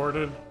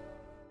teleported?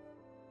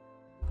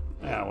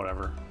 Yeah,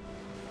 whatever.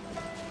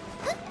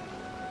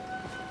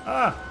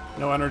 Ah,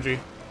 no energy.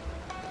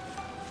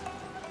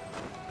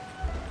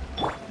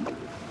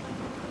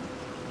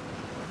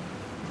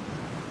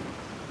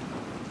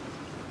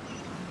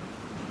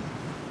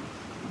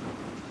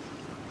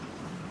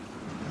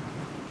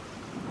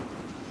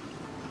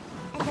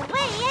 And away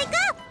I go.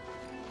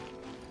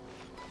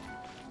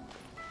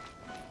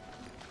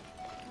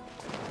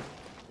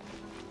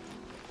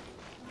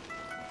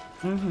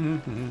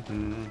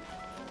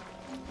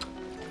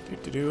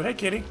 Do-do-do. Hey,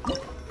 kitty.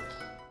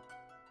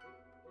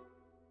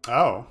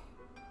 Oh.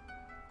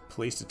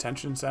 Police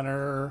detention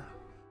center,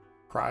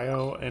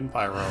 cryo, and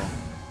pyro.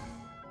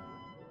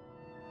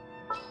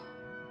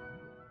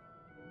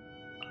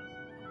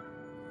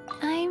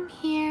 I'm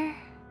here.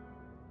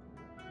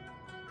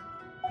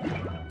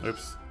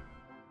 Oops.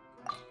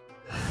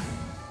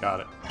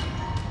 Got it.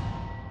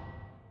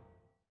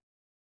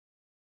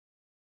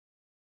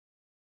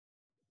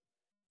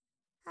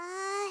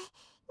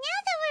 Now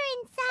that we're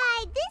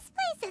inside, this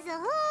place is a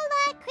whole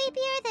lot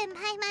creepier than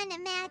Paimon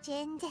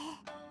imagined.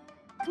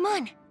 Come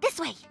on, this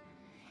way.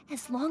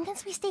 As long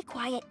as we stay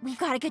quiet, we've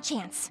got a good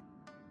chance.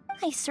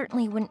 I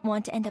certainly wouldn't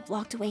want to end up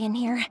locked away in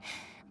here.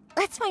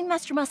 Let's find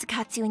Master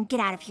Masakatsu and get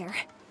out of here.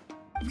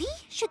 We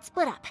should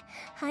split up.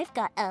 I've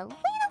got a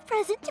little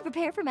present to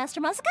prepare for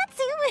Master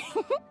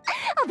Masakatsu.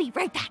 I'll be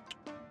right back.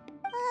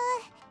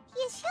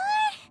 You sure?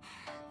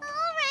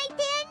 Alright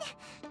then.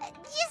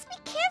 Just be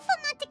careful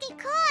not to get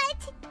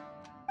caught.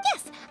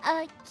 Yes,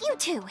 you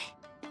too.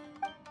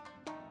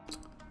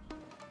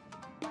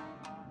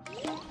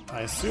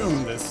 I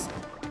assume this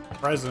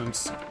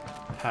present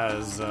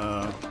has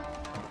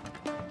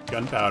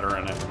gunpowder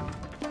in it.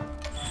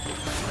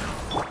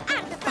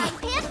 Out of the frying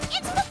pan,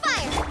 into the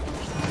fire!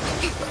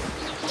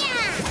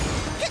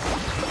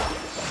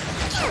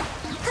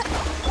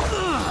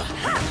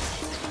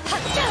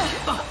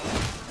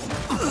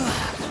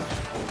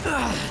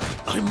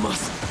 I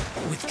must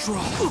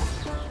withdraw.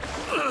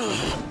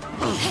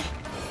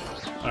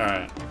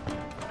 Alright.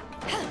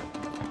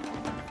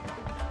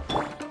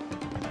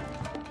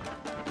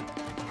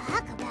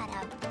 Talk about a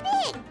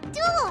big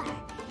door!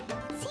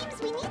 Seems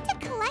we need to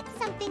collect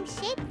something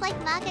shaped like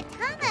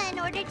Magatama in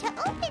order to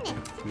open it.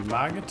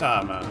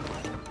 Magatama.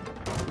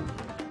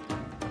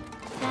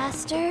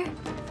 Faster?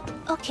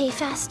 Okay,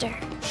 faster.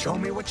 Show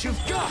me what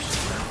you've got.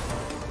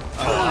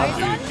 Oh,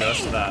 dude,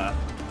 just that.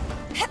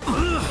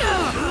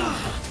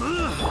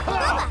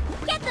 Boba,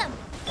 get them!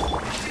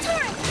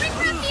 Torrent, bring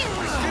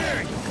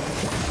refuge!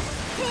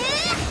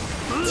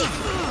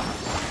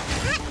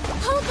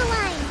 Hold the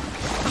line!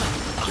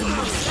 I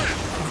must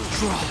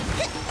withdraw.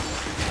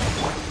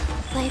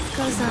 Life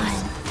goes on.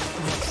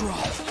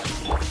 Withdraw.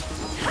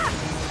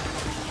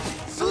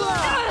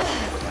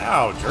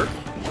 Ow, jerk.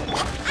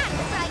 Out of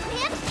the frying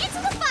pan, into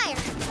the fire!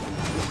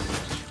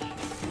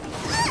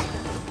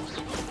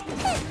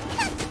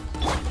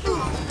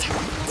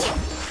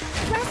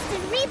 Rest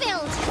and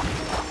rebuild!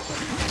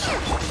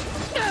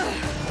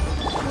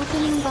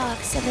 Opening box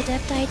of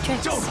Adepti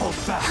tricks. Don't hold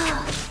back.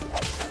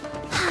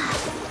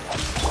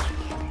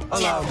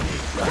 Allow me.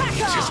 I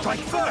need to strike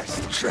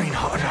first. Train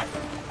harder.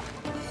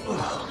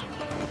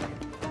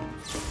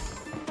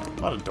 A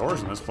lot of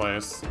doors in this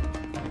place.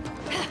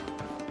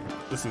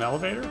 This an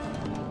elevator?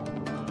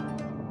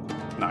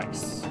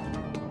 Nice.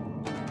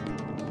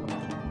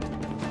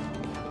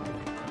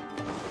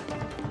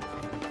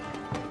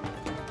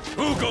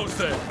 Who goes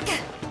there?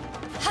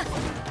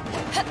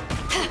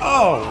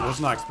 Oh, was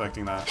not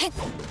expecting that.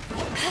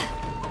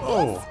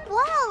 Oh. This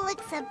wall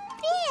looks a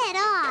bit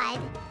odd.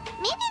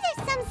 Maybe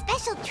there's some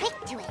special trick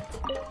to it.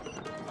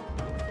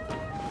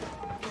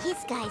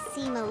 These guys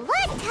seem a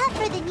lot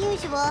tougher than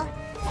usual.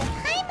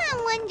 Paimon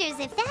wonders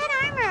if that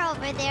armor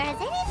over there has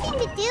anything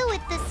to do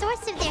with the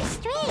source of their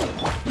strength.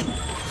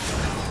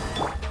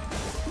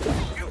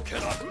 You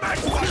cannot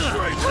match my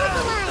strength. Hold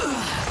the line.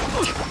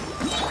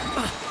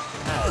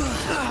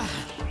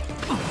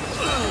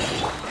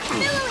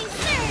 Billowing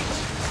surge.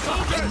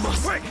 I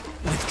must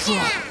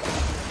withdraw.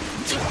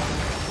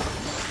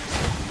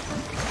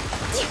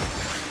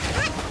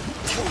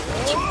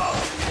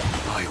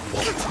 I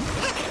won't.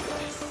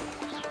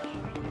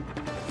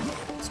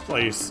 This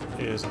place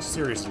is a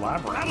serious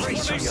labyrinth.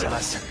 Raise your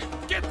lesson.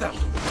 Get them.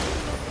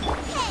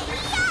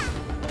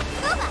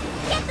 Boba,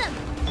 get them.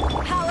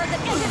 Power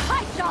that ended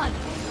Python!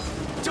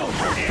 Don't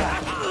hold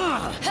back.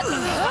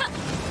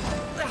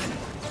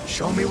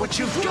 Show me what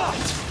you've got.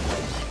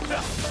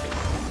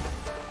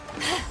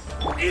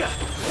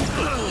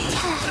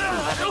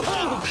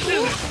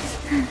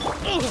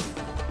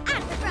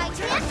 Out of the frying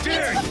pan, into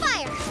the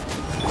fire.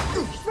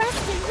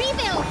 Rest and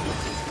rebuild.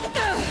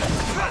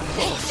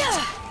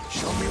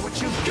 Show me what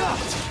you've got.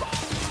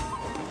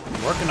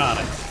 Working on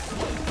it.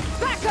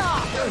 Back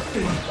off!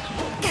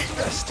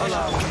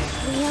 Allow me.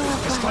 Wheel of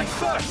life. Strike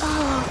first.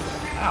 Oh,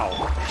 Ow.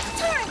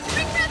 Torrent,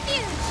 bring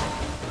refuge.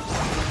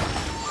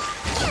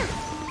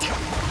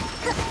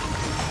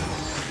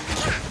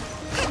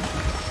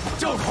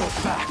 Don't hold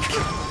back.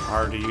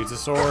 Hard to use a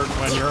sword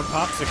when you're a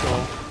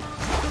popsicle.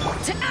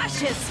 To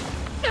ashes!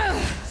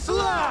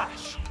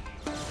 Slash.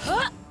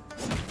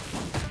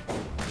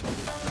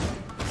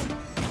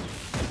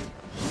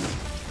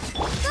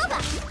 Boba,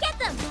 get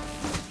them.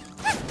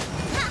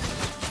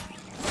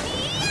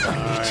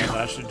 Alright,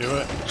 that should do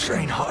it.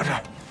 Train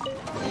harder.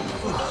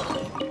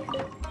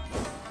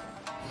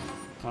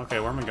 Okay,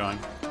 where am I going?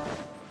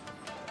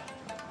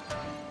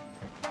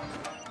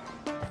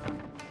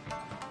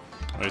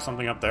 There's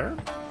something up there?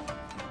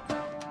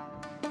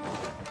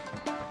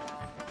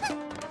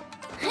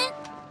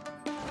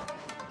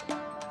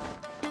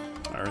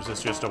 Or is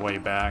this just a way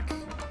back?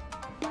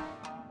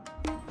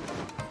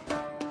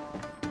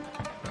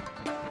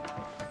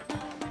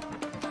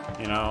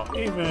 You know,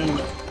 even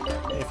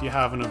if you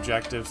have an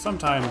objective,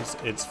 sometimes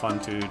it's fun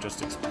to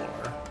just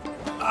explore.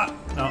 Ah,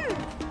 no,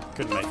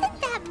 couldn't make it.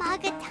 Doesn't that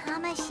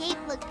Magatama shape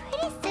look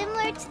pretty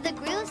similar to the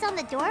grooves on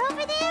the door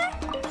over there?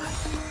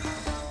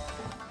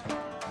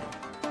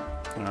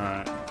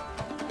 Alright.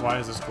 Why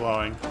is this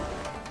glowing?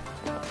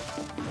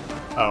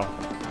 Oh.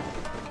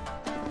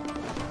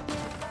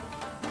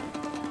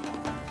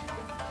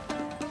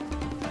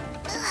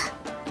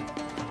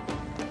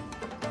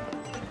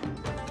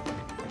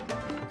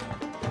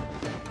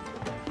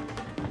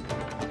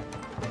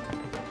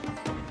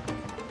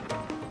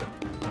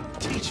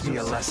 Teach me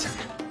a lesson.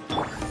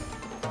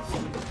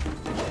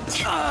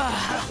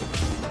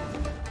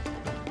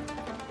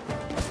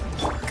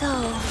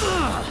 Go.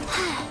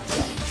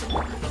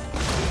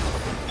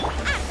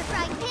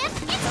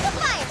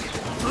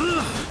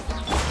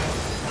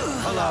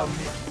 Allow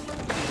me.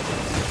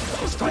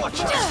 Watch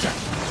your step.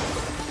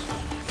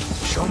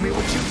 Show me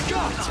what you've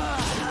got.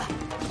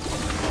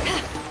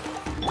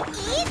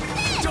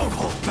 Don't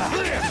hold back.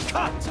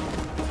 Cut.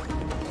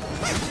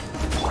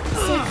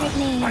 Sacred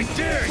name. I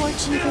dare you.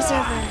 Fortune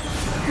preserver.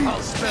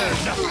 I'll spare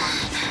nothing.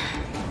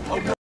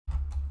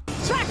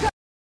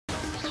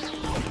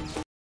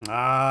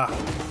 Ah.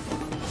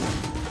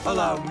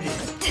 Allow me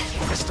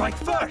to strike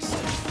first.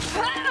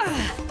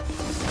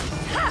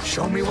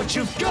 Show me what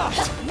you've got.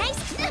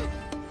 Nice.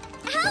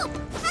 Help!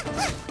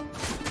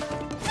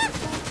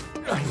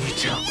 I need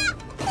to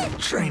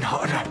train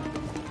harder.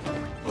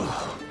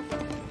 Oh.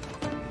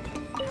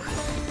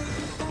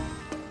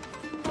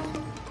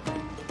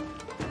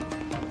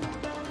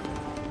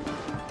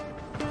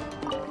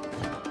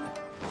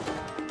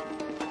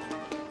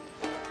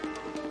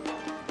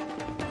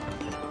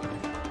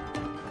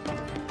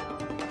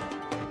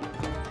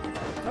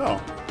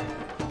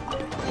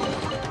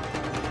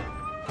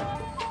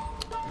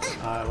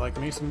 I like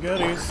me some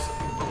goodies.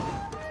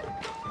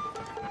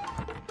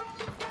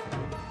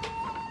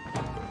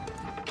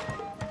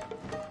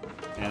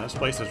 Yeah, this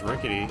place is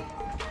rickety.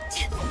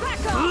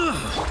 Back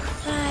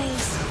off!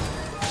 Nice.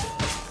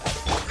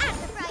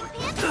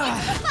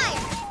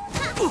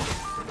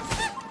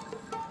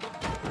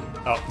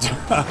 Oh.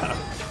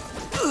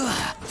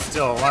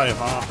 Still alive,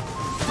 huh?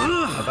 I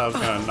thought I was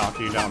gonna knock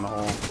you down the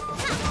hole.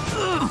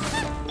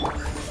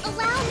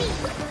 Allow me.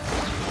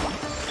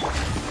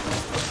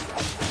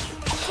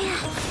 Yeah,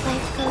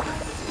 life goes.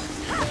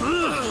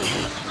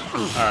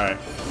 Alright.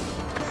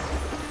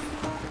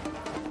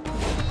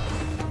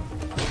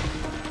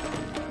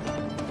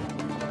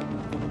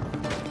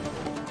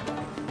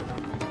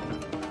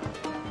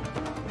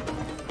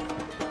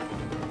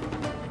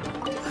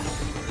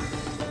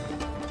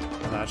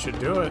 That should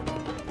do it.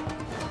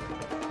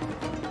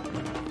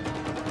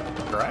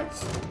 Correct?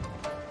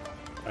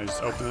 I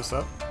just open this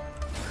up?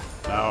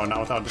 No, not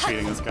without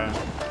defeating this guy.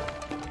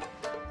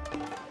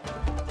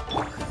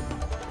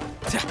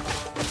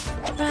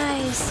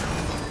 Rise.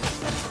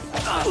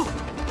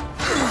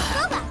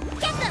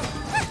 Get them!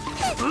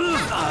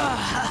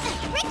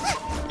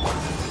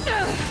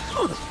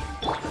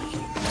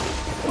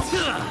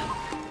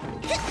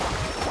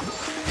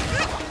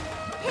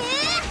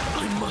 I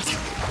must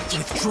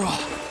withdraw.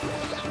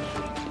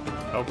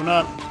 Open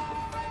up.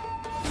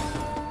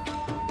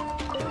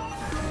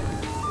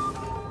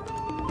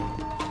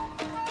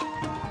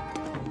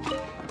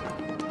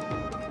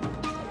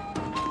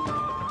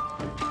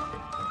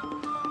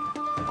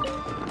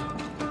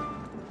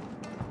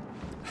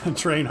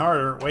 Train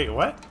harder. Wait,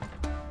 what?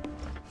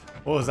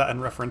 What was that in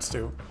reference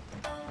to?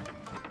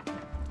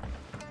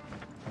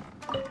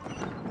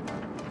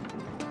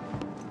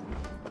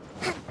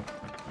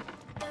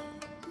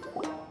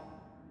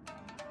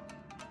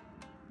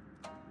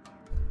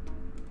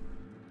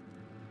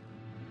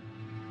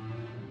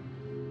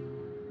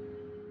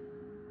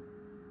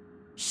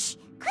 Shh!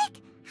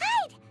 Quick!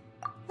 Hide!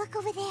 Look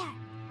over there.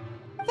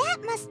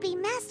 That must be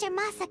Master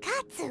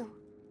Masakatsu.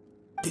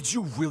 Did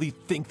you really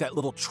think that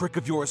little trick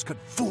of yours could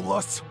fool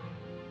us?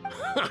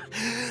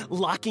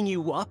 Locking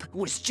you up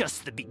was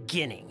just the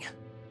beginning.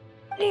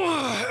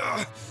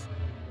 No!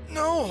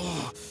 Oh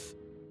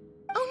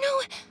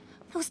no!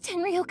 Those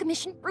Tenryo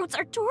Commission brutes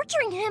are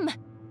torturing him!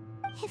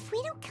 If we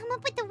don't come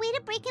up with a way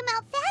to break him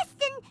out fast,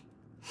 then...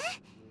 Huh?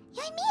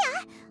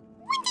 Yoimiya,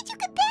 when did you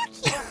get back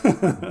here?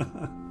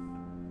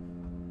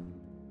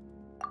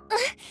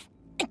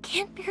 I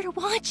can't bear to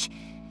watch.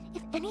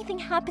 If anything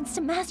happens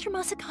to Master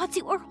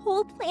Masakatsu, our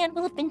whole plan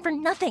will have been for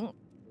nothing.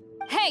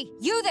 Hey,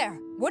 you there!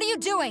 What are you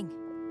doing?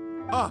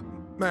 Ah,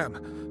 ma'am.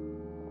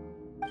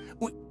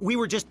 We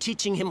were just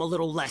teaching him a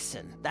little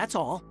lesson, that's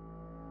all.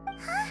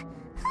 Huh?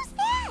 Who's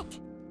that?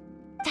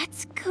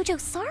 That's Kujo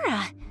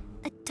Sara,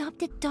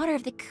 adopted daughter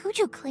of the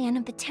Kujo clan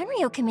of the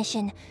Tenryo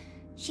Commission.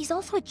 She's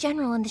also a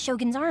general in the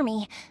Shogun's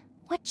army.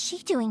 What's she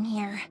doing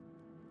here?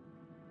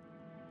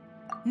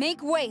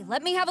 Make way,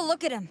 let me have a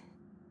look at him.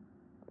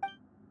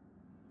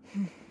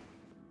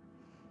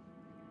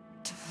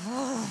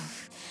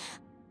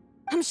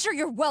 I'm sure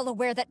you're well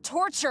aware that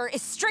torture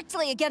is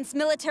strictly against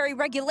military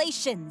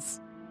regulations.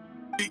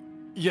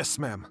 Yes,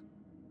 ma'am.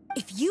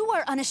 If you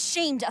are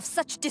unashamed of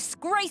such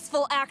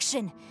disgraceful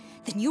action,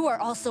 then you are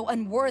also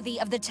unworthy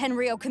of the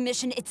Tenryou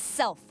Commission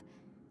itself.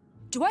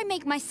 Do I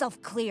make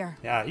myself clear?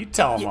 Yeah, you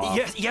tell him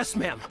off. Yes,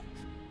 ma'am.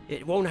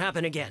 It won't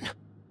happen again.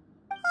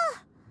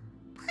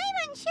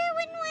 Paimon sure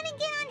wouldn't want to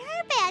get on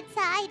her bad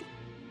side.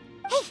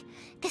 Hey,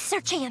 this is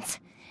our chance.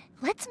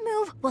 Let's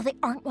move while they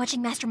aren't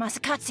watching Master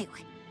Masakatsu.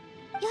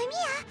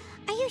 Yoimiya,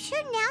 are you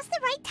sure now's the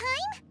right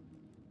time?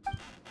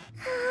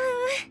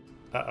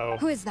 Uh-oh.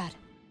 Who is that?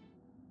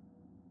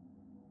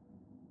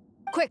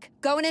 Quick,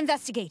 go and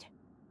investigate.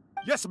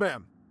 Yes,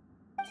 ma'am.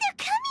 They're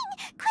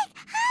coming! Quick,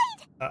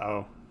 hide!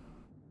 Uh-oh.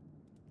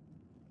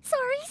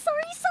 Sorry.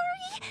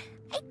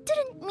 I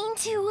didn't mean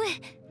to.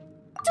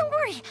 Don't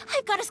worry,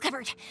 I've got us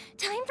covered.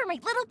 Time for my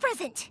little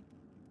present.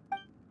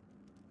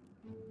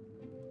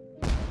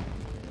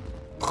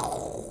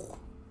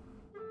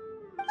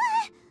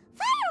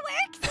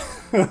 Fireworks!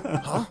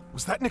 Huh?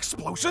 Was that an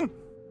explosion?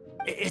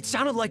 It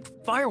sounded like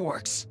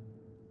fireworks.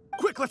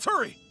 Quick, let's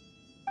hurry!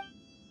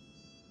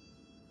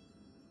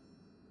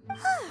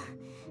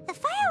 The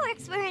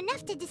fireworks were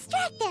enough to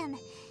distract them.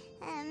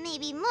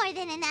 Maybe more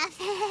than enough.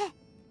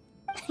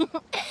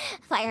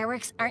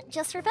 Fireworks aren't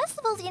just for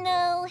festivals, you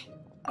know.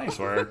 Nice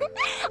work.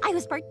 I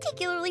was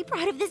particularly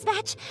proud of this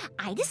batch.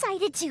 I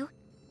decided to.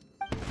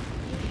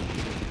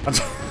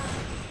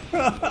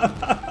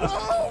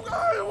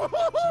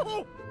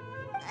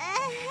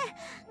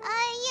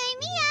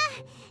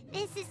 Yoimiya,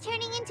 this is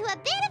turning into a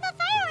bit of a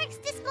fireworks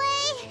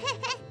display.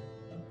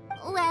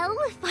 Well,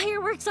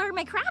 fireworks are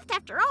my craft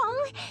after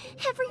all.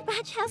 Every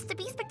batch has to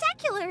be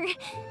spectacular.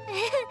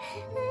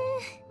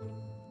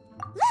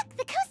 Look,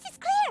 the coast is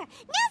clear.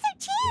 Now's our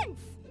chance.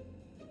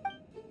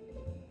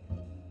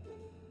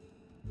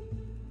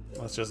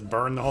 Let's just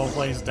burn the whole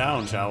place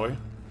down, shall we?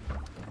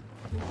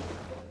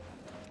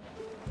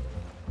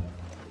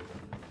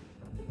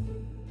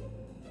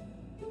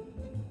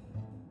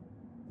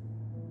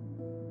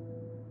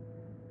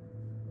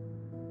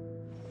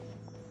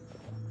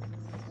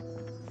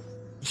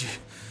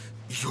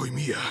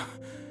 Yoimiya,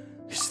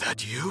 is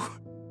that you?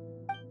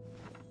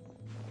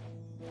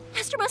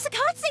 Master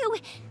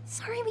Masakatsu!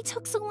 Sorry we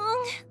took so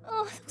long.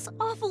 Oh, those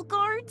awful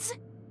guards.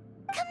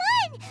 Come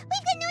on! We've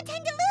got no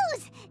time to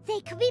lose!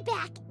 They could be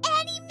back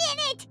any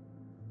minute!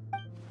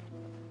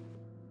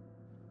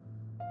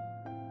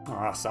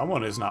 Ah,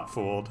 someone is not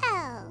fooled.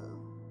 Oh.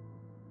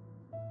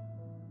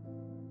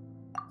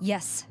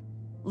 Yes.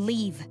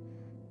 Leave.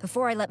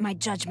 Before I let my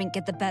judgment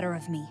get the better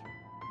of me.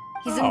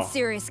 He's Oh. in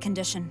serious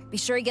condition. Be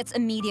sure he gets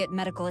immediate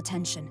medical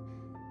attention.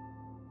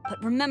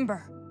 But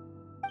remember,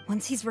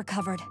 once he's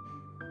recovered,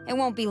 it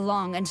won't be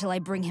long until I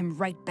bring him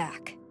right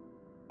back.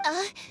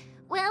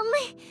 Well...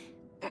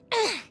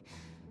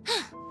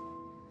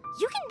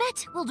 You can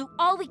bet we'll do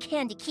all we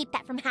can to keep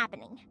that from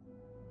happening.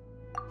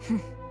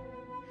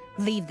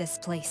 Leave this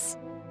place.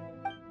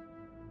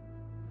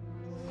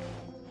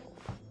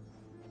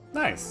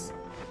 Nice.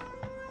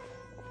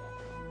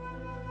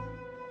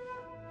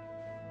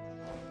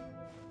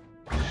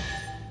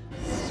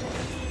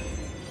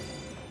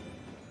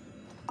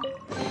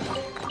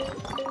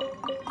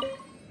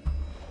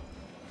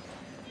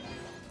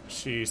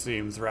 She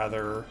seems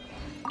rather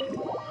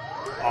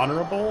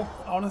honorable,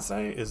 I want to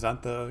say. Is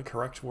that the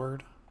correct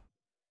word?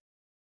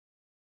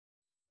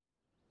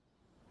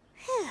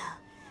 Phew.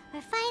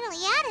 We're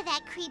finally out of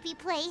that creepy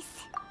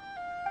place.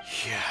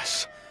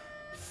 Yes.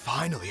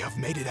 Finally, I've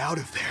made it out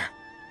of there.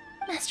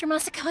 Master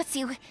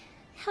Masakatsu,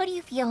 how do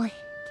you feel?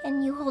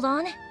 Can you hold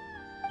on?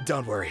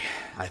 Don't worry.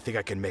 I think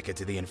I can make it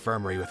to the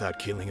infirmary without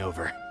keeling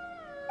over.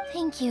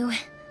 Thank you.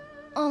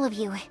 All of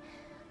you.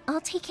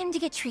 I'll take him to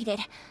get treated.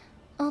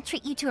 I'll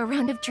treat you to a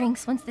round of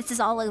drinks once this is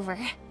all over.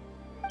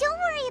 Don't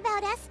worry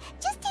about us.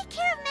 Just take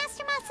care of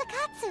Master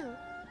Masakatsu.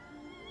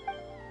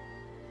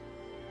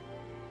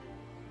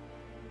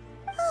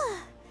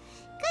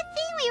 Good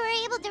thing we were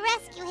able to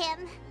rescue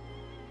him.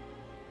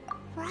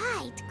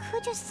 Right,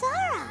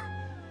 Kujosara.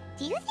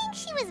 Do you think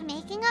she was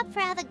making up for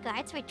how the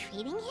guards were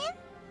treating him?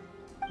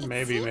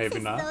 Maybe, maybe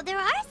As not. though there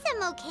are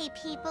some okay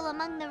people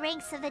among the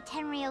ranks of the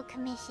Tenryou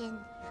Commission.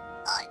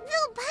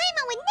 Though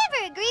Paimon would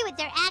never agree with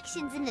their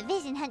actions in the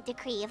Vision Hunt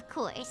Decree, of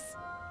course.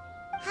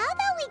 How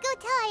about we go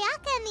tell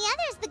Ayaka and the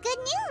others the good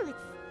news?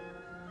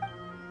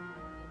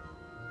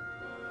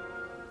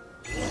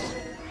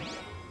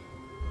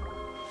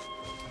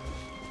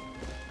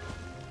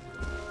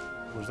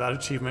 Was that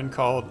achievement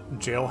called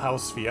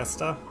Jailhouse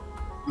Fiesta?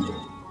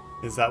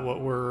 Is that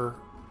what we're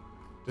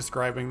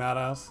describing that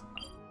as?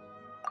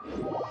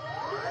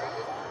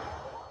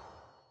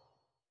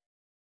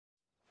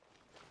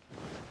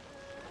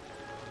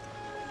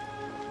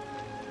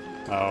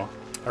 Oh,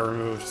 I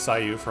removed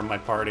Sayu from my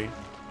party.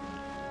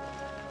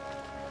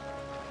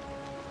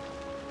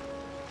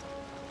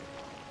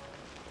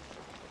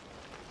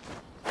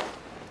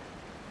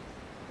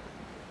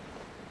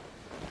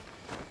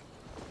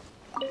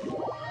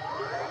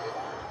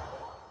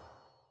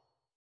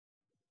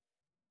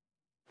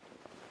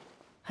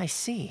 I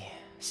see.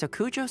 So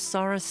Kujo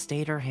Sara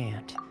stayed her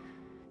hand.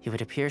 It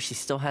would appear she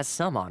still has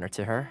some honor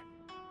to her.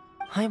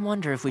 I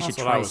wonder if we should That's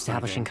what I try was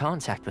establishing thinking.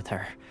 contact with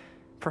her.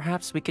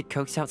 Perhaps we could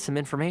coax out some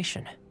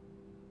information.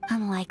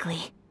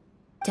 Unlikely.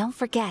 Don't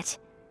forget,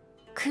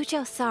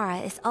 Kujo Sara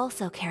is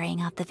also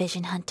carrying out the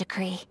Vision Hunt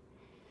decree.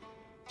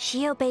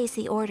 She obeys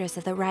the orders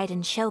of the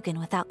Raiden Shogun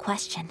without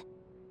question.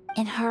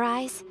 In her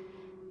eyes,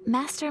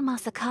 Master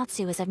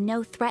Masakatsu is of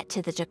no threat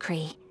to the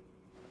decree.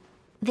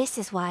 This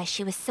is why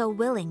she was so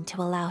willing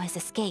to allow his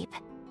escape.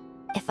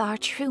 If our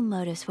true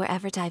motives were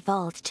ever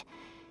divulged,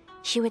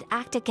 she would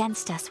act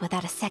against us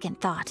without a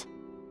second thought.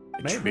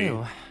 Maybe.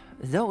 True.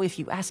 Though if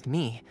you ask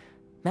me,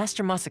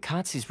 Master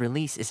Masakatsu's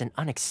release is an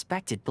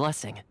unexpected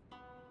blessing.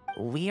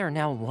 We are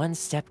now one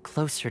step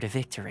closer to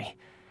victory.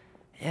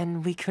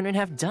 And we couldn't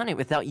have done it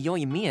without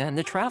Yoimiya and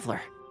the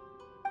Traveler.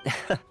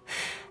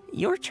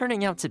 You're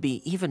turning out to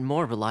be even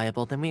more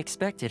reliable than we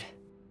expected.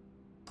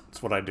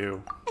 That's what I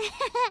do.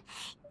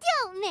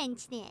 Don't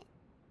mention it.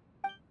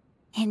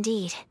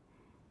 Indeed.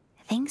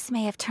 Things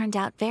may have turned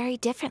out very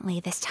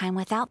differently this time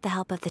without the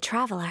help of the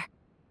Traveler.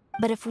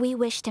 But if we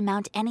wish to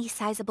mount any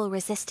sizable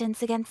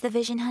resistance against the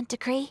Vision Hunt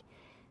decree,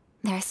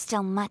 there is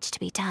still much to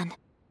be done.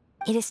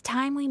 It is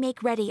time we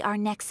make ready our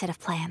next set of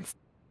plans.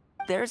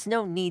 There's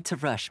no need to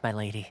rush, my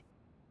lady.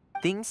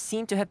 Things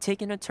seem to have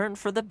taken a turn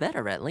for the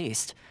better, at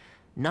least.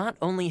 Not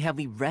only have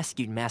we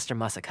rescued Master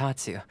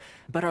Masakatsu,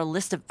 but our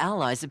list of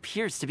allies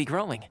appears to be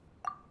growing.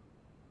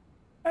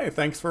 Hey,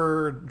 thanks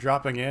for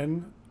dropping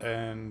in,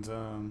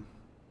 and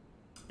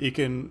you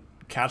can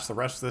catch the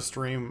rest of the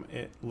stream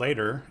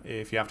later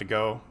if you have to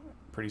go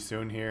pretty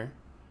soon here.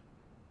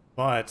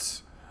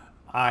 But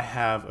I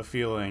have a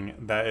feeling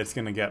that it's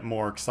going to get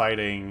more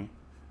exciting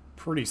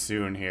pretty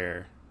soon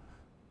here.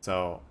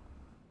 So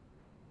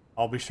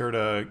I'll be sure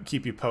to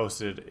keep you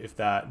posted if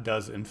that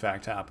does in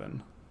fact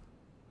happen.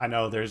 I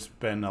know there's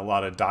been a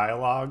lot of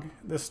dialogue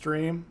this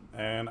stream,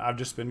 and I've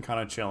just been kind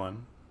of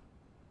chilling.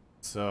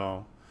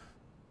 So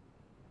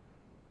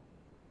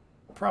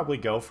I'll probably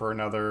go for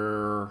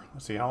another,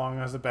 let's see, how long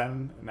has it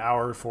been? An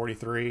hour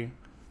 43.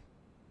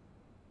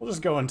 We'll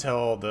just go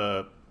until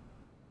the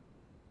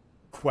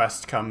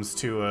quest comes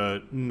to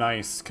a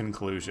nice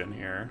conclusion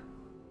here.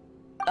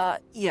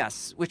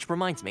 Yes, which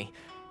reminds me.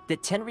 The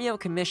Tenryou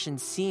Commission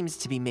seems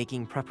to be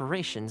making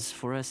preparations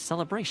for a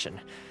celebration.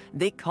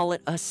 They call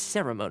it a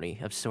ceremony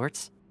of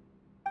sorts.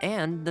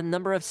 And the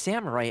number of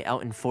samurai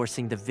out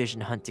enforcing the Vision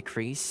Hunt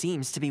decree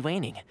seems to be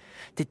waning.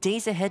 The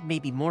days ahead may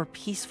be more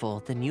peaceful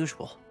than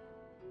usual.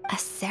 A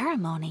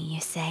ceremony,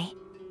 you say?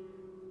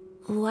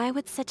 Why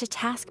would such a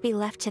task be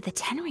left to the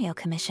Tenryou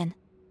Commission?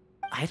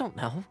 I don't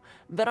know,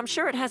 but I'm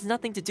sure it has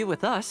nothing to do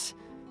with us.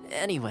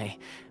 Anyway,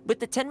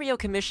 with the Tenryou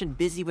Commission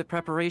busy with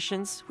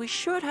preparations, we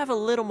should have a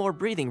little more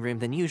breathing room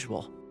than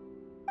usual.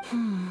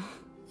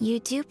 You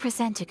do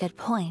present a good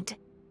point.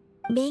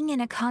 Being in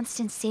a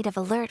constant state of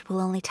alert will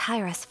only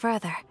tire us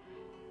further.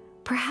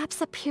 Perhaps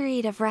a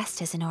period of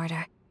rest is in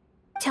order.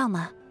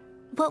 Toma,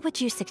 what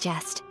would you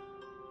suggest?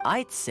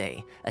 I'd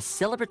say a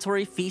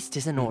celebratory feast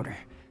is in order.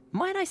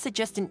 Might I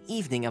suggest an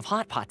evening of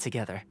hot pot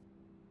together?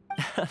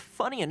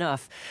 Funny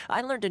enough,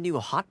 I learned a new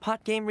hot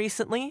pot game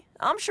recently.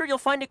 I'm sure you'll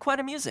find it quite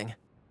amusing.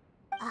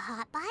 A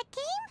hot pot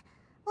game?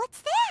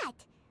 What's that?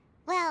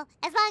 Well,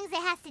 as long as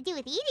it has to do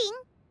with eating.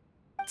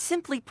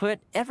 Simply put,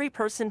 every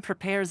person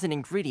prepares an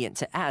ingredient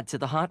to add to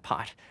the hot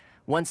pot.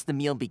 Once the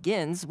meal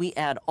begins, we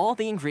add all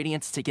the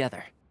ingredients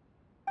together.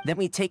 Then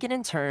we take it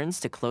in turns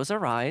to close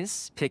our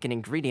eyes, pick an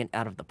ingredient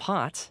out of the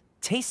pot,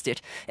 taste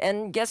it,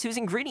 and guess whose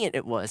ingredient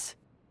it was.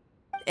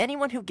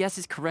 Anyone who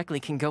guesses correctly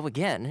can go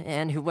again,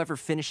 and whoever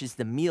finishes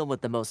the meal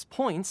with the most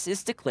points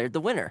is declared the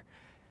winner.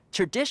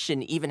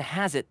 Tradition even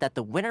has it that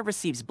the winner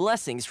receives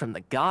blessings from the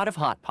god of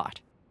hot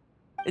pot.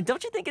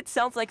 Don't you think it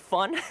sounds like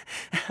fun?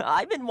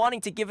 I've been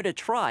wanting to give it a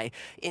try.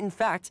 In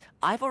fact,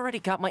 I've already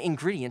got my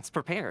ingredients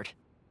prepared.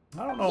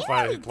 I don't know if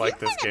I like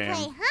this game.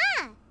 Play,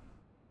 huh?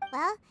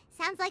 Well,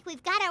 sounds like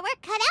we've got our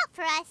work cut out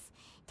for us.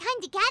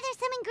 Time to gather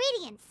some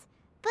ingredients.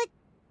 But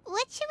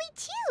what should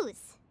we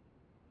choose?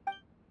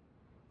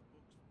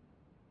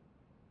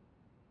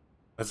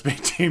 Let's be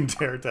Team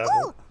Daredevil.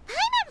 Ooh,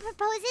 Paimon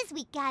proposes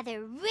we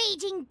gather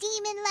raging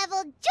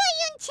demon-level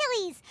Joyun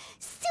chilies,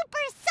 super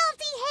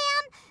salty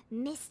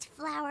ham, mist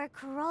flower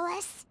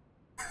corollas.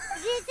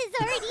 This is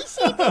already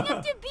shaping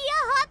up to be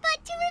a hot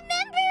pot to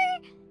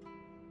remember.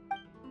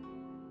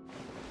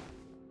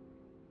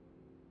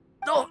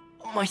 Oh,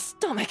 my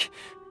stomach!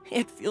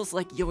 It feels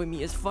like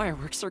Yoimiya's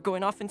fireworks are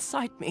going off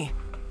inside me.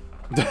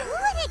 Who would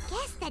have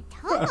guessed that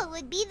Toma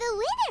would be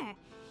the winner?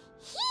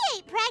 He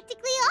ate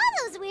practically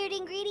all those weird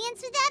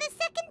ingredients without a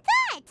second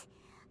thought.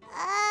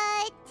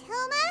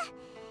 Toma?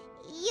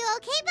 You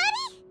okay,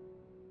 buddy?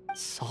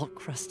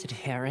 Salt-crusted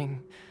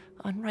herring,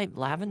 unripe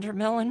lavender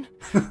melon,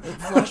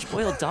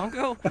 flash-boiled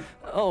dongo,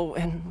 oh,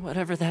 and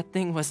whatever that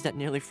thing was that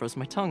nearly froze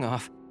my tongue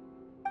off.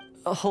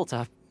 Hold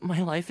up,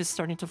 my life is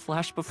starting to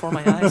flash before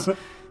my eyes.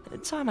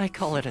 Time I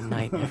call it a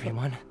night,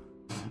 everyone.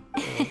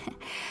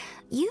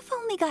 You've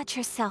only got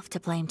yourself to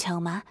blame,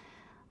 Toma.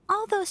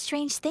 All those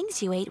strange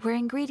things you ate were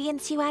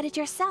ingredients you added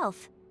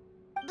yourself.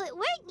 But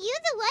weren't you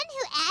the one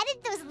who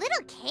added those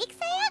little cakes,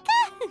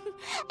 Ayaka?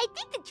 I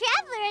think the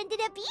traveler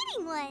ended up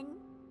eating one.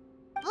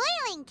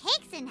 Boiling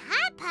cakes in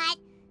hot pot?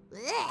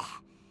 Ugh.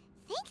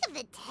 Think of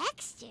the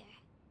texture.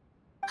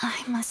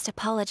 I must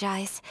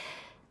apologize.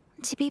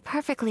 To be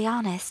perfectly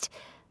honest,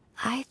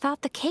 I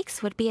thought the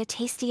cakes would be a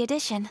tasty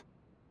addition.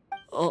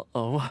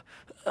 Uh-oh.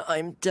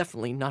 I'm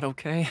definitely not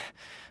okay.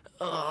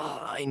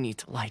 I need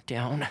to lie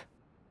down.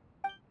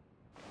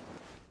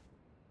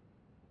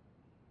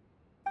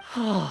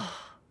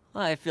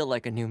 I feel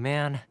like a new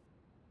man.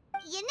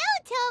 You know,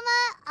 Toma,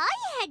 all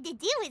you had to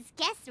do was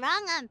guess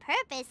wrong on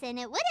purpose and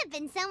it would have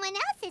been someone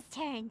else's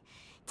turn.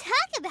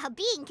 Talk about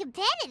being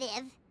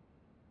competitive.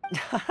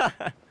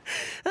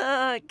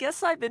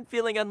 Guess I've been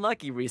feeling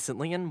unlucky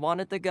recently and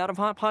wanted the God of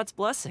Hot Pot's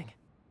blessing.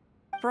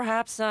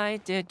 Perhaps I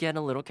did get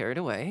a little carried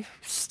away.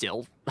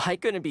 Still, I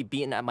couldn't be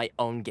beaten at my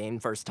own game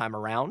first time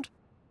around.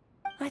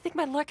 I think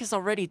my luck has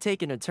already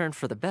taken a turn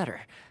for the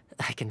better.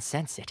 I can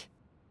sense it.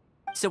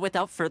 So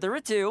without further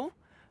ado,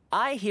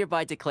 I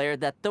hereby declare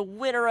that the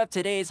winner of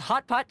today's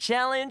Hot Pot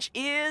Challenge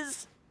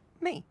is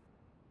me.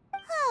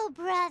 Oh,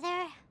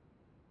 brother.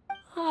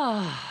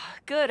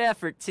 Good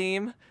effort,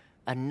 team.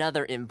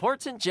 Another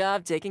important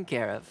job taken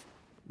care of.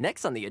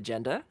 Next on the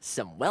agenda,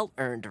 some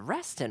well-earned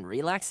rest and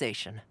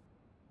relaxation.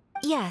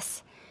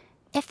 Yes.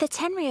 If the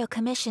Tenryo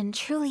Commission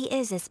truly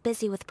is as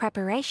busy with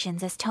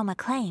preparations as Toma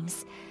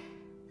claims,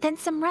 then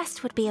some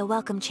rest would be a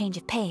welcome change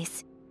of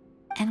pace.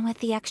 And with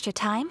the extra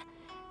time,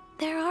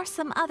 there are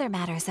some other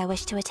matters I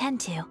wish to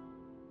attend to.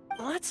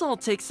 Let's all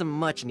take some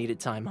much-needed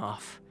time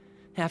off.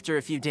 After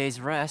a few days'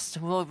 rest,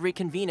 we'll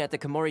reconvene at the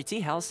Komori Tea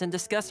House and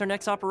discuss our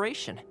next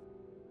operation.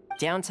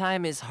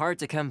 Downtime is hard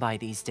to come by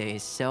these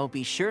days, so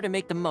be sure to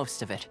make the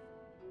most of it.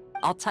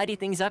 I'll tidy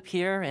things up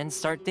here and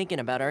start thinking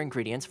about our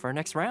ingredients for our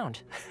next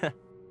round.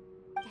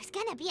 There's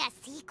gonna be a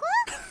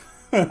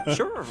sequel?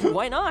 Sure,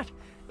 why not?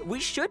 We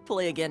should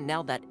play again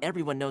now that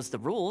everyone knows the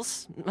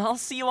rules. I'll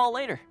see you all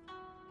later.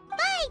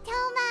 Bye,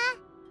 Toma!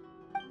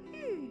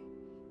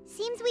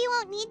 Seems we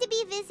won't need to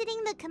be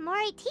visiting the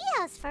Komori Tea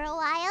House for a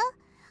while.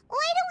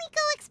 Why don't we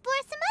go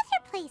explore some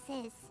other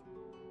places?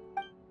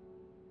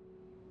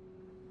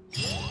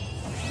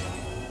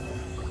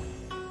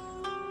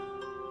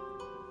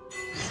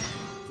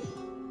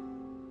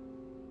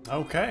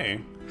 Okay.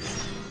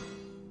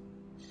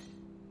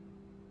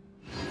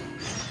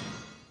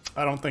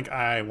 I don't think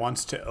I want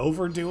to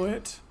overdo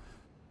it.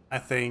 I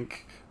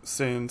think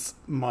since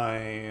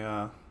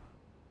my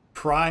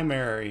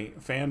primary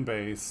fan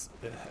base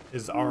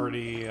is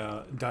already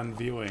done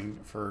viewing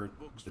for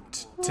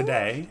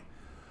today,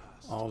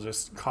 I'll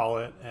just call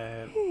it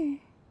at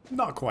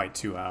not quite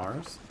 2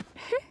 hours.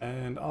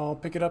 And I'll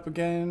pick it up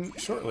again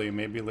shortly,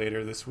 maybe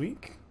later this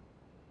week.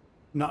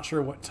 Not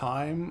sure what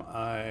time.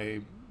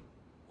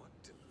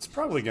 It's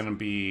probably going to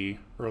be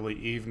early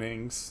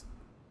evenings,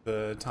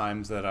 the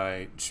times that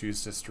I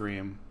choose to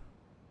stream.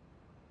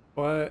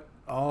 But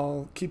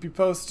I'll keep you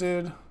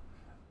posted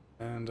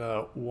and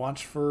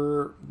watch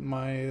for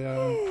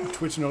my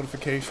Twitch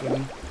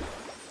notification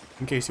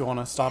in case you want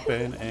to stop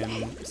in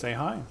and say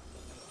hi.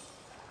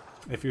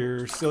 If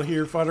you're still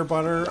here, Futter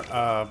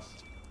Butter,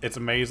 it's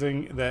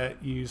amazing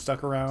that you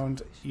stuck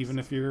around, even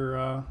if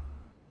you're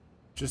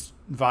just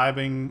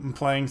vibing and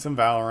playing some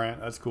Valorant.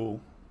 That's cool.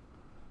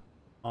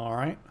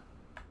 Alright.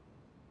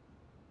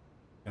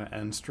 Gonna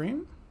end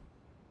stream.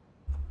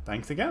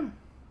 Thanks again.